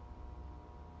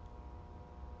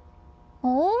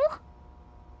 Oh?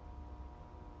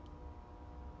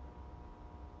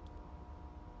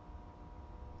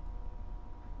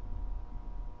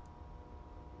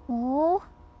 Oh?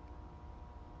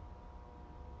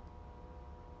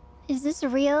 Is this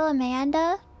real,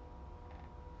 Amanda?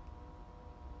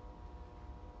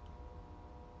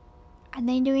 Are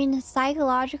they doing a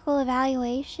psychological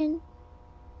evaluation?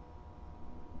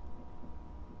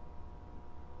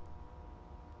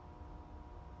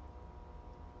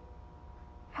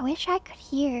 I wish I could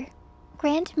hear.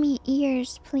 Grant me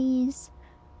ears, please.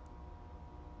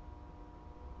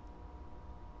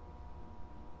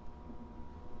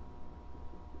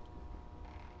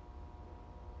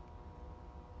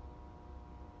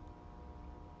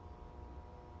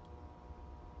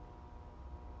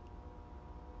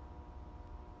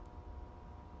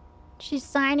 She's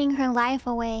signing her life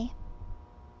away.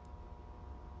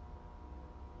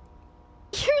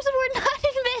 Yours were not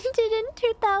invented in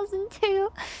 2002.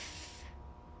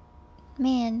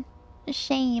 Man, a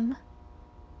shame.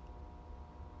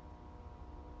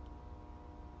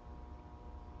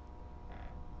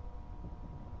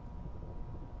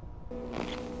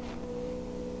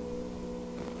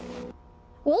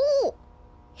 Ooh!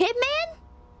 Hitman?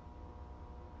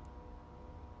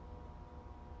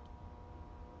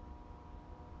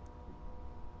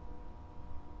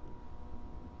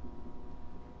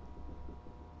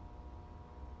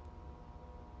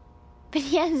 But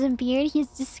he has a beard, he's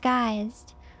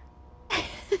disguised.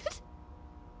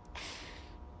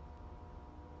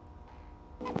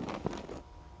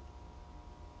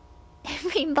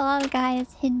 Every bald guy is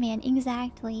Hitman,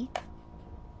 exactly.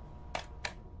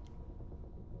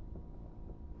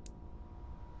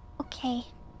 Okay.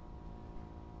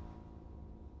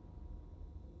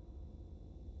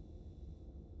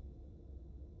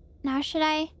 Now should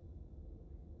I...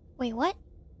 Wait, what?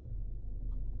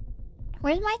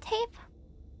 Where's my tape?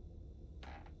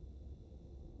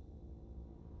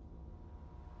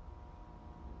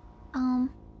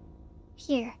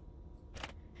 Here.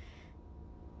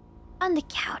 On the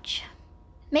couch.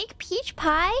 Make peach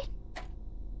pie?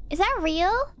 Is that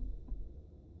real?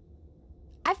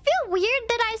 I feel weird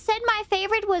that I said my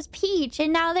favorite was peach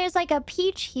and now there's like a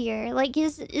peach here. Like,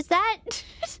 is that...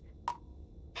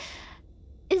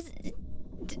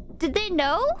 Did they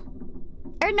know?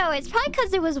 Or no, it's probably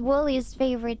because it was Wooly's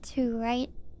favorite too, right?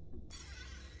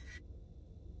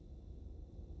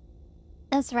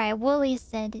 That's right, Wooly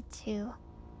said it too.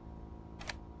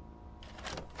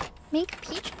 Make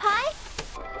peach pie?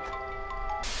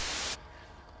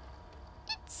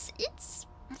 It's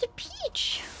the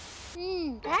peach.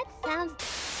 That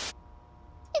sounds...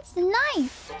 It's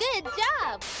nice. Good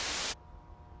job!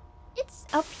 It's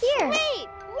up here. Wait,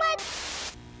 what?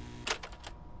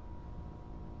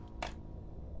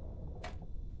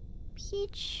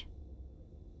 Peach.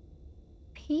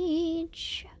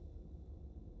 Peach.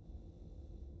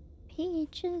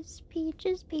 Peaches,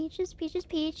 peaches, peaches, peaches,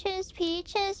 peaches,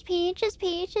 peaches, peaches,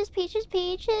 peaches, peaches,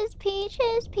 peaches, peaches,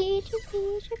 peaches, peaches,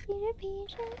 peaches,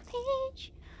 peaches,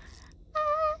 peach. I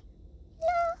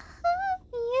love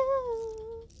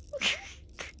you.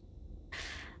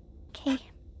 Okay.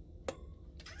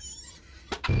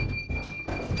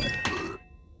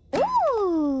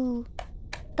 Ooh,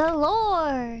 the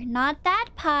lore, not that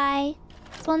pie.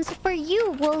 This one's for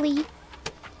you, Wooly.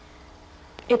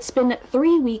 It's been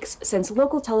 3 weeks since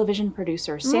local television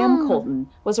producer Sam Colton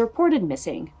was reported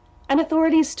missing, and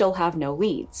authorities still have no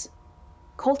leads.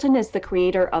 Colton is the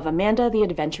creator of Amanda the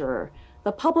Adventurer,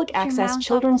 the public access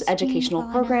children's educational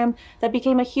program that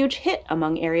became a huge hit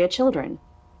among area children.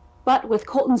 But with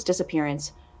Colton's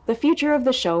disappearance, the future of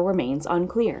the show remains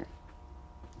unclear.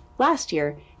 Last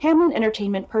year, Hamlin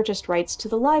Entertainment purchased rights to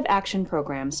the live-action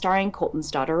program starring Colton's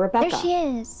daughter Rebecca. There she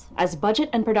is. As budget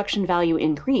and production value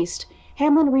increased,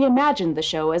 Hamlin reimagined the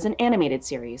show as an animated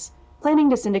series, planning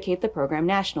to syndicate the program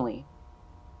nationally.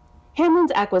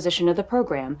 Hamlin's acquisition of the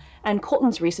program and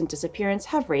Colton's recent disappearance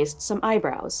have raised some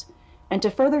eyebrows, and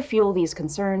to further fuel these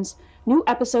concerns, new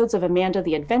episodes of Amanda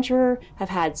the Adventurer have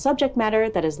had subject matter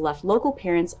that has left local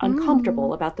parents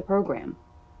uncomfortable about the program.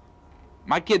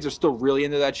 My kids are still really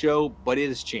into that show, but it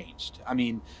has changed. I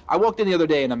mean, I walked in the other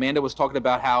day and Amanda was talking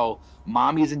about how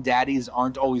mommies and daddies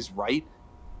aren't always right.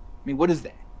 I mean, what is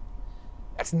that?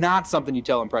 That's not something you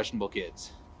tell impressionable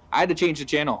kids. I had to change the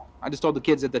channel. I just told the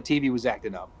kids that the TV was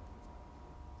acting up.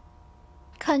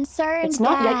 Concerned It's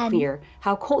not yet clear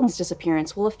how Colton's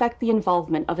disappearance will affect the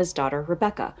involvement of his daughter,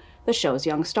 Rebecca, the show's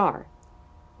young star.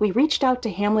 We reached out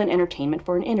to Hamlin Entertainment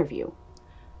for an interview.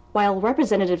 While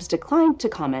representatives declined to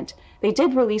comment, they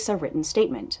did release a written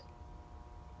statement.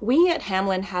 We at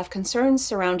Hamlin have concerns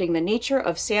surrounding the nature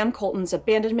of Sam Colton's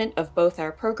abandonment of both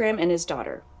our program and his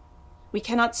daughter. We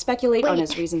cannot speculate on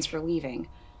his reasons for leaving.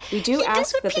 We do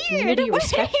ask that the community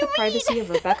respect the privacy of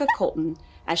Rebecca Colton,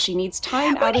 as she needs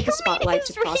time out of the spotlight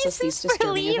to process these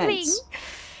disturbing events.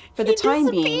 For the time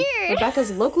being,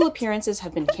 Rebecca's local appearances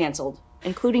have been canceled,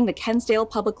 including the Kensdale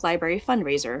Public Library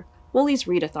fundraiser, Wooly's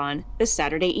Readathon, this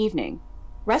Saturday evening.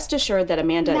 Rest assured that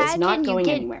Amanda is not going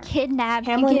anywhere. Kidnapped,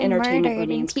 Hamlin you get Entertainment murdered,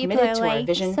 remains and people committed are to our like,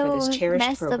 vision so for this cherished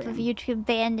messed program. up of you to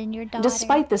abandon your daughter.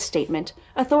 Despite this statement,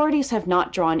 authorities have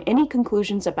not drawn any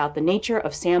conclusions about the nature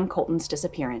of Sam Colton's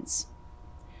disappearance.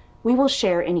 We will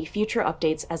share any future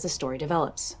updates as the story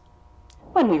develops.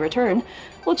 When we return,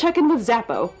 we'll check in with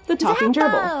Zappo, the talking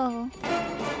gerbil.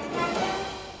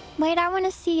 Wait, I want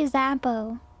to see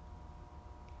Zappo.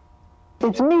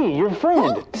 It's me, your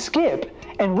friend, Skip.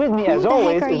 And with me, as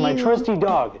always, is my trusty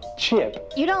dog,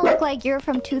 Chip. You don't look like you're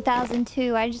from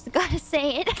 2002, I just gotta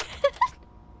say it.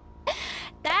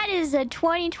 That is a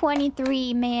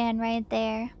 2023 man right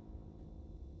there.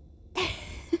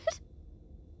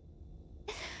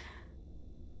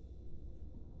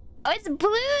 Oh, it's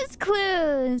Blue's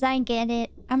Clues! I get it.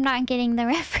 I'm not getting the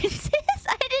references.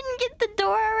 I didn't get the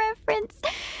Dora reference.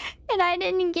 And I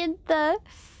didn't get the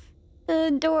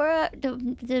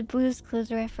Blue's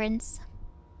Clues reference.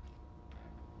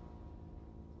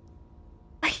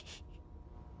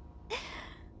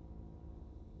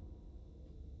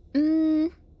 There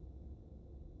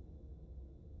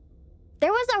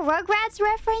was a Rugrats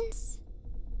reference?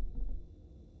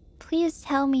 Please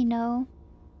tell me no.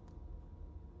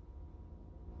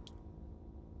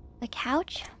 The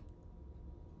couch?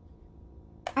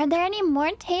 Are there any more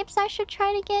tapes I should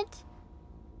try to get?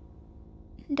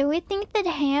 Do we think that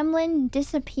Hamlin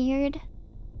disappeared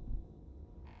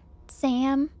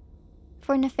Sam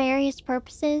for nefarious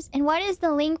purposes? And what is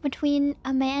the link between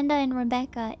Amanda and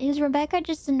Rebecca? Is Rebecca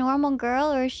just a normal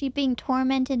girl, or is she being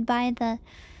tormented by the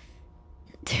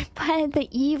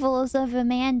evils of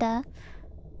Amanda?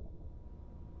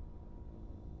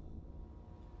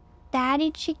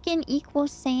 Daddy Chicken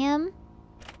equals Sam?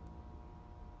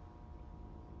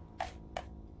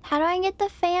 How do I get the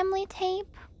family tape?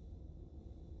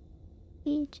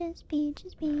 Peaches,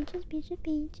 peaches, peaches, peaches,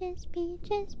 peaches,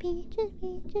 peaches, peaches,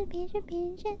 peaches, peaches,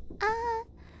 peaches. I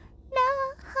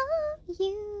love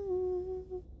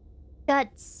you.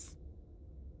 Guts.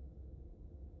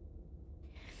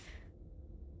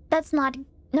 That's not...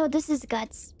 No, this is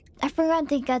guts. I forgot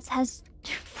that guts has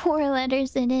 4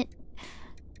 letters in it.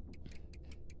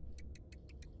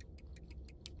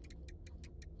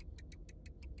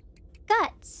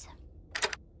 Guts.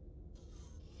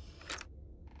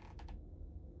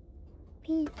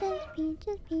 Peaches,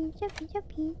 peaches, peaches, peaches,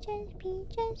 peaches,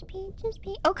 peaches, peaches,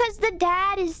 peaches. Oh, because the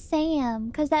dad is Sam.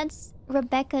 Because that's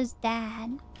Rebecca's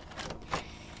dad.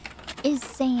 Is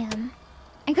Sam.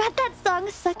 I got that song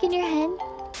stuck in your head.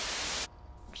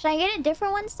 Should I get a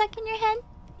different one stuck in your head?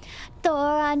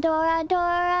 Dora, Dora,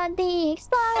 Dora, the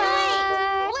Explorer.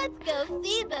 Hey, let's go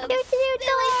see the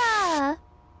Dora.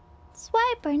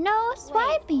 Swiper, no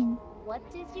swiping. What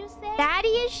did you say?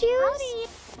 Daddy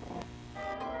issues?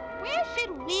 Where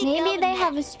should we Maybe go they next?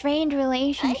 have a strained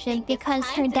relationship because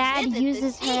her dad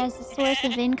uses her as a source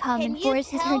of income and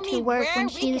forces her to work when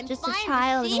she is just a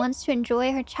child and wants to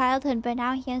enjoy her childhood, but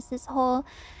now he has this whole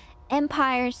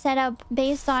empire set up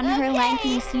based on her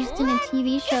likeness used in a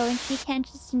TV show and she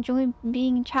can't just enjoy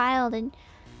being a child and...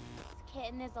 This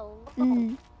kitten is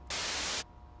alone.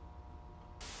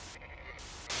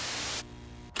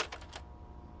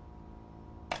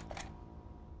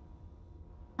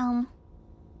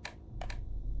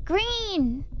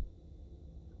 Green!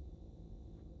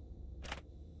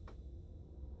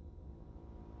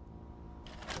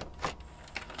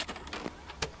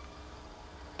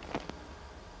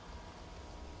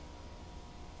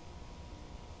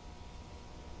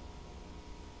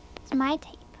 It's my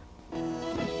tape.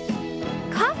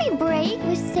 Coffee break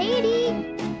with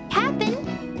Sadie.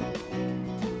 Happen.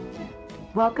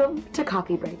 Welcome to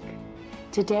Coffee Break.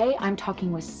 Today I'm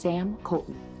talking with Sam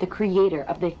Colton, the creator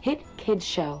of the hit kids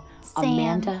show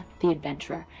Amanda the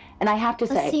Adventurer. And I have to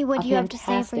say, see what a you have to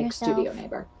say for fantastic yourself. studio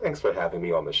neighbor. Thanks for having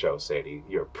me on the show, Sadie.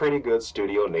 You're a pretty good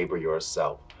studio neighbor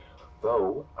yourself.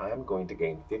 Though, I am going to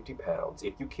gain 50 pounds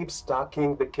if you keep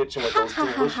stocking the kitchen with those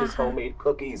delicious homemade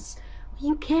cookies.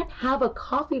 You can't have a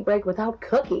coffee break without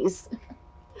cookies.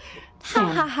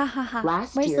 Sam,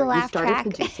 last Where's year the you laugh started track?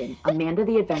 producing Amanda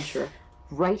the Adventurer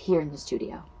right here in the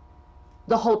studio.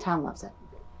 The whole town loves it.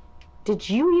 Did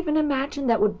you even imagine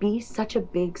that would be such a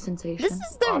big sensation? This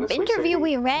is the interview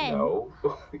we read. No,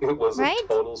 it was Right? a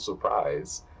total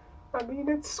surprise. I mean,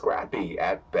 it's scrappy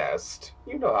at best.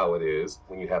 You know how it is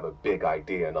when you have a big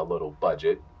idea and a little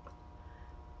budget.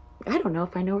 I don't know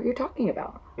if I know what you're talking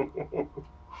about.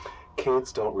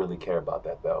 Kids don't really care about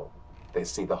that, though. They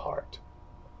see the heart.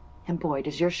 And boy,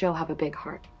 does your show have a big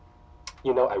heart.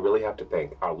 You know, I really have to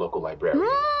thank our local librarian,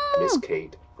 Miss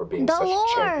Kate, for being The such Lord.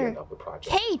 a champion of the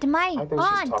project. Kate, my I think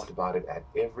aunt. she's talked about it at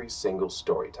every single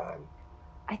story time.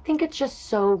 I think it's just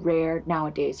so rare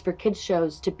nowadays for kids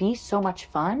shows to be so much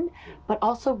fun, but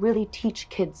also really teach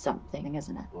kids something,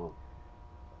 isn't it?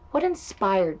 What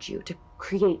inspired you to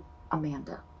create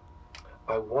Amanda?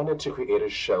 I wanted to create a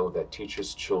show that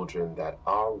teaches children that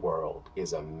our world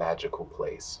is a magical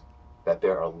place, that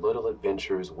there are little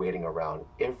adventures waiting around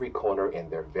every corner in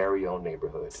their very own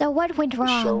neighborhood. So what went The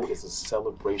show wrong? is a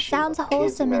celebration Sounds of kids'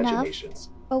 wholesome enough. imaginations.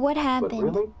 But what But happened?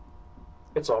 really,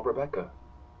 it's all Rebecca.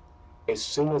 As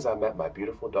soon as I met my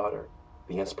beautiful daughter,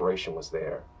 the inspiration was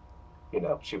there. You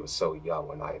know, she was so young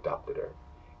when I adopted her.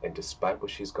 And despite what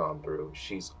she's gone through,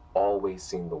 she's always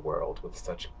seen the world with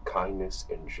such kindness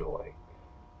and joy.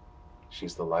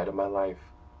 She's the light of my life,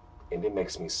 and it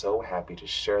makes me so happy to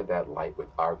share that light with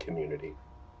our community.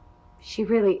 She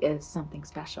really is something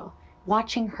special.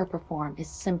 Watching her perform is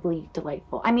simply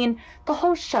delightful. I mean, the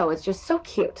whole show is just so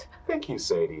cute. Thank you,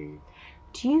 Sadie.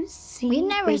 Do you see We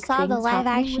never big saw the things live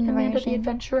happening action with Amanda the version.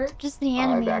 Adventurer? Just the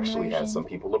animated I've actually version. had some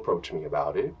people approach me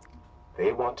about it.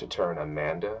 They want to turn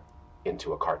Amanda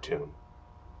into a cartoon.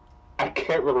 I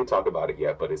can't really talk about it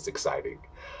yet, but it's exciting.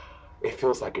 It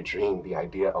feels like a dream, the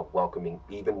idea of welcoming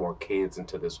even more kids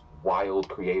into this wild,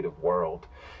 creative world.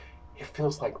 It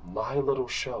feels like my little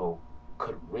show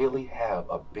could really have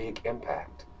a big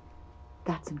impact.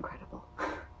 That's incredible.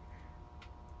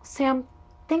 Sam,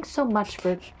 thanks so much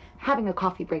for having a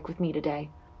coffee break with me today.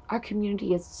 Our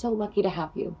community is so lucky to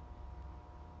have you.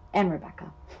 And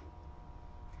Rebecca.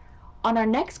 On our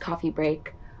next coffee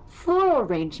break, floral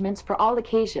arrangements for all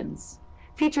occasions,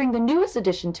 featuring the newest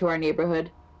addition to our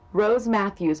neighborhood, Rose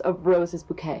Matthews of Rose's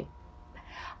Bouquet.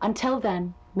 Until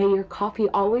then, may your coffee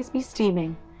always be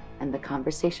steaming and the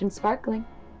conversation sparkling.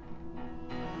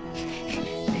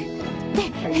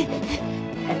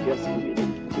 And just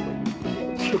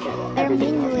They're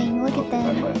mingling. Look at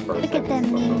them. Look at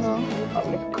them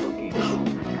mingle.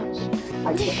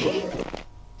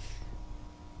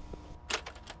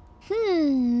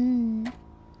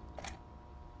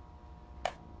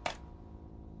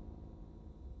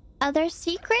 Other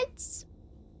secrets?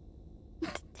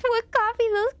 What coffee?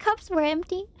 Those cups were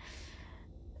empty.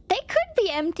 They could be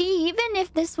empty. Even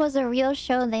if this was a real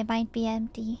show, they might be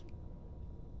empty.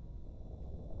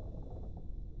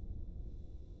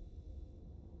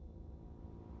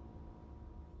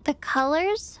 The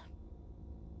colors?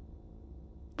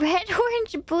 Red,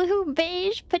 orange, blue,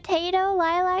 beige, potato,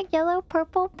 lilac, yellow,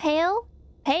 purple, pale,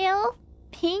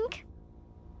 pink.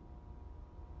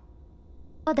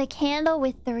 Oh, the candle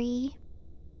with 3.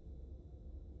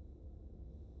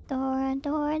 Dora,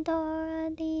 Dora,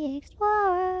 Dora, the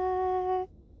explorer.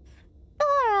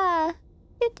 Dora!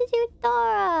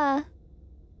 Dora!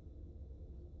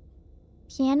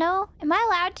 Piano? Am I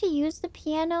allowed to use the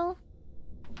piano?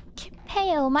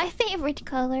 Pale, my favorite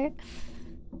color.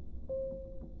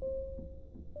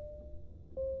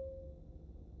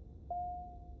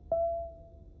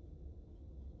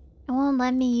 It won't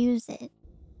let me use it.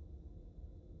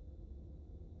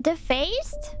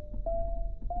 Defaced?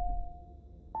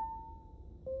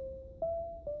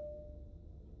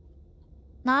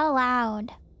 Not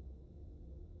allowed.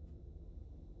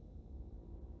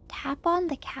 Tap on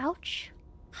the couch?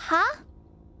 Huh?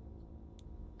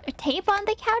 Or tape on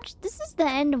the couch? This is the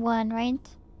end one, right?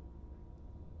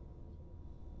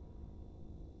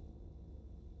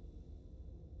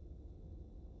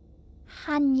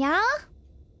 Hanya?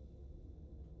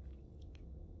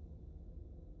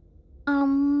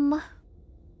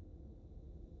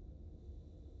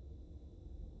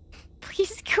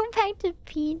 Please go back to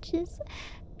Peaches.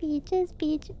 Peaches,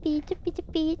 peaches, peaches, peaches,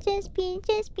 peaches,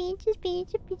 peaches, peaches,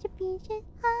 peaches, peaches, peaches.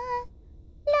 I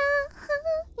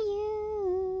love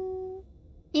you.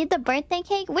 Need the birthday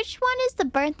cake? Which one is the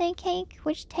birthday cake?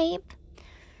 Which tape?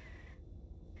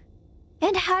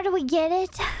 And how do we get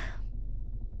it?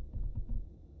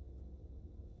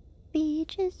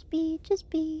 Peaches, peaches,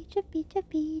 peaches, peaches,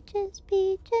 peaches,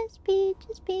 peaches,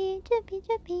 peaches, peaches,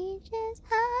 peaches, peaches.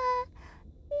 I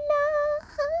love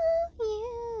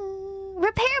you.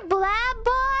 Repair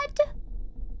Blabbot?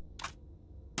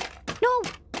 No!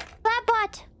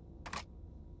 Blabbot!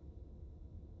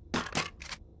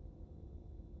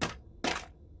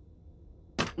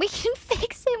 We can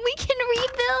fix him. We can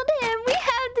rebuild him. We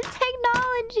have the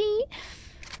technology.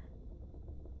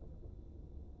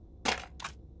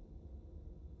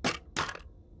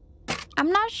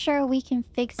 I'm not sure we can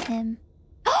fix him.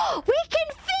 We can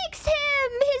fix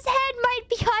him! His head might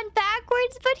be on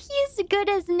backwards, but he's good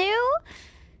as new.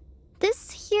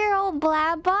 This hero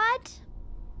Blabbot.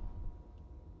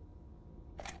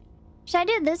 Should I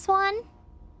do this one?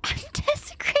 I'm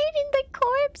desecrating the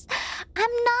corpse.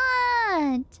 I'm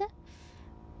not.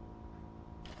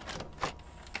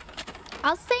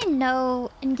 I'll say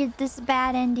no and get this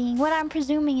bad ending. What I'm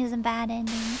presuming is a bad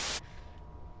ending.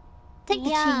 Take the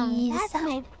cheese. That's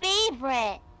my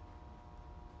favorite.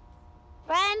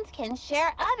 Friends can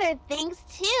share other things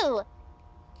too.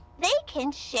 They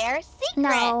can share secrets.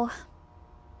 No.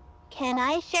 Can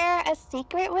I share a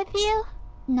secret with you?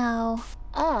 No.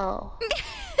 Oh.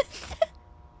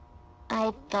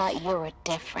 I thought you were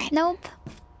different. Nope.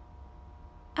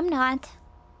 I'm not.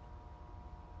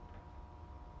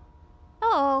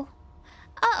 Uh-oh.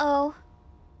 Uh-oh.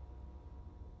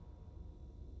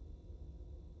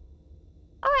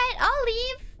 Alright, I'll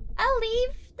leave. I'll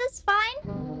leave. That's fine.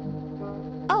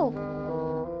 Oh.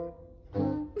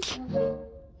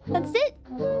 That's it.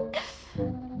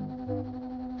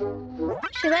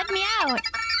 She let me out.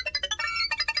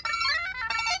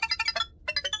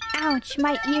 Ouch,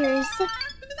 my ears.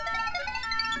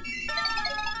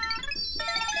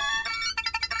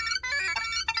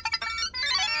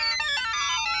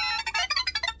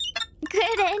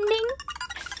 Good ending.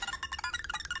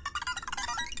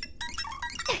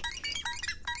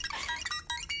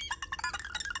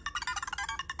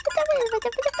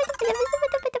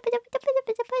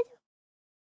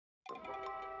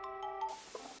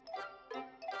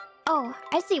 Oh,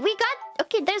 I see. We got...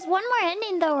 Okay, there's one more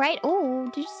ending though, right? Oh,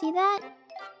 did you see that?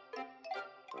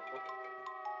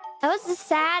 That was the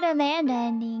sad Amanda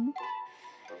ending.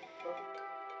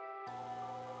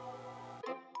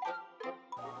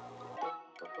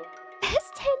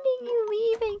 Best ending, you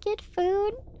leave and get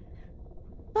food.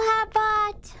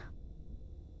 Blabbot.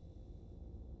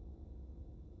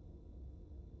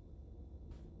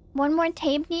 One more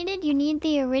tape needed? You need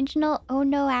the original Oh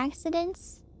No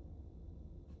Accidents?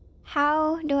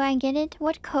 How do I get it?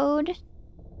 What code?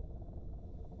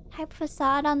 Type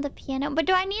facade on the piano. But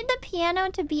do I need the piano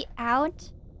to be out?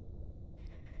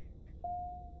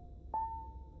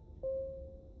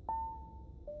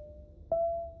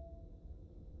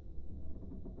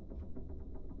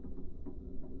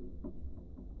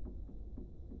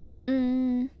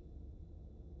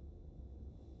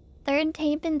 one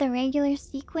tape in the regular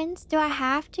sequence? Do I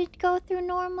have to go through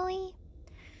normally?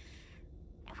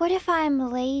 What if I'm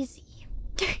lazy?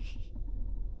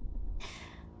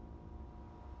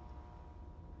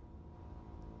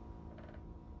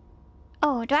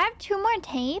 Oh, do I have 2 more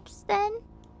tapes then?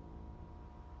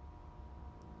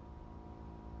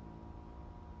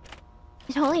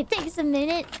 It only takes a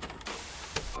minute.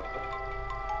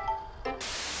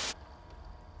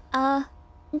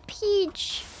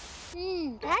 Peach.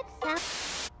 That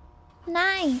sounds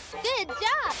nice. Good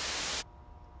job.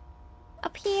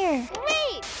 Up here.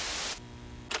 Great.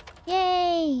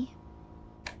 Yay.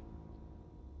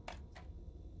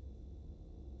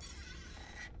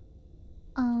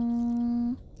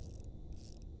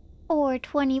 Or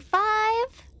 25.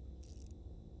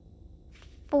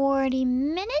 40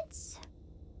 minutes.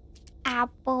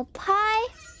 Apple pie.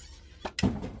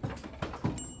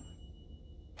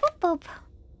 Boop boop.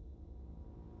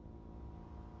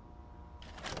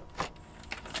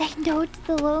 Say no to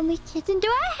the lonely kitten. Do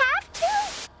I have to?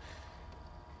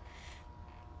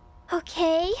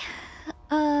 Okay.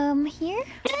 Here?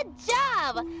 Good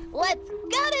job! Let's go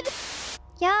to the...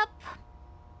 Yup.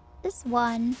 This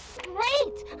one.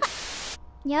 Great!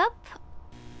 Yup.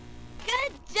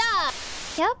 Good job!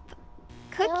 Yup.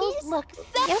 Cookies? Those look so...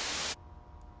 Yep.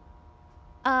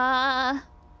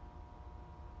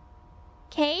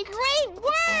 Kate? Great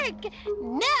work!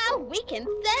 Now we can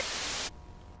set...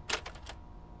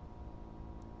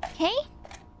 Okay.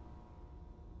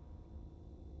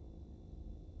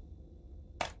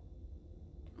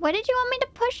 What did you want me to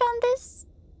push on this?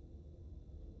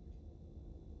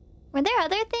 Were there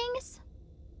other things?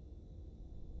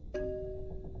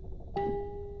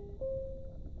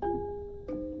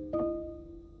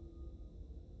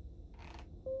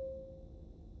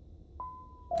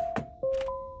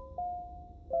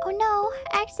 Oh no,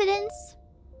 accidents.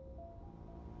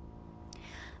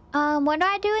 What do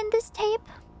I do in this tape?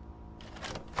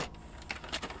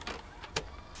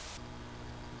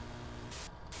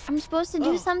 I'm supposed to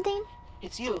do something?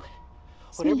 It's you.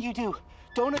 Whatever you do,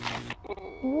 don't...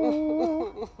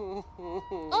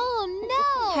 Oh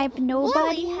no! Type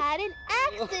nobody. Wooly had an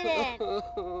accident!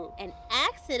 An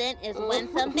accident is when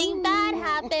something bad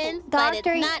happens, but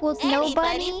Doctor it's not equals anybody's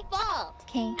nobody. fault.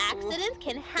 Okay. Accidents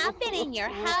can happen in your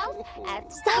house,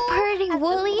 at Stop school, hurting at the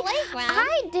Wooly. playground.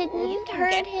 I You didn't can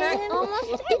hurt get hurt him.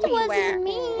 almost It everywhere. wasn't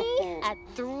me. At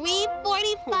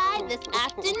 3:45 this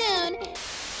afternoon,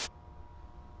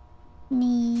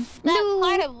 Me. that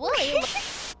part of Wooly...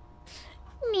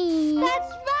 Me.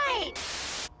 That's right!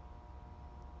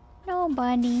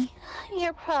 Nobody.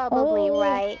 You're probably Oh.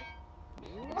 right.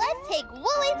 Let's take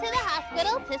Wooly to the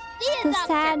hospital to see a The doctor.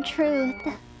 sad truth.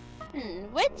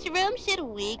 Which room should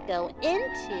we go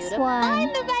into This to one.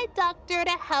 find the right doctor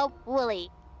to help Wooly?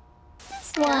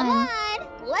 This Come one. on,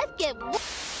 let's get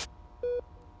This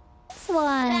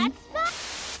one. That's fine.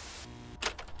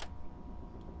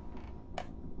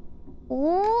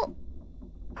 Ooh.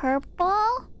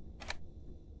 Purple.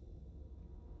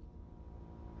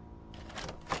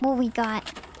 What we got?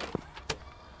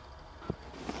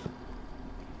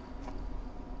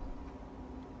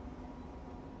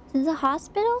 Is this a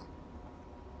hospital?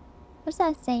 What does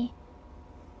that say?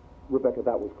 Rebecca,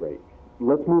 that was great.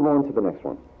 Let's move on to the next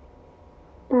one.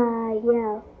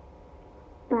 Bio.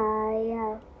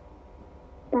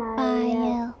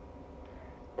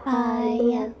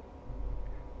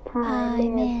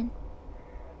 Pie-man.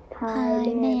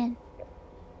 Pie-man.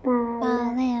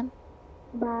 Ba-lamb.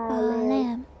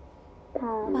 Ba-lamb.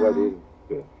 What is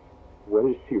this? What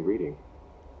is she reading?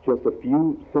 Just a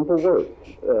few simple words.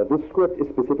 This script is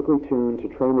specifically tuned to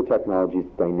train the technology's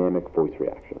dynamic voice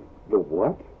reaction. The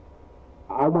what?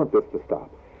 I want this to stop.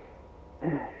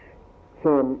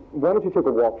 Sam, why don't you take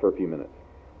a walk for a few minutes?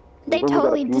 They We've only got a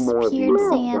totally few more of disappeared, these.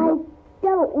 Sam.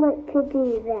 Don't want to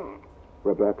do that.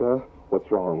 Rebecca, what's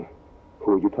wrong?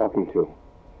 Who are you talking to?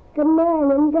 The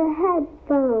man in the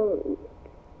headphones.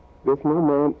 There's no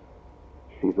man.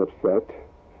 She's upset.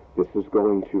 This is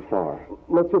going too far.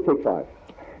 Let's just take 5.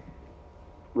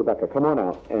 Rebecca, come on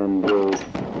out, and we'll...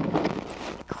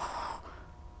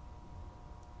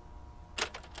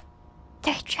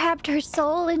 They trapped her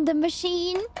soul in the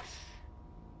machine.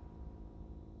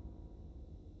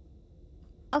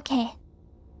 Okay.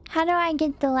 How do I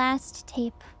get the last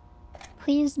tape?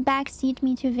 Please backseat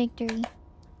me to victory.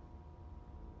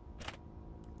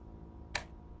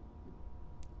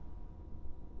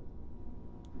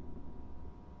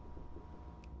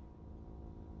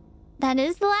 That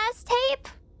is the last tape?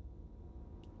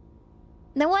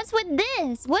 Then what's with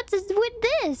this? What's with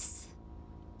this?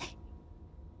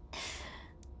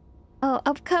 Oh,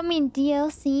 upcoming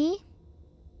DLC?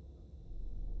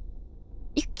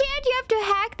 You can't, you have to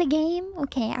hack the game.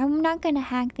 Okay, I'm not gonna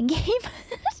hack the game.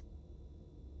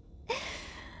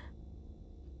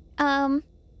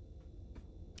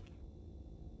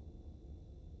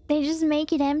 They just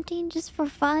make it empty just for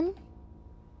fun.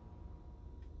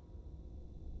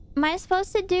 Am I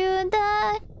supposed to do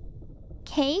the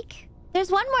cake?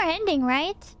 There's one more ending,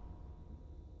 right?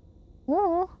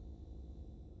 Ooh.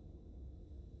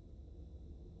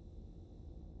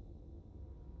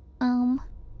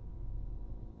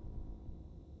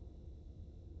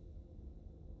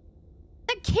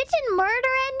 The kitten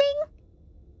murder ending?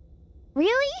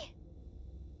 Really?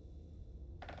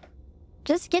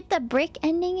 Just get the brick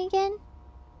ending again?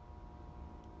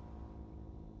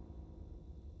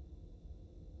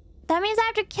 That means I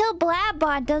have to kill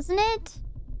Blabbot, doesn't it?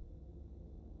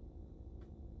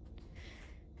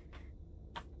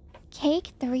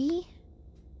 Cake 3?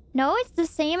 No, it's the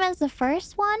same as the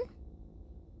first one?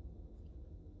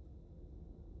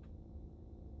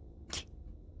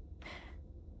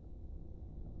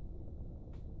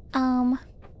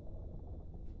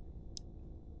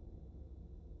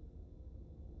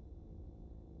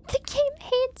 The game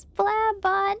hates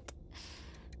Blabbot.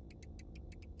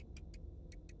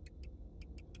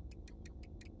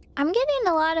 I'm getting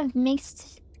a lot of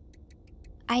mixed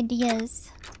ideas.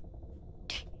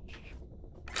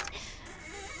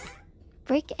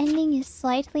 Brick ending is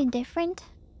slightly different.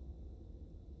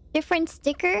 Different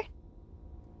sticker.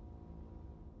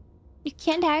 You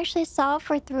can't actually solve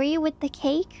for 3 with the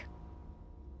cake.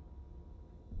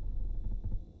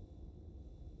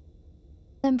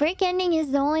 The brick ending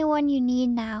is the only one you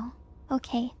need now.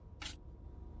 Okay.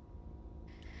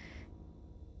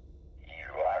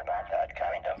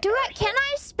 Can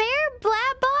I spare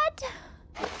Blabbot?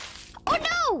 Oh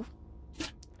no!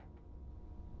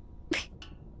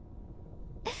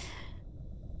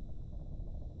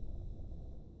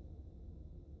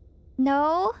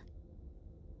 No.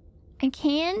 I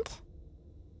can't.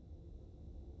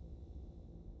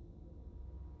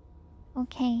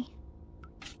 Okay.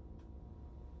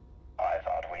 I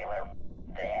thought we were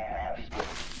there.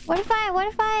 What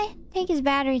if I take his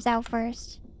batteries out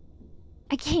first?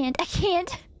 I can't.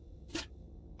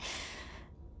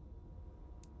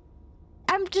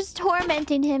 I'm just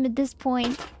tormenting him at this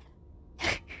point.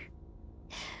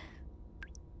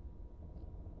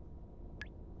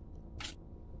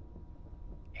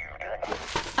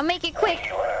 I'll make it quick.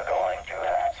 You are going to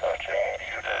have such a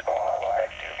beautiful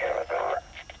life together.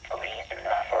 Please do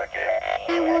not forget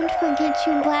me. I won't forget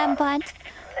you, Blabbot.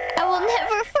 I will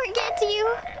never forget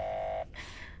you.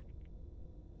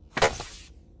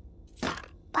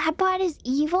 Blabbot is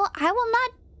evil? I will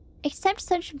not accept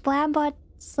such Blabbot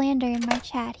slander in my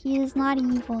chat. He is not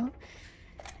evil.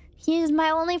 He is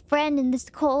my only friend in this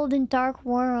cold and dark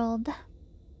world.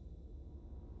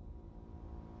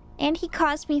 And he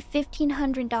cost me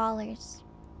 $1,500.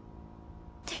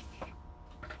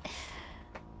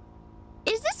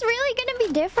 Is this really gonna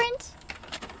be different?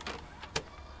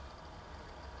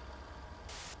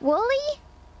 Wooly?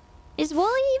 Is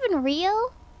Wooly even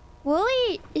real?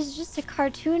 Wooly is just a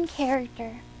cartoon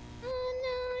character.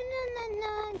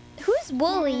 Who's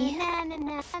Wooly?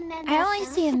 I only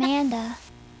see Amanda.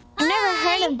 I've never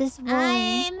heard of this Wooly.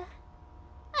 I'm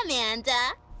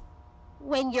Amanda.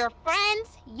 When you're friends,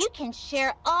 you can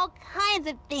share all kinds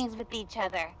of things with each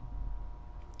other.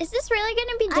 Is this really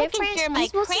gonna be different? I can share my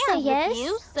crayons with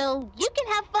you, so you can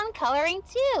have fun coloring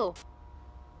too.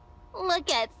 Look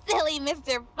at silly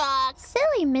Mr. Fox.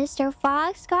 Silly Mr.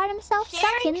 Fox got himself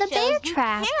stuck in the bear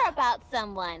trap. You care about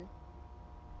someone.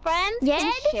 Friends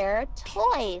can share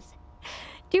toys.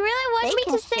 Do you really want me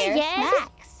to say Yed?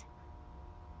 Snacks.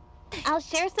 I'll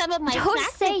share some of my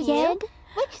snacks with you.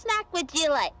 Which snack would you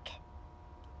like?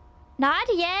 Not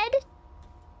Yed.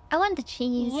 I want the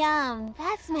cheese. Yum,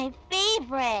 that's my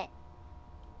favorite.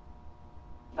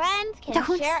 Friends can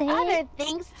share other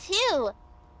things too.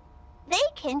 They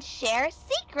can share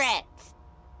secrets.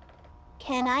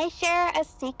 Can I share a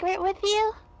secret with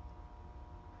you?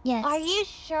 Yes. Are you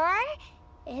sure?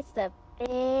 It's a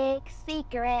big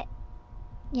secret.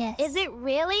 Yes. Is it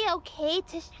really okay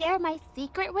to share my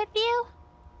secret with you?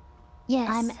 Yes.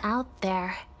 I'm out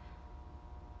there.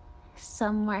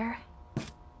 Somewhere.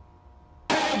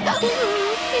 It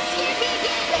scared me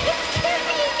again! It scared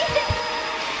me again!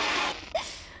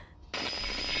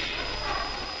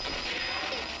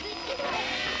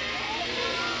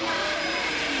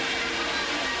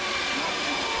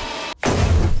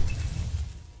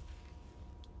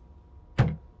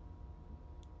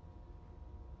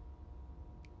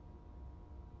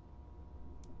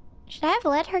 Should I have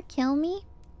let her kill me?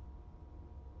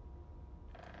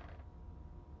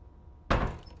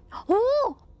 Oh!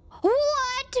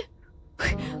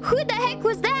 Who the heck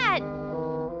was that?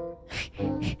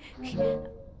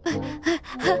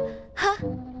 Huh?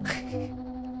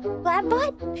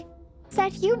 Blabbot? Is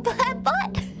that you,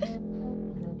 Blabbot?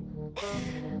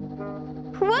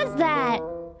 Who was that?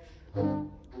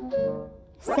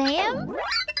 Sam?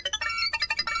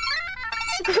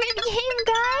 Squid Game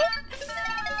guy?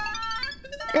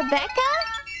 Rebecca?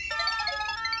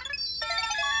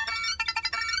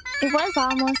 It was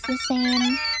almost the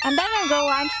same. I'm gonna go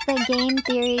watch the game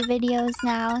theory videos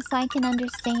now so I can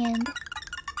understand.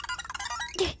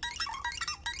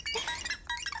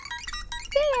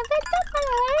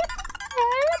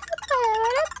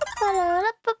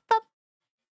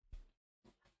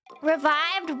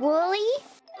 Revived Wooly?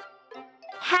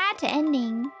 Hat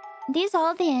ending. These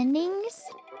all the endings?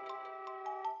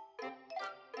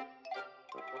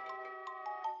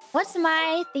 What's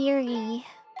my theory?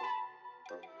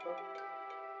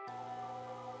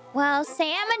 Well,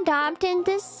 Sam adopted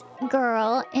this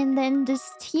girl and then this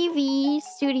TV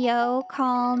studio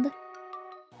called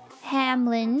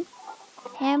Hamlin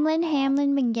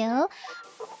McGill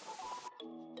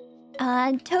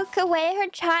took away her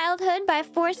childhood by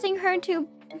forcing her to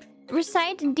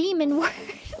recite demon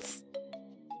words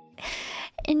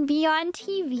and be on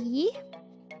TV.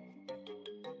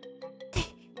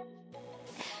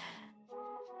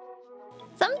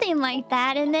 Something like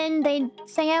that. And then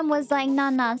Sam was like,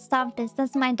 nah, stop this.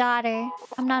 That's my daughter.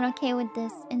 I'm not okay with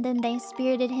this. And then they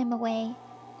spirited him away.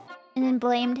 And then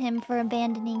blamed him for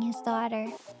abandoning his daughter.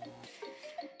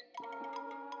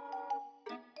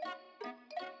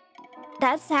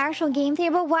 That's the actual game theory.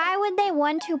 But why would they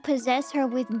want to possess her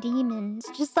with demons?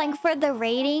 Just like for the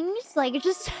ratings? Like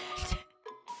just...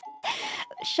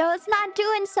 Show's not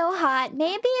doing so hot.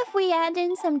 Maybe if we add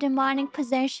in some demonic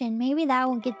possession, maybe that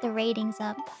will get the ratings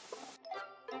up.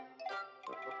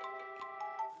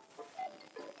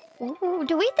 Ooh,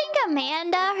 do we think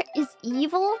Amanda is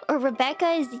evil? Or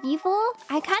Rebecca is evil?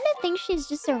 I kind of think she's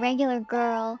just a regular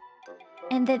girl.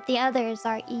 And that the others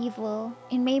are evil.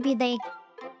 And maybe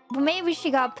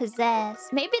she got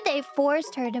possessed. Maybe they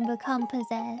forced her to become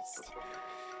possessed.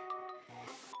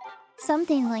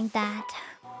 Something like that.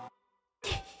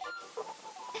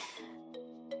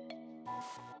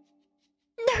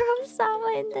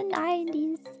 Sama in the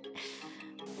 90s.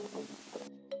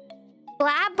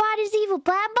 Blabbot is evil.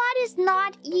 Blabbot is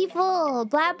not evil.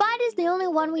 Blabbot is the only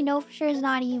one we know for sure is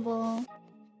not evil.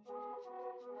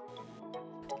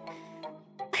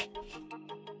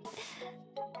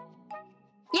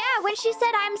 Yeah, when she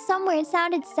said I'm somewhere, it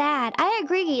sounded sad. I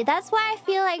agree. That's why I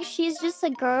feel like she's just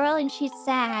a girl and she's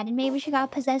sad. And maybe she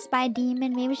got possessed by a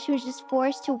demon. Maybe she was just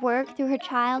forced to work through her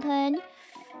childhood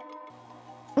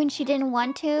when she didn't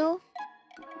want to.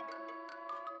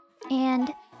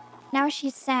 And now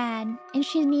she's sad. And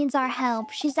she needs our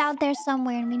help. She's out there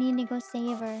somewhere and we need to go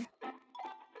save her.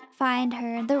 Find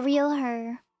her. The real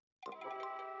her.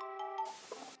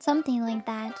 Something like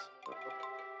that.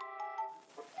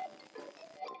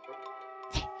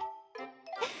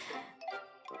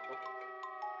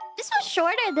 This was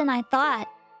shorter than I thought.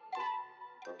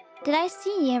 Did I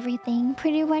see everything?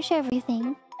 Pretty much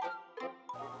everything.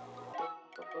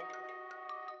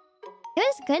 It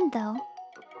was good though.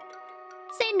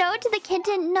 Say no to the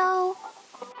kitten? No.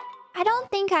 I don't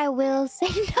think I will say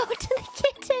no to the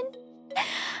kitten.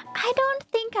 I don't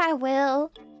think I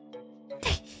will.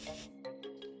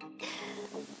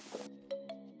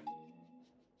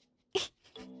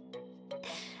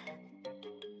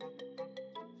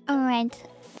 Alright.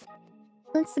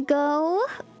 Let's go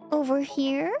over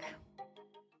here.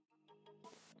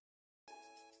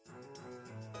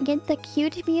 Get the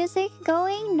cute music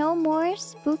going. No more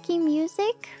spooky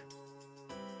music.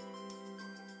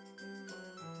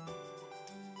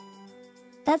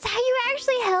 That's how you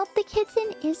actually help the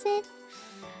kitten, is it?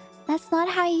 That's not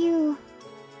how you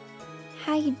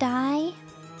die.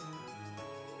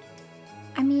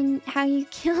 I mean, how you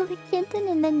kill the kitten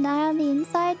and then die on the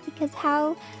inside? Because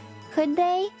how could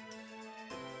they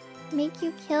make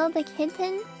you kill the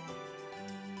kitten?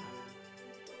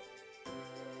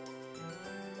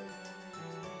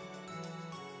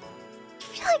 I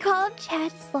feel like all of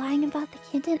chat is lying about the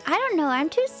kitten. I don't know. I'm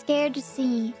too scared to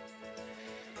see.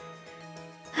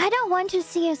 I don't want to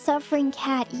see a suffering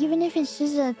cat, even if it's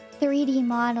just a 3D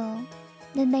model.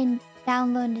 Then they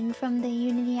download it from the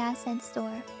Unity Asset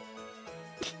Store.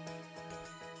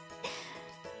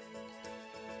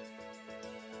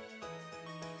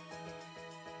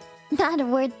 Not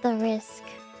worth the risk.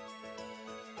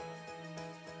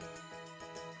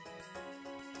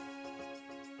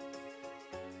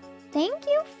 Thank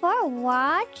you for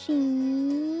watching.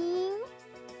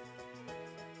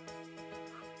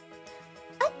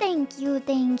 Oh, thank Thank you,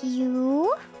 thank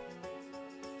you.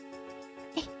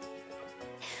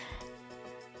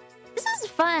 This is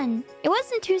fun. It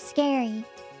wasn't too scary.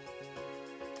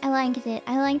 I liked it.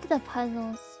 I liked the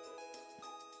puzzles.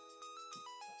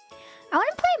 I want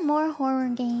to play more horror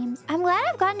games. I'm glad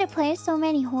I've gotten to play so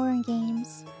many horror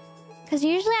games. Because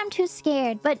usually I'm too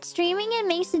scared. But streaming it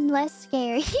makes it less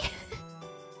scary.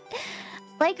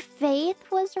 Like,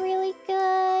 Faith was really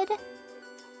good.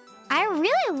 I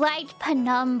really liked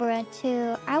Penumbra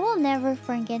too. I will never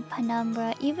forget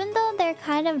Penumbra. Even though they're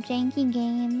kind of janky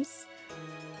games.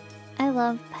 I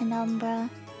love Penumbra.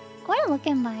 I want to look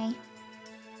at my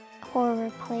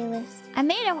horror playlist. I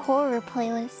made a horror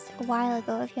playlist a while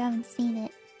ago if you haven't seen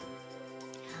it.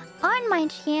 On my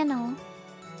channel.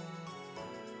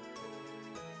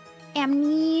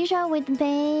 Amnesia with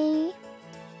Bay.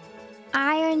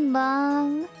 Iron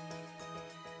Lung.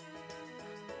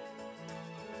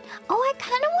 Oh, I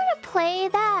kind of want to play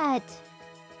that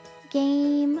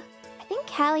game. I think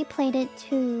Callie played it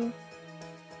too.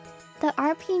 The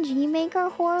RPG Maker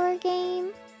horror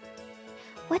game.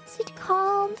 What's it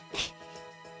called?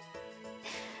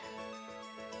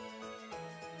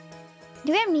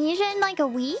 Do Amnesia in like a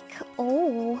week?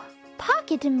 Oh,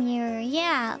 Pocket Mirror.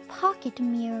 Yeah, Pocket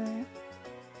Mirror.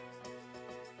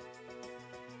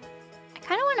 I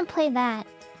kind of want to play that.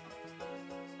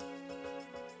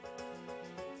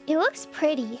 It looks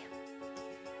pretty.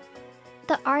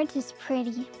 The art is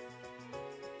pretty.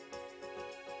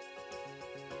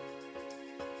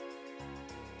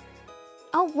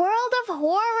 A World of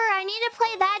Horror! I need to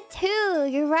play that too!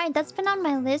 You're right, that's been on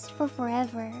my list for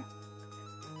forever.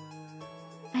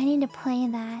 I need to play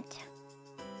that.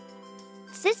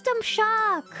 System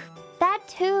Shock! That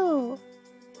too!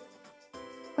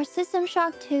 Or System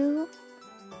Shock 2?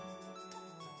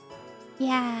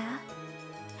 Yeah.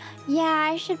 Yeah,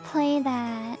 I should play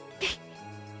that.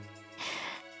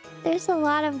 There's a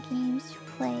lot of games to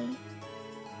play.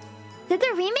 Did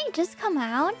the remake just come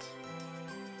out?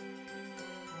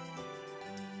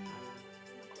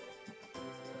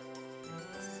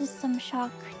 System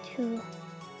Shock 2.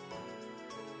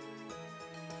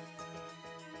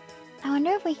 I wonder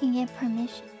if we can get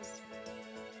permissions.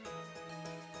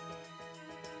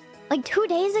 Like 2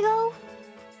 days ago?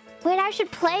 Wait, I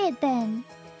should play it then.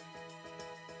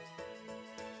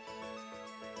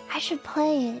 I should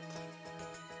play it.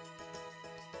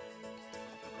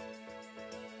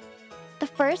 The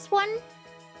first one?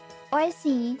 Oh, I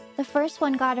see. The first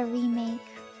one got a remake.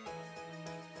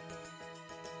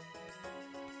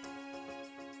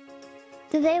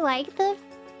 Do they like the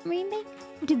remake?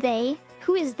 Do they?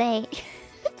 Who is they?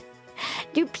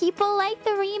 Do people like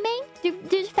the remake?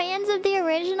 Do fans of the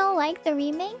original like the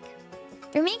remake?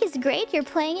 The remake is great. You're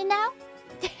playing it now?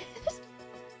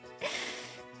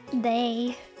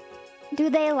 They. Do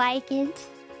they like it?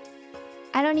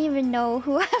 I don't even know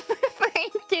who I'm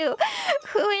referring to.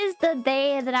 Who is the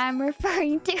they that I'm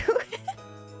referring to?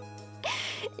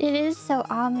 It is so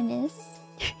ominous.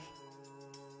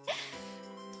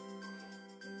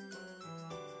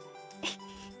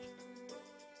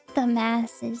 The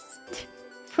masses.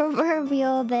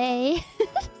 Proverbial they.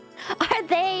 Are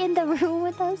they in the room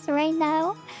with us right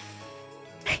now?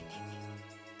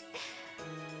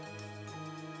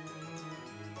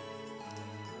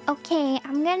 Okay,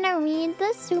 I'm gonna read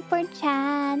the super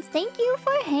chats. Thank you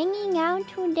for hanging out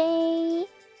today.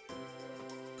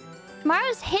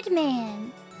 Tomorrow's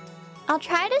Hitman. I'll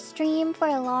try to stream for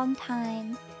a long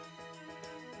time.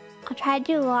 I'll try to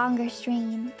do a longer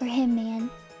stream for Hitman.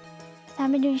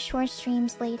 I've been doing short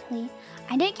streams lately.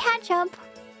 I did catch up.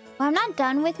 Well, I'm not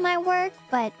done with my work,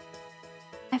 but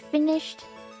I finished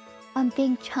a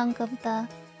big chunk of the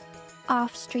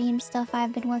off-stream stuff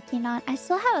I've been working on. I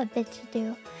still have a bit to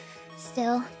do.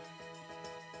 Still.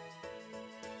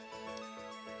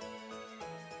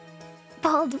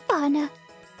 Bald Fauna.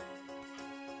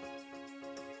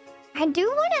 I do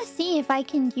want to see if I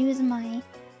can use my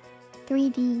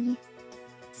 3D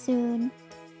soon.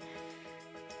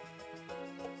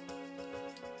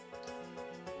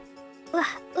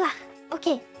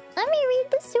 Okay, let me read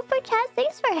the super chat.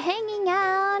 Thanks for hanging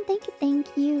out. Thank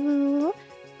you.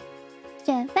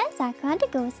 Jeff S. Akron to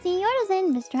Ghosty,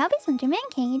 Ordozen, Mr. Hobbies, Hunterman,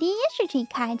 Katie, Yesterdreet,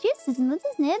 Kaiju, Susan Lutz,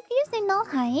 Snip, Signal,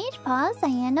 High H, Paul,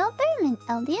 Cyano, Thurman,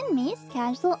 Eldian, Mace,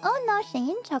 Casual, Oh No,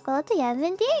 Shane, Chocolate,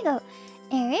 Evan, Diego,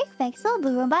 Eric, Vexel,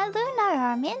 Blue Robot, Lunar,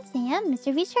 Armin, Sam,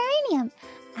 Mr. V. Charanium,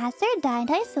 Aster, Dye,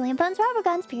 Silly Bones,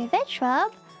 Rubbergun, Spirit Vet,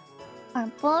 Shrub,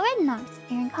 Harmful, Red Knox,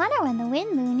 Aaron Connor, When the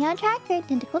Wind, Lunia, Tracker,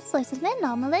 Tentacles, Slices, Man,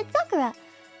 Nomalid, Sakura,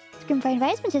 Scrimfried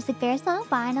Rice, Majestic Bear Song,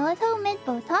 Final, Atonement,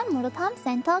 Botan, Mortal Tom,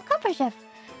 Sentinel, Copper Chef,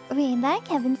 Rainback,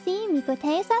 Kevin C,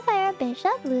 Mikote, Sapphire,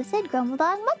 Bishop, Lucid,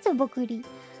 Grumbledog, Matsubokuri.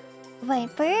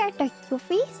 Viper, Arctico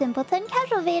Free, Simpleton,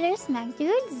 Casual Vader, Smack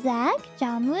Dude, Zack,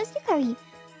 Jamus, Yukari.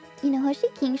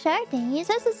 Inohoshi, King Shark, Denny's,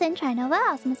 Assassin, Chinova,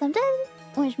 Awesome Something,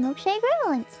 Orange Milkshake,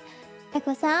 Relevance.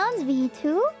 Echo Sounds,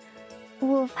 V2,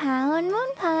 Wolfhound,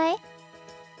 Moonpie.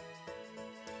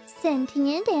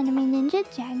 Sentient, Anime Ninja,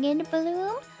 Jagged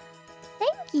Bloom.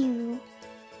 Thank you.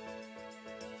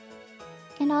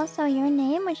 And also your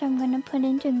name, which I'm gonna put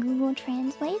into Google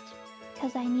Translate,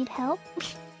 because I need help.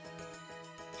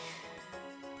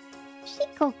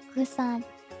 Shikoku-san,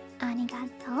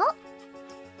 arigato.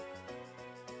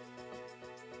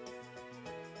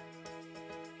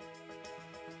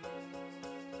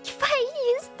 If I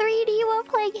use 3D while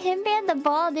playing Himban, the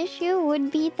bald issue would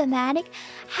be thematic.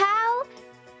 How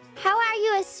are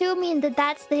you assuming that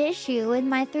that's the issue with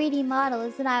my 3D model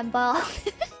is that I'm bald?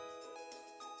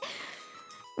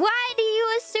 Why do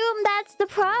you assume that's the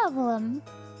problem?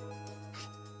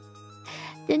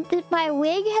 Did my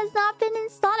wig has not been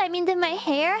installed? I mean, did my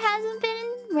hair hasn't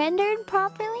been rendered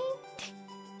properly?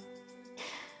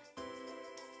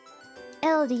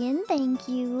 Eldian, thank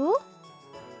you.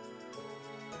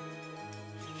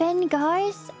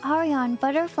 Fengars, Arion,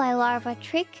 butterfly larva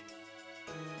trick.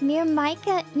 Mere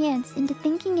Micah ants into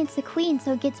thinking it's a queen,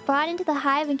 so it gets brought into the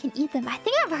hive and can eat them. I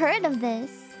think I've heard of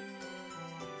this.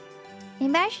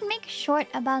 Maybe I should make a short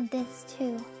about this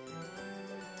too.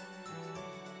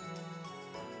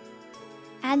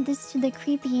 Add this to the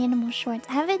creepy animal shorts.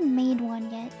 I haven't made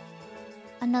one yet.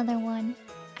 Another one.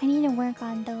 I need to work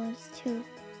on those too.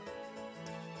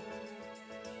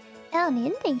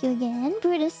 Elnian, thank you again.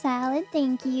 Brutus Salad,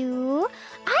 thank you.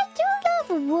 I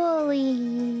do love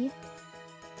Wooly.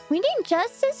 We need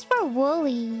justice for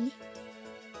Wooly.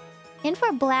 And for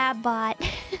Blabbot.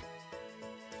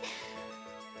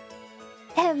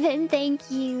 Evan, thank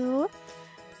you.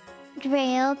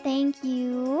 Drail, thank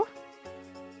you.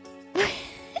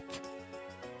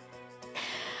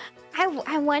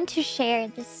 I want to share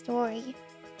this story,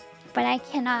 but I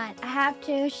cannot. I have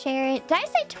to share it. Did I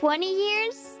say 20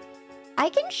 years? I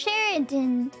can share it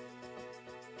in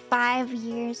 5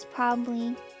 years,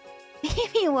 probably.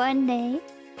 Maybe one day.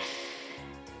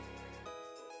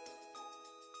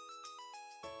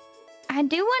 I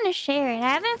do want to share it. I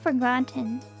haven't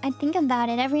forgotten. I think about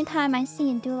it every time I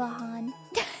see a Dullahan.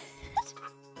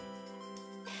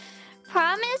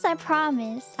 Promise? I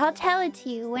promise. I'll tell it to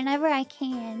you whenever I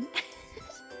can.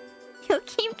 You'll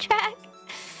keep track.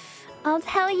 I'll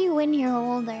tell you when you're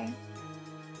older.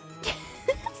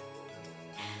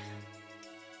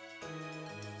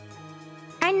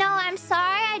 I know, I'm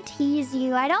sorry I tease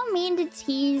you. I don't mean to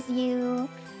tease you.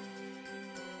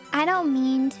 I don't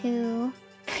mean to.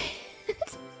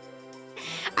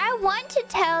 I want to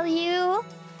tell you.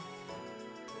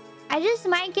 I just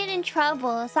might get in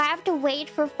trouble, so I have to wait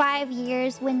for 5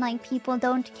 years when like people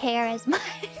don't care as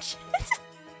much.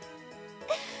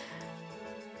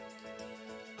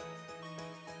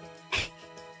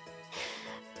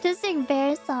 Just a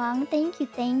bear song. Thank you,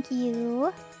 thank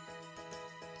you.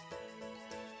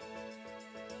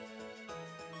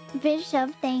 Bishop,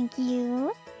 thank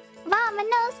you.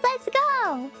 Vamonos, let's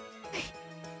go!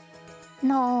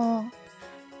 No.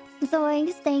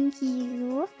 Zoinks, thank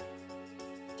you.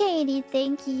 Katie,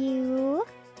 thank you.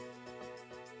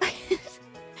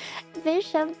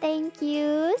 Bishop, thank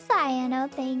you. Cyano,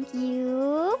 thank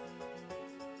you.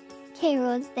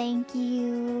 K-Rose, thank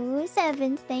you.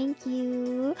 Sevens, thank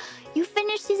you. You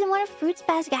finished season 1 of Fruits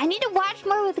Basket. I need to watch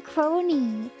more with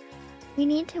Kronii. We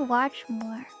need to watch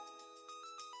more.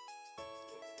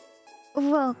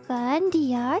 Roka,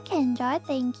 DR, Kendra,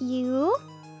 thank you.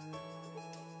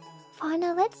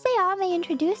 Fauna, let's say Ame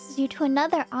introduces you to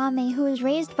another Ame who was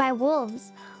raised by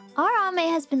wolves. Our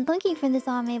Ame has been looking for this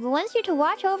Ame, but wants you to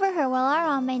watch over her while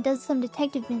our Ame does some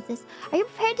detective business. Are you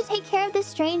prepared to take care of this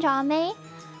strange Ame?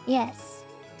 Yes.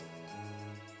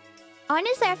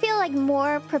 Honestly, I feel like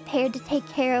more prepared to take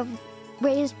care of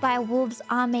raised by wolves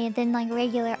Ame than like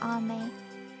regular Ame.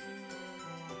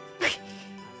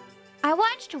 I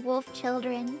watched Wolf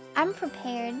Children. I'm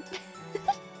prepared.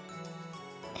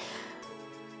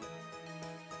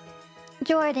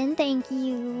 Jordan, thank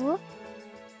you.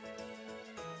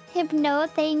 Hypno,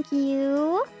 thank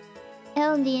you.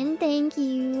 Eldian, thank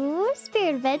you.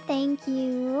 Spirit Vet, thank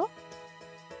you.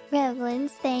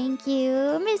 Revelance, thank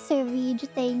you. Mr. Reed,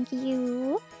 thank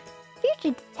you.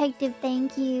 Future Detective,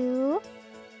 thank you.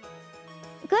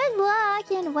 Good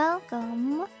luck and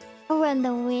welcome. Run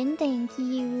the Wind, thank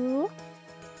you.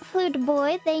 Flute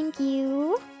Boy, thank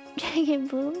you. Dragon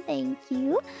Boom, thank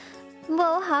you.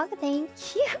 Mohawk, thank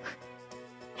you.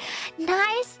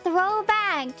 Nice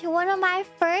throwback to one of my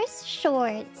first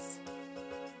shorts.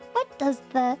 What does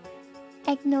the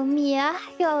Egnomia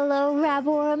Yolo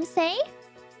Raborum say?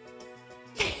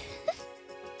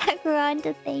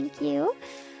 Agaranda, thank you.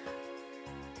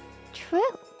 True.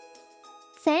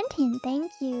 Sentin,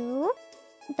 thank you.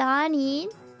 Donnie,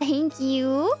 thank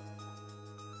you.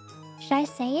 Should I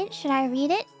say it? Should I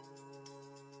read it?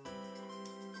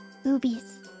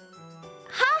 Boobies.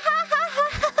 Ha ha ha ha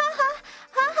ha ha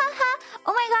ha ha ha.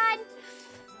 Oh my god.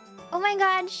 Oh my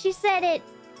god, she said it.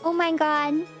 Oh my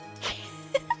god.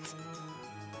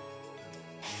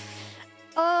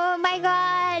 Oh my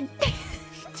god.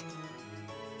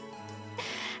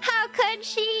 How could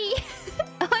she?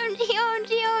 OMG,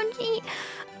 OMG, OMG.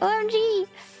 OMG.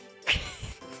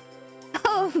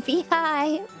 Oh,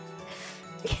 Beehive.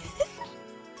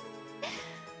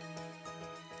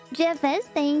 Jeffes,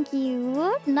 thank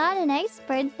you. Not an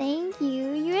expert, thank you.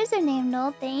 Username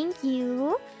null, thank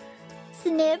you.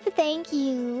 Snip, thank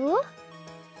you.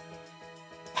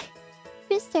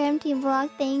 Mr. Empty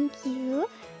Block, thank you.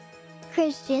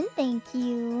 Christian, thank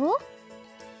you.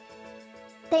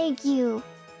 Thank you.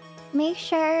 Make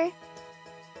sure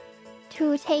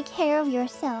to take care of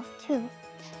yourself too.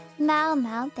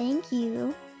 Mal, thank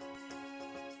you.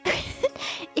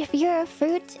 If you're a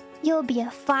fruit, you'll be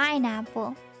a fine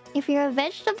apple. If you're a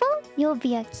vegetable, you'll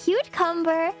be a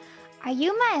cucumber. Are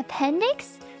you my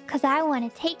appendix? 'Cause I want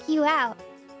to take you out.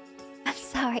 I'm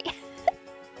sorry.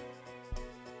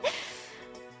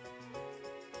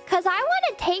 'Cause I want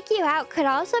to take you out could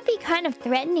also be kind of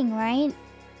threatening, right?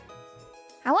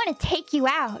 I want to take you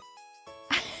out.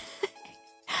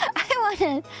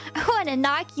 I want to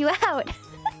knock you out.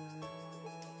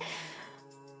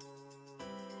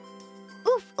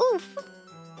 Oof, oof.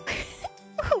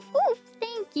 Oof, oof.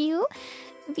 Thank you.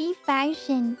 V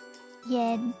Faction.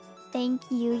 Yen.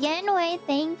 Thank you. Yenwei,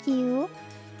 thank you.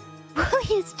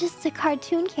 Wooly is just a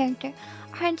cartoon character.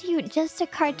 Aren't you just a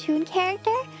cartoon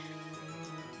character?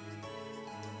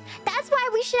 That's why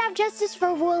we should have justice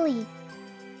for Wooly.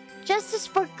 Justice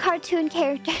for cartoon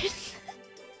characters.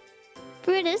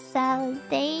 Brutus Salad,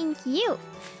 thank you.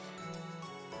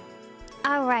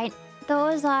 Alright,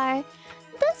 those are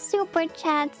the super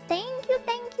chats. Thank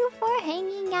you for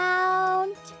hanging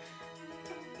out.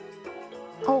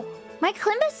 Oh, my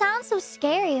kalimba sounds so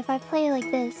scary if I play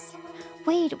like this.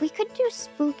 Wait, we could do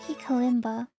spooky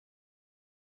kalimba.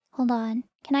 Hold on.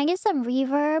 Can I get some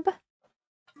reverb?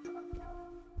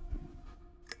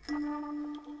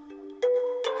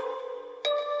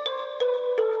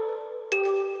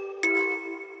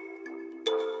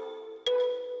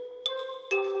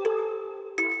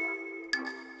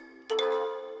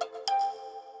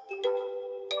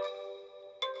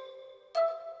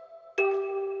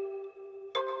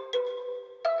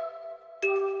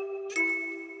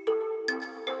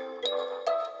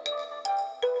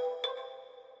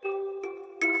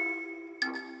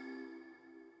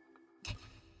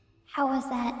 How was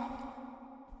that?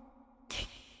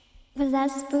 Was that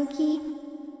spooky?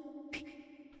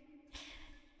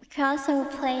 We could also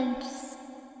play just...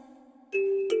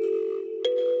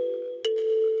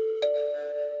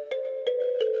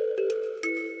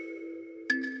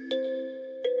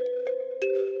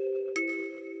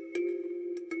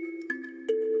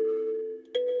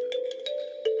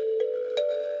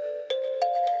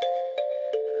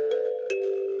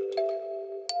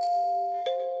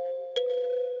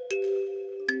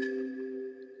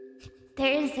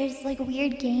 There's like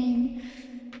weird gain.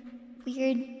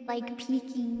 Weird like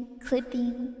peaking,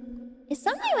 clipping. It's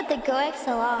something with the Go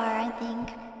XLR, I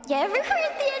think. Yeah, everywhere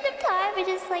at the end of time, it's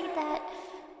just like that.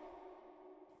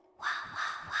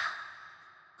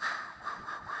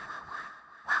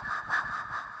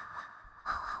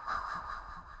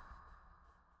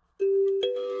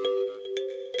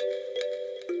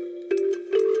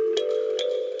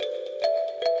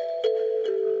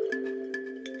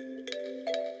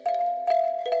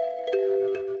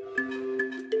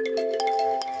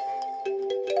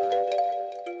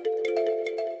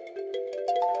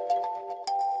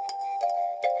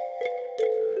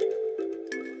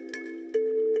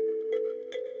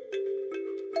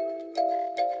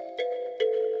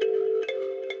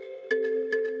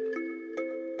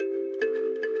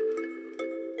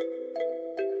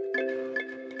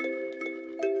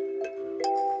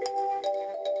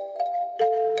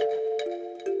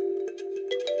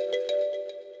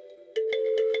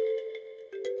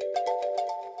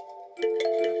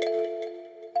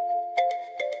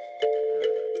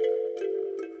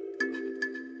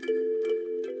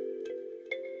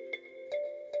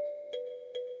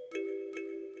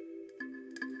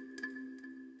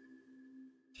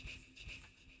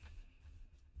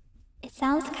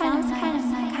 Sounds kind of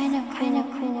nice. Kind of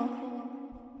cool.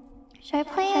 Should I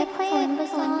play a kalimba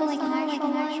song like an actual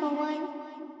one?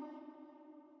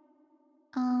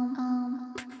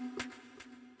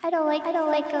 I don't like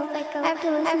Psycho. I have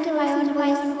to listen to my own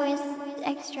voice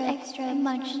extra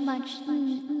much.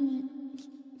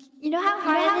 You know how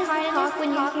hard it is to talk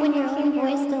when you hear your own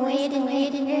voice delayed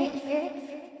in your ear?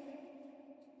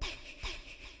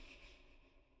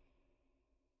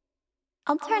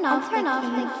 I'll turn off the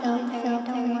filter,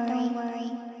 don't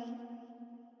worry.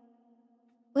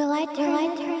 Will I turn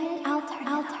it? I'll turn it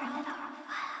off.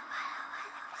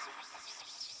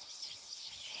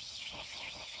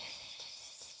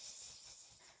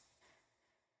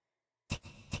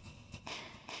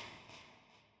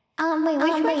 Wait,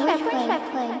 which one should I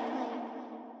play?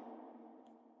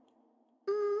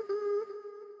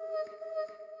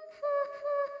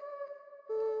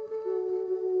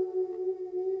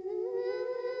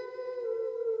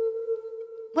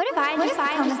 What if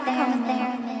I just come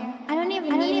there? I don't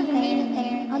even need it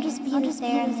there. I'll just be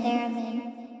there.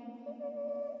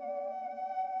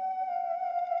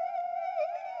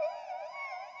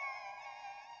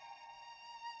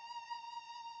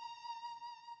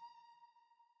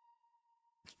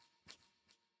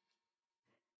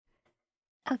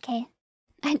 Okay,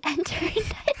 I turned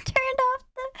off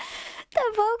the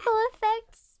vocal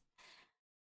effects.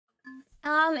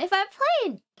 If I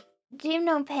played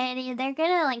Gymnopedie, they're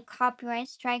gonna like copyright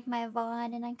strike my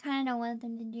VOD, and I kind of don't want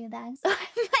them to do that. So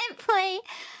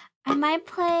I might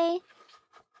play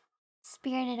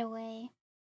Spirited Away.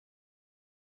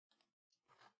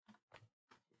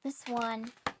 This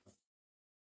one.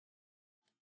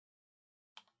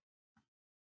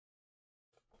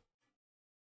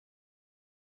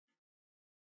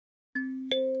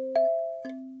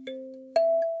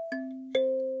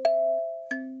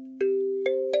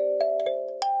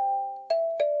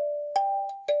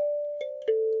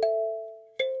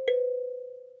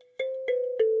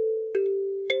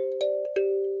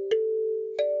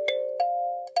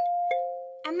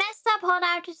 I messed up. Hold on,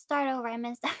 I have to start over. I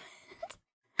messed up.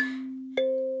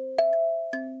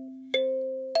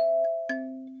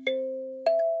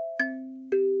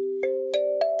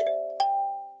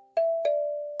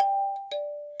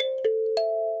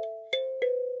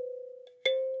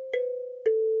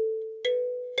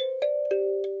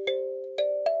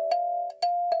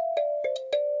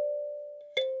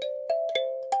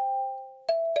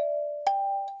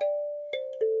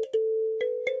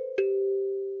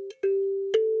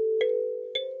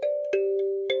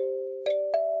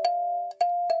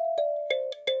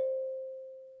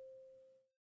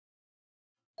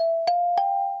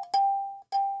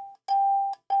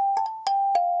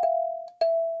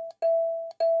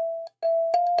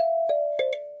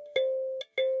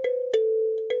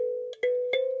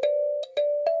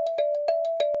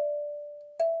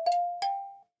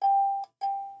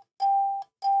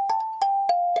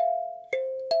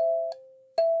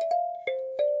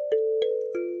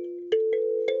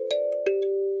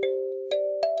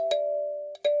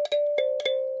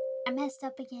 I messed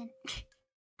up again.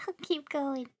 I'll keep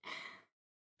going.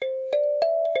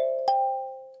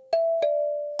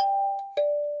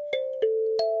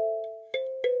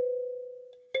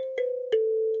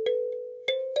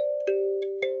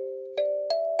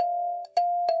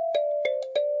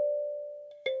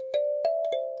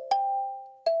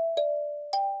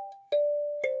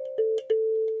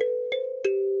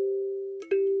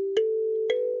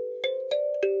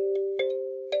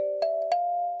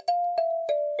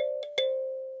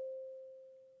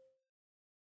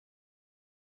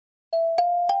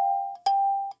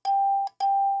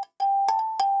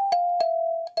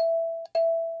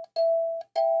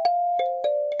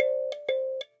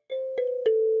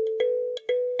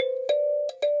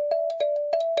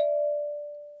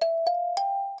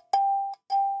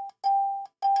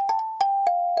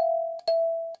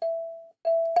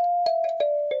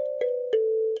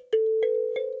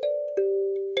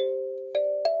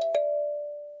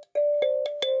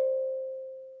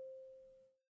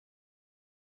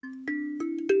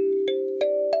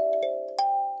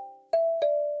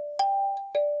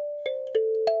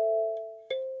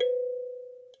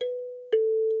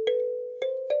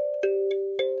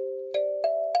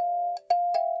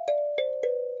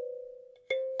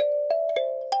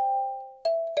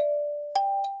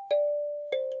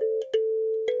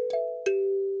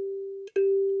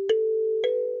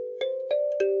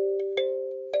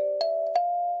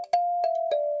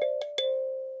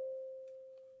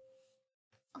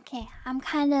 Okay, I'm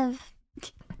kind of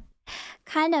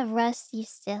rusty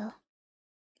still.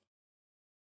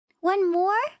 One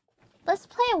more? Let's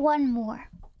play one more.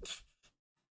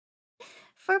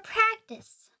 for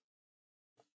practice.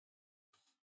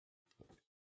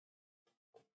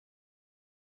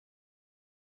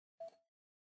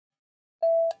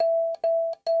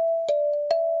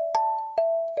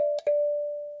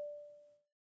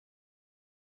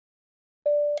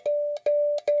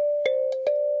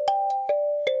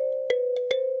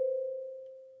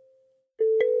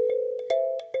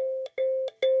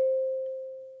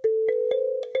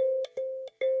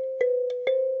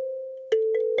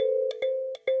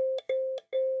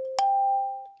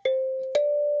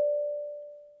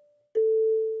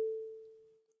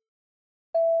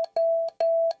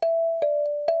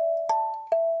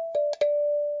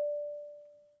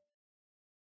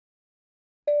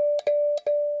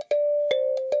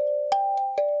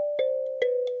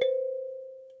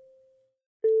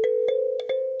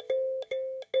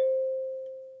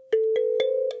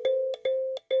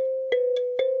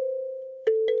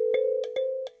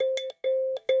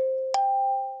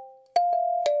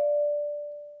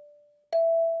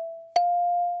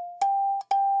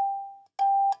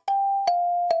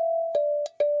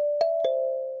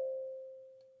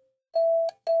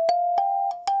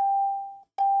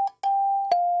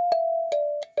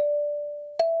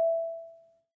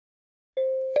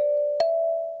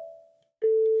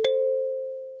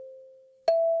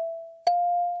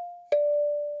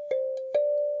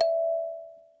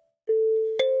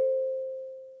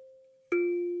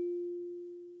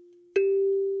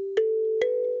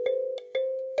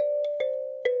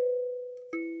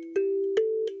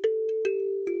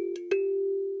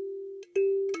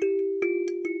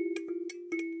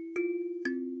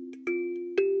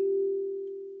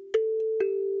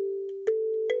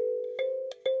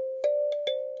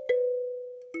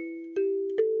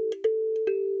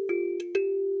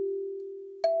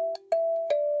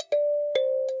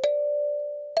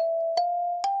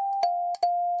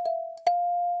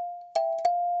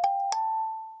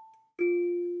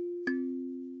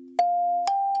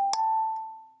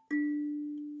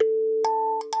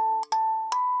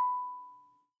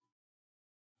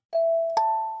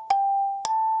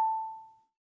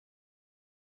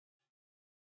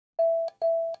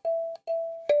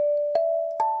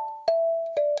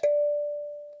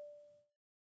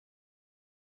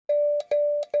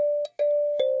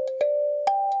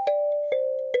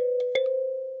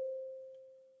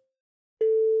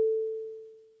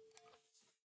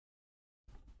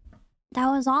 That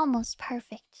was almost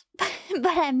perfect, but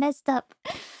I messed up.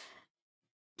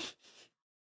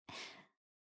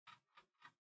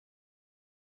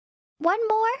 One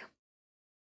more?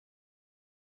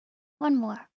 One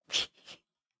more.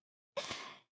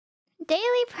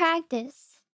 Daily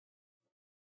practice.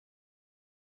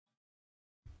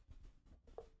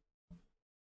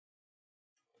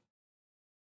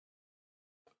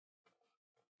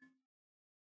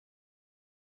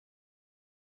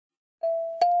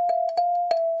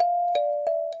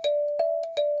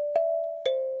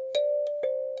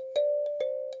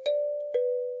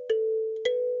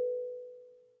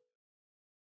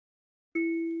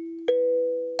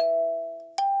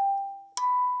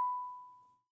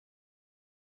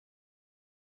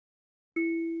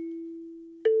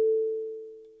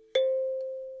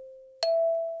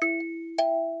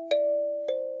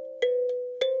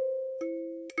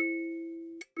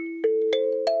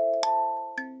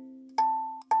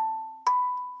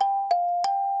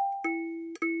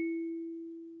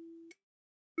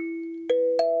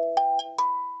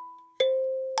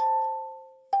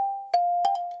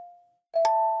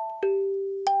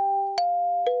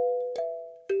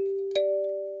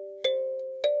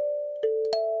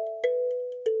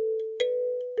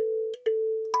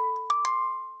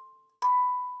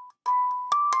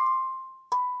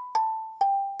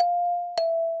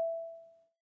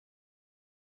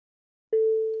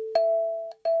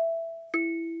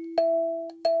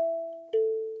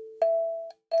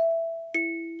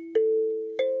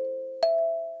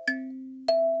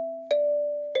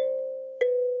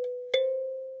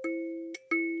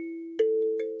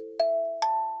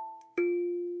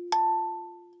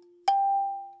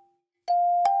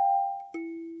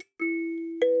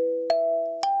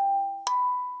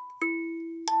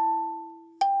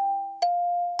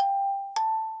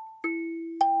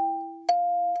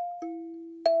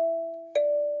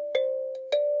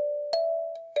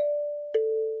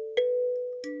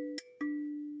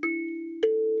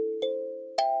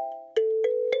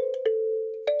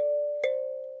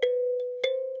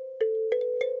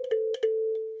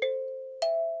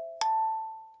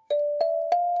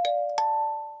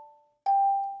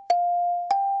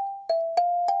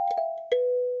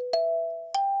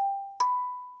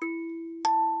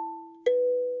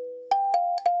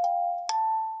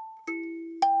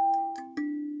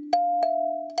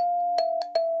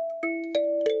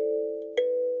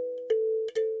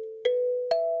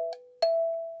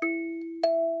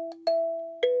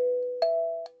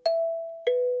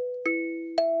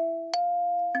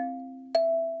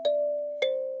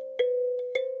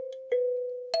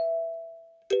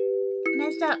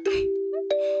 messed up.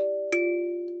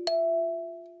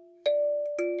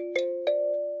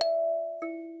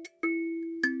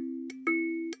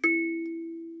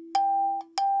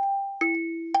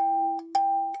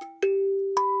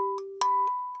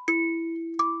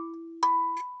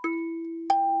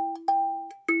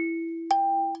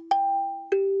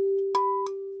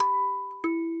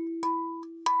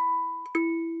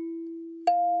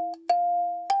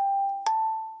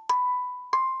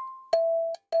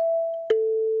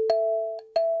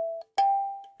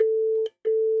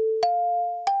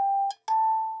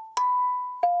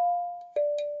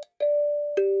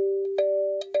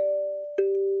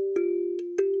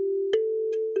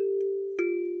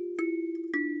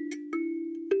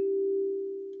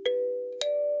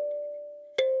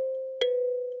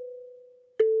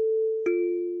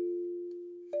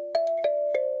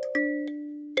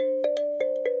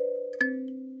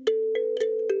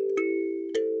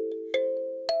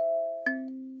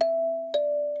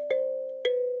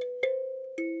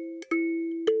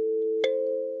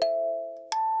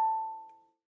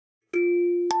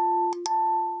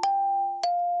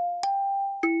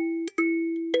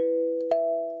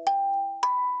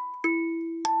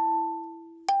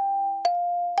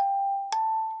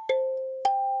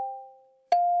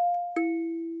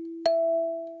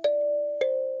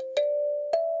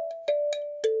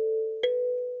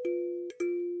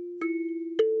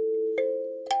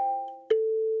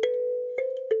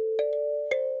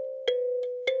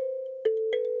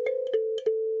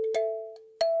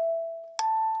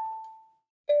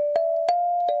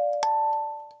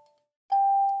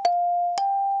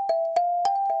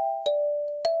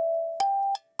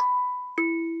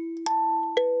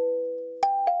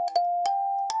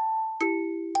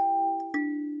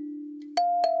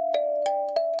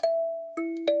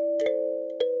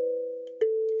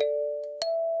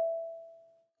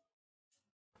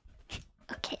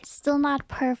 Okay, still not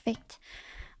perfect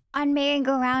on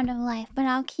merry-go-round of life, but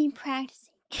I'll keep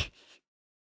practicing.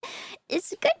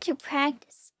 It's good to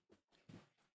practice.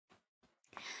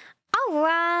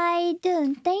 Alright,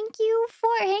 thank you for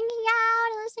hanging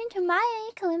out and listening to my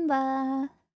kalimba.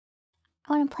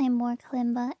 I want to play more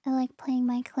kalimba. I like playing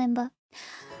my kalimba.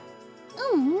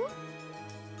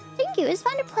 Thank you. It's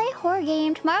fun to play horror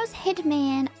game. Tomorrow's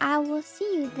Hitman. I will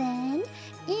see you then.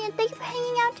 And thank you for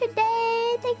hanging out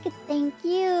today. Thank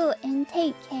you. And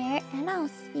take care. And I'll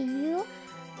see you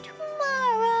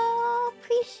tomorrow.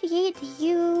 Appreciate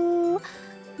you.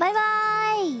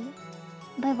 Bye-bye.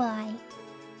 Bye-bye.